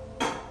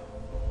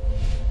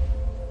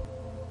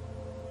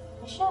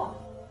 Michelle?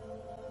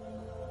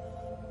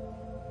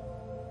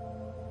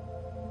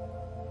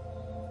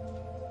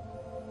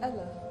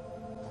 Ella,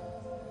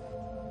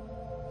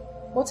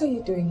 what are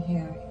you doing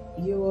here?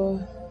 You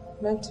were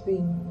meant to be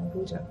in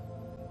Abuja.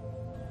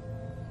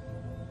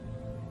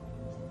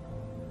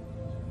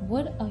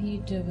 What are you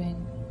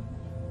doing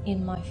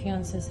in my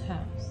fiance's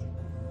house?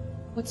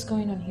 What's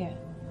going on here,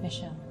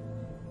 Michelle?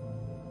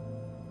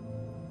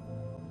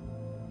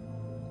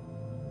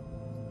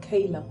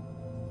 Kayla.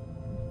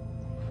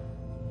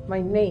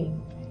 My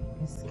name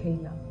is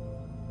Kayla.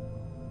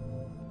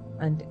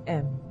 And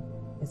M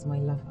is my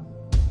lover.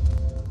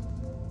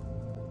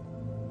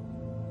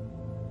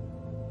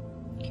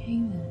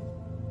 Kayla.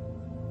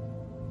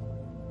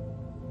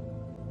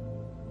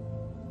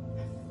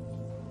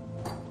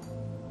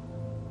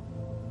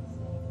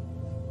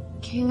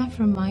 Kayla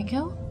from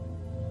Michael?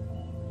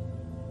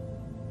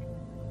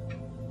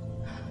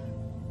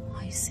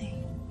 I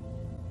see.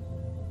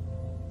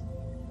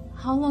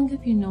 How long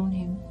have you known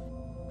him?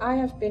 I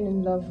have been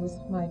in love with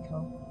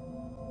Michael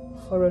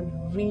for a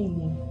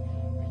really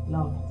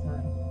long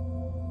time.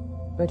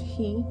 But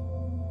he,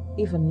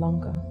 even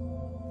longer.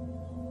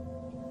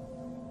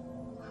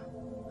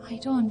 I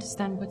don't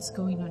understand what's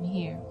going on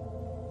here.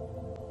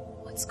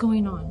 What's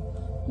going on?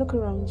 Look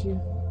around you.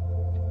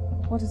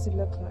 What does it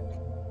look like?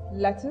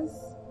 Letters?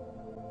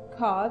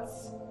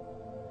 Cards?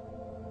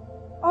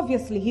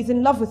 Obviously, he's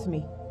in love with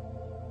me.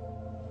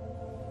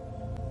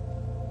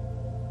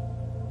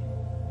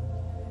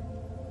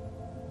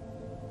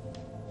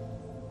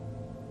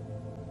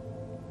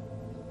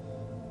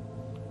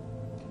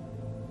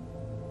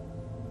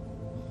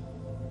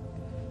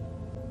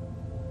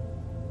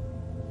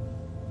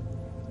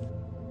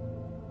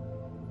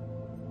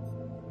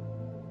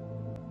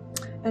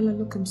 Ella,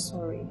 look, I'm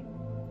sorry.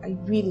 I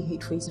really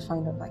hate for you to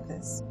find out like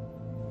this.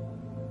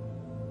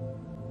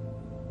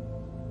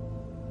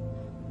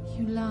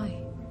 You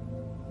lie.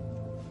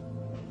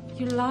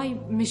 You lie,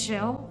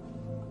 Michelle.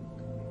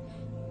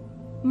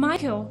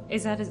 Michael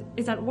is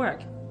at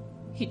work.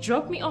 He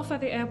dropped me off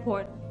at the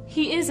airport.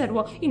 He is at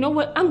work. You know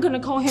what? I'm gonna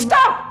call him.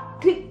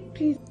 Stop!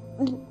 Please.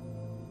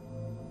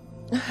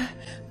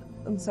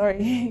 I'm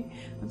sorry.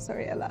 I'm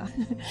sorry, Ella.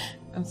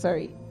 I'm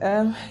sorry.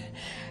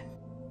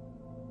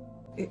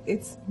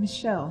 It's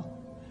Michelle.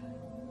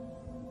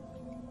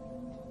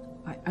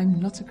 I'm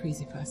not a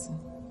crazy person.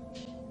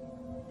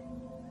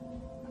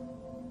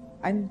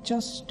 I'm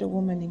just a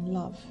woman in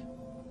love.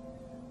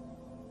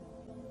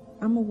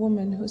 I'm a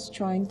woman who's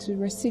trying to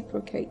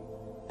reciprocate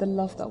the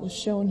love that was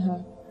shown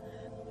her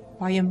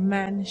by a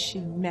man she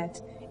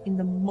met in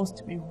the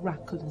most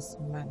miraculous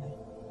manner.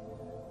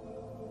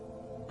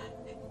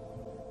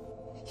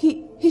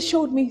 He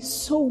showed me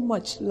so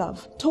much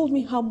love, told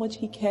me how much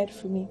he cared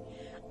for me,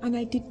 and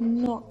I did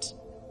not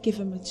give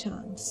him a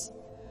chance.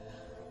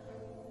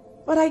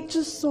 But I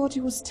just thought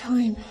it was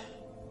time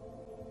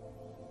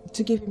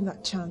to give him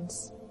that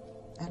chance,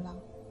 Ella.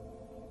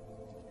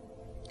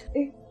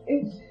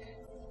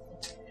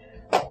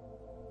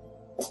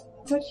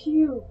 But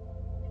you,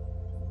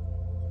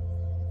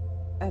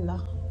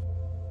 Ella,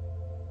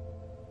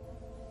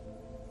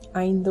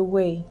 are in the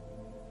way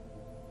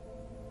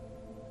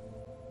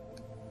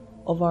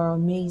of our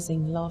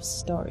amazing love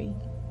story.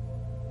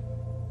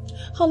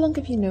 How long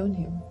have you known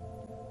him?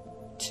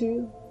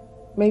 2,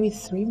 maybe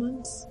 3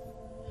 months?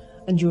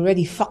 And you're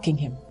already fucking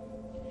him.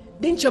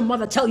 Didn't your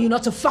mother tell you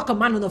not to fuck a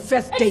man on the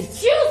first date?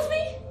 Excuse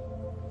me?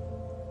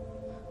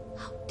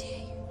 How dare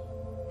you?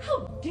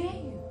 How dare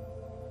you?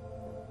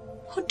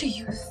 Who do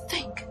you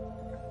think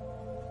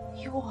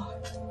you are?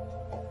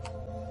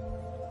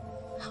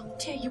 How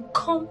dare you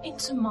come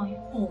into my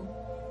home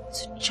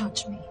to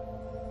judge me?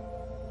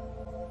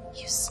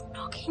 You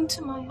snuck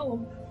into my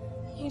home.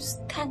 You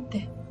stand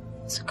there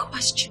to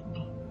question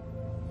me.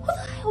 What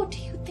the hell do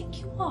you think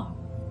you are?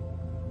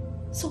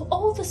 So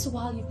all this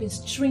while you've been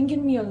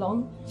stringing me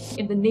along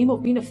in the name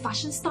of being a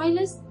fashion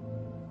stylist?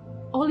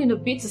 All in a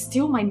bid to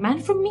steal my man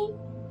from me?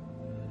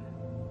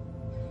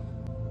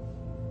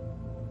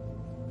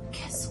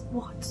 Guess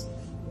what?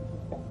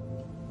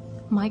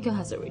 Michael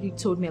has already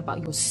told me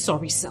about your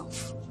sorry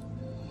self.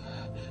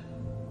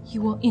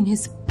 You are in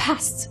his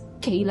past,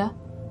 Kayla,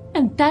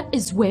 and that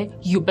is where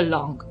you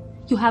belong.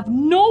 You have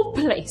no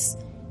place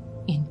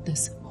in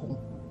this home.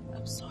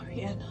 I'm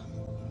sorry, Anna.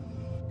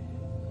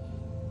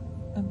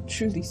 I'm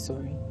truly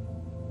sorry.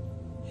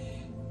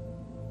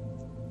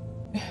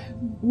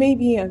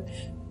 Maybe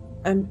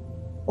I'm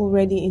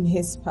already in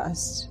his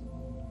past.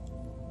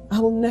 I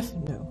will never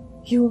know.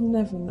 You will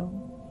never know.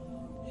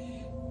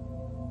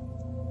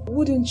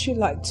 Wouldn't you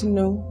like to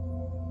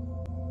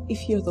know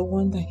if you're the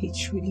one that he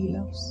truly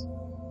loves?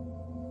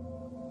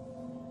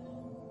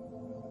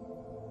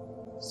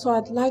 So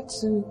I'd like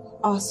to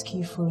ask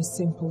you for a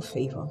simple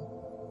favor.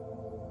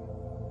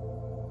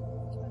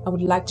 I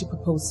would like to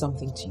propose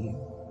something to you,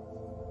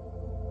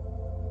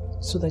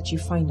 so that you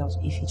find out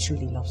if he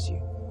truly loves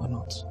you or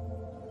not.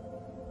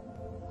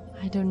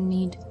 I don't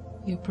need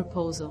your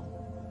proposal.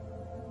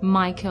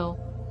 Michael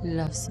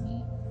loves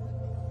me.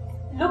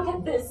 Look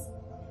at this.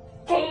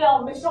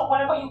 Kayla, Bishop,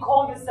 whatever you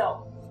call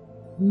yourself.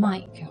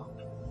 Michael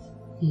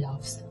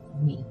loves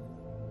me.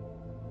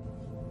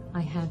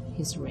 I have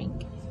his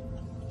ring.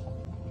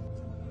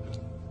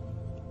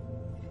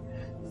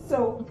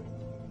 So,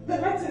 the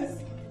letters.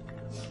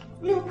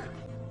 Look,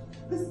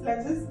 this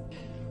letters.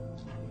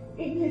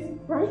 In his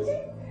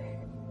writing?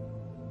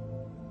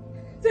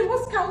 They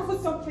must count for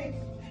something.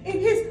 In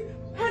his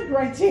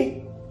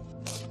handwriting.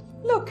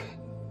 Look.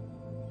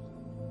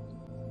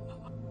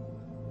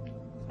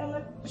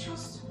 Ella,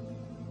 just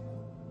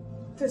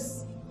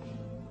this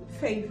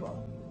favor.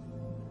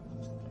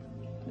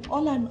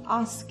 All I'm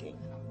asking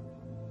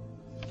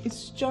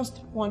is just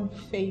one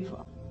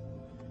favor.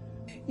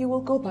 You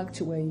will go back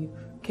to where you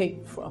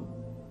came from.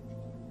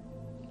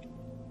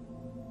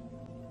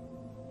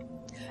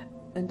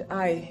 And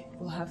I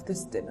will have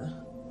this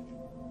dinner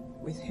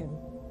with him.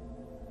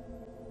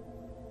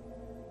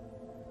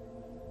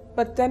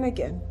 But then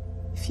again,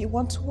 if you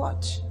want to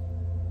watch,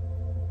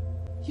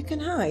 you can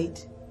hide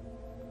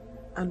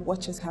and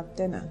watch us have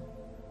dinner.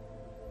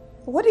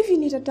 But what if you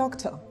need a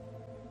doctor?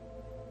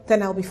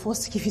 Then I'll be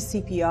forced to give you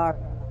CPR.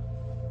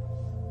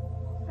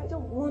 I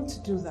don't want to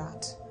do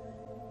that.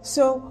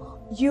 So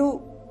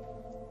you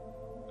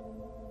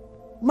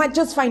might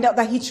just find out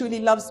that he truly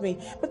loves me.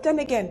 But then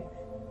again,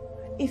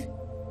 if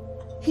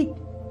he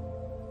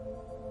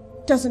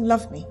doesn't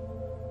love me,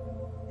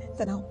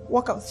 then I'll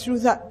walk out through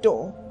that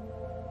door.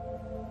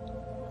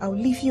 I'll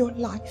leave your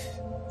life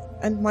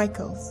and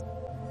Michael's,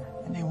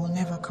 and I will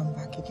never come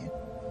back again.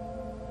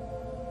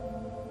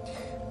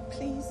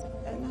 Please,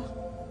 Ella,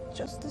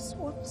 just this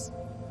once.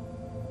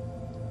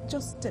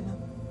 Just dinner.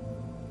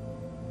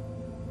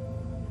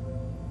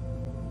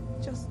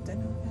 Just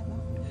dinner, Ella.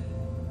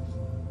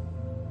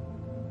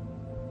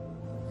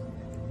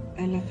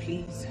 Ella,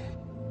 please.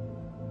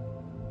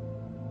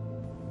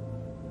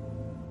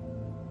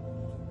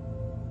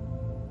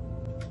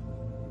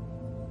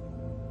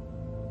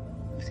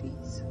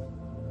 Please.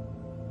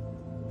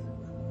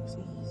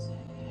 Please.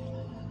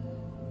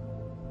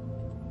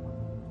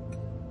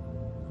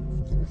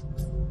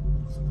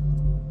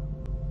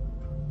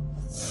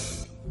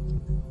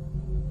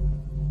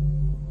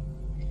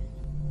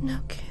 No,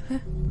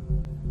 Kayla.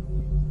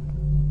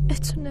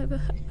 It'll never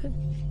happen.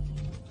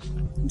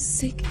 I'm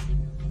sick.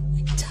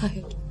 I'm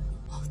tired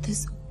of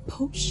this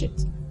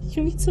bullshit.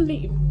 You need to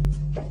leave.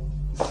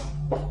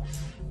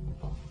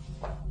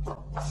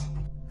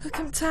 Look,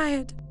 I'm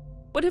tired.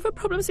 Whatever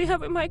problems you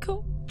have with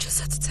Michael, just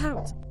sort it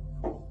out.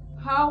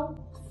 How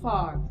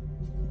far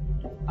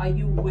are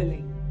you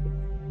willing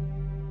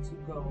to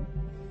go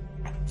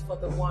for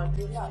the one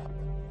you love?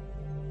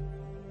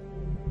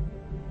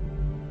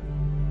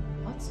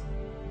 What?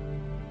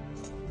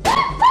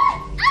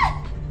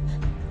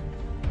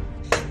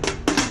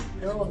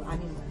 You're all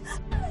animals.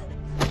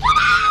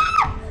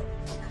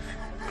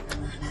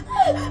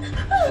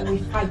 And we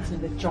fight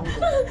in the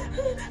jungle.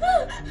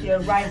 Your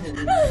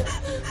rivalry.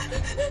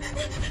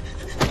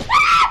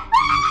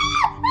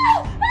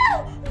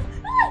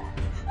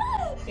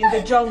 In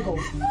the jungle.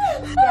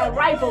 Their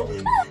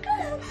rivalry.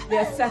 They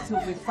are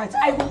settled with fight.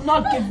 I will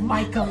not give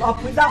Michael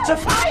up without a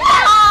fight!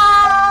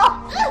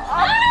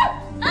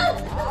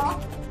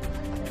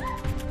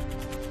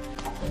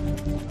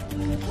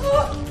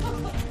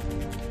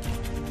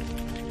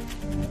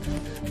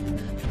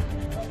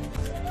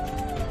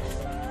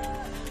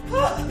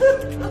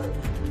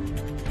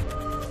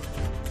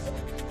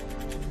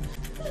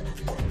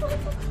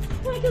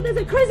 Michael, there's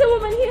a crazy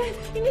woman here.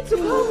 You need to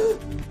go.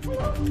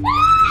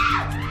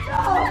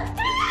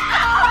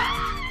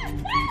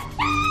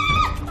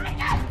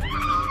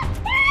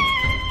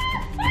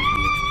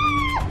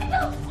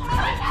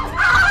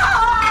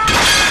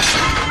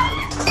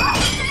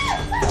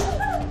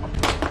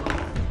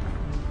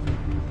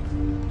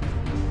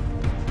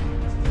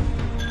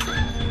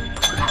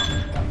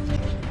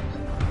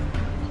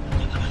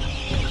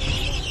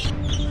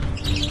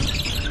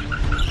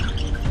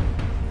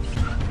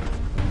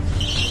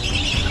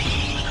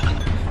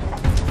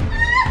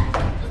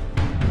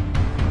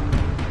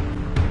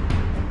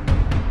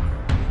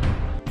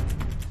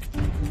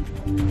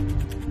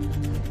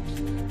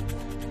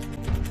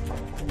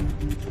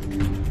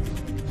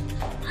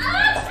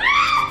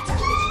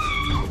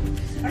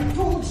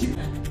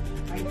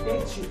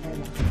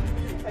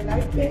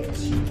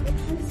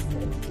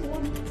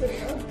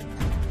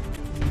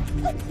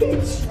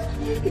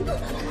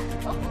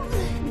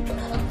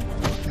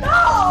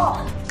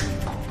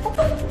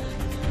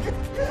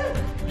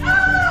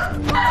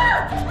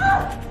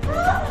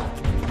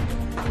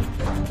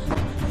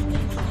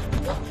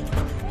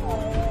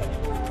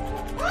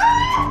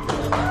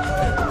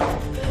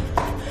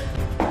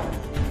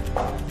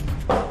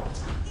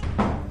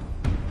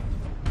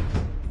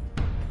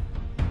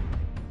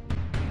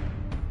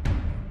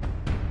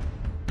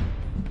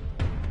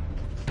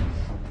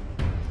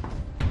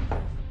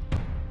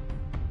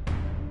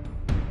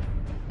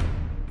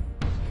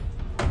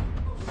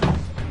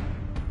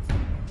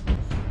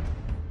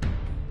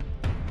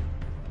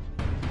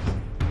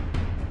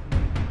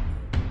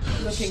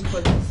 looking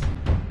for this?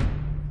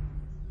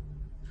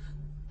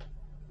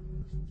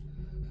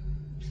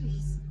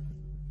 Please.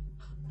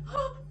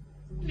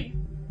 Please.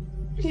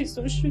 Please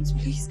don't shoot,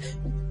 please.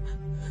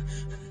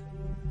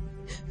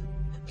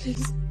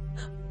 Please.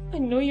 I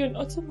know you're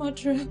not a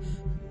murderer.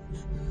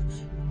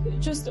 You're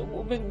just a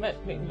woman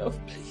madly in love.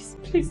 Please,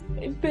 please,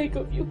 I beg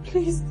of you,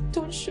 please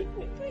don't shoot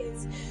me,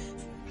 please.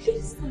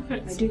 Please. I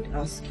did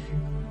ask you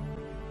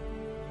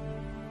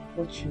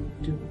what you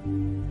do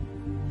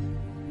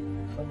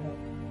for love.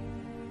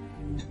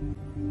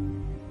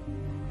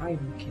 I'm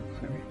looking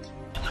for it.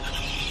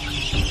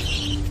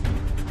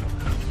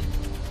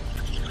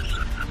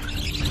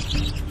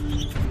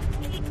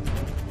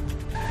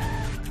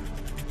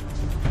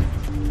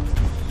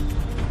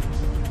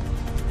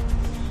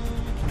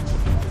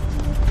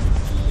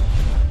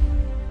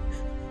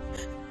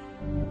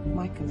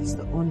 Michael is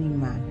the only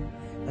man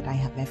that I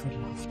have ever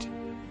loved.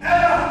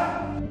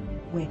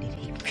 Where did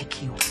he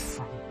pick you up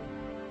from?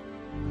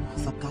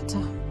 The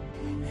gutter?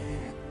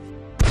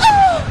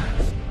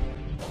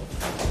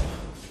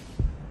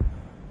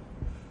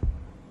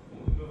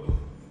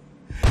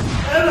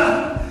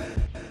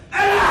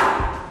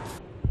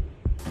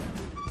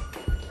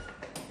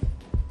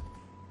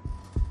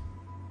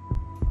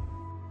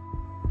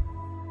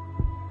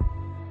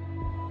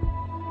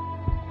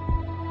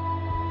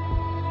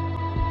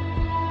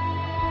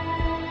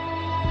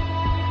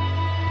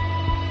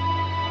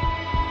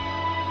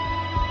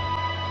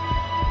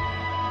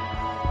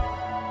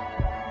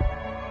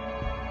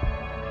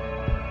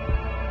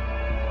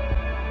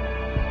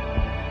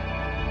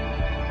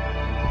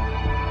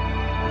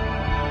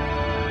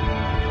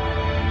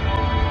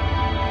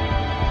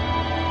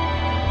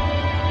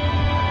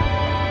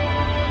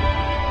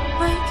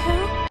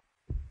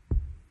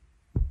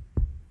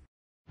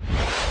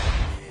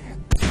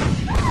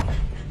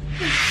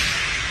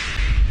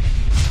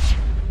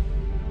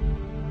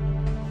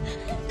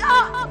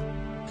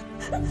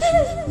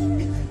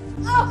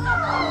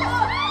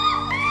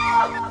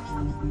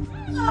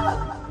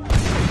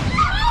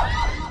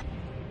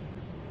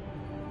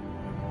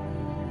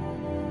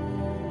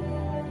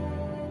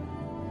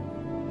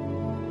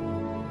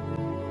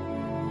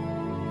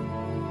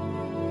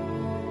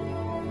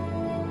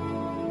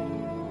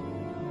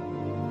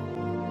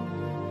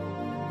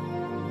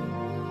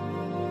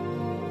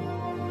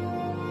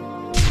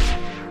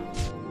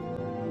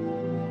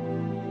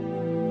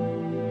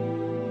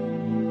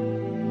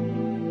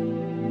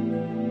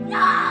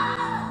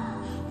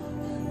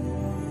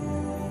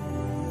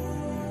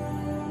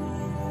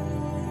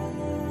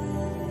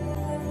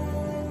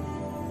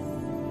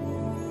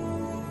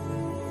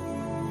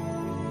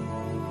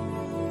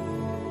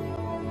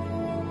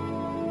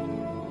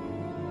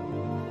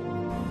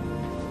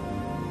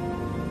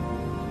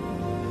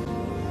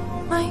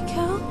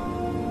 Michael?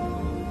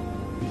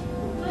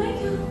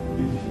 Michael?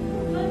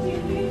 What did you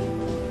do?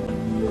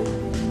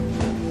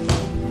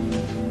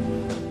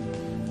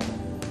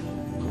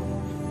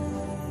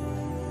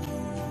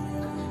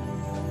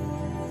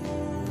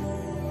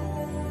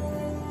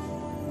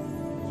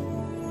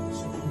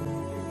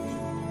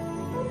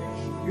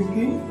 You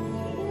okay?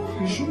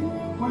 You sure?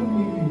 Why are you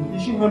leaving?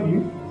 Did she help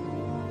you?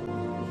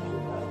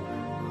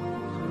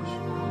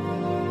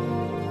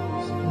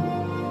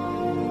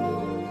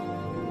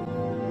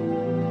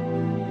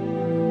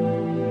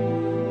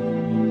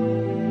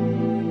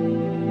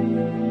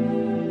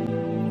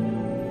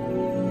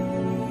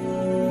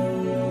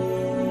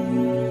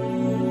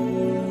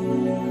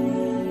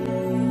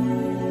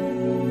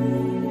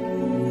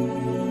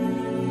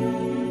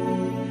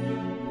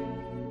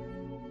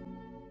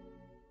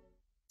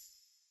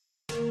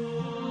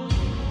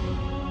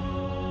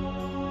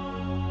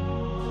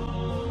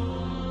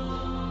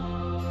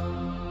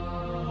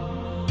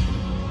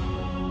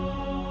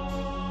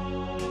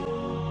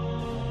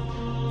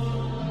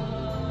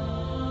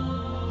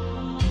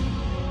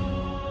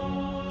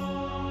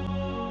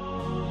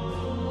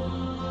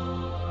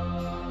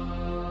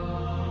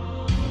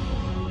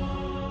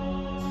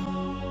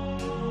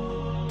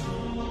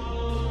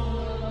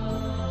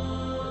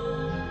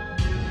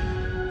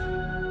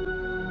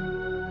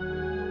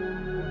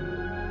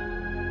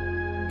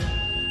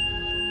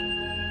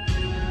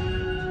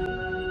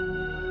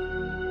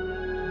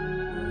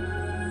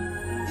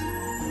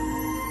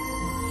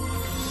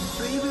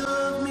 Baby,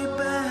 love me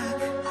back,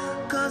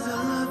 'cause I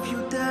love you,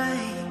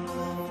 die.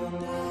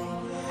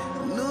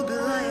 No be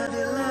lie,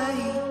 they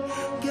lie.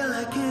 Girl,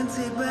 I can't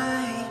say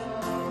bye.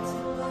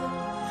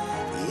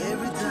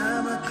 Every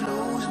time I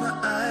close my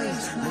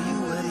eyes, now you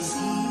what I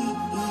see.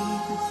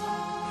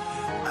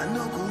 I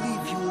no go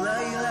leave you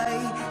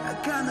lie. I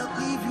cannot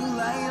leave you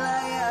lie.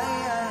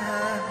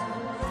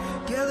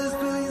 Girl, these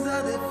feelings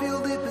that they feel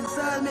deep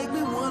inside make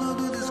me wanna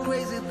do this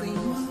crazy thing.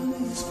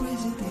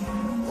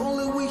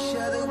 Only wish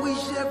I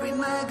wish every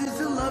night is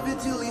to love you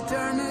till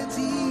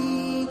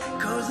eternity.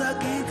 'Cause I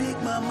can't take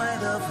my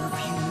mind off of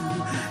you,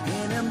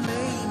 and I'm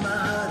laying my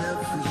heart up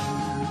for you.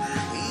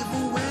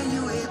 Even when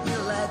you hate me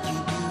like you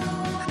do,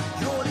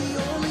 you're the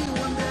only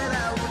one that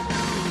I would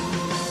do.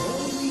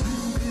 Only you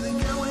be the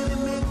girl when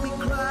it make me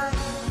cry,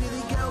 be the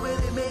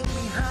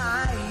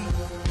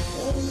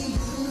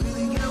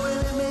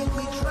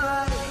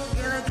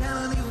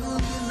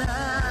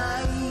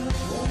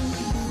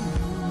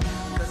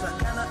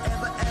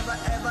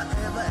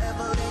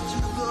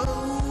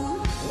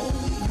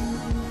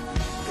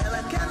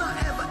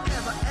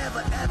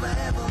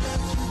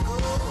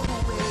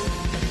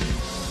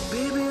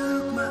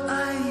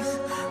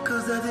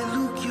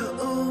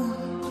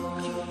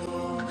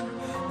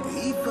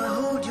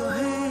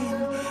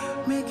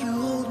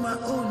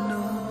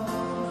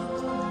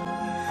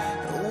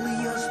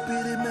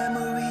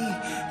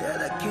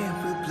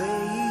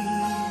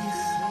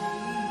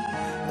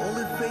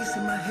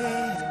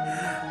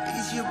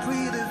your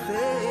pretty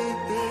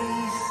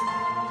face.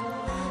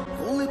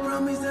 Only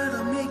promise that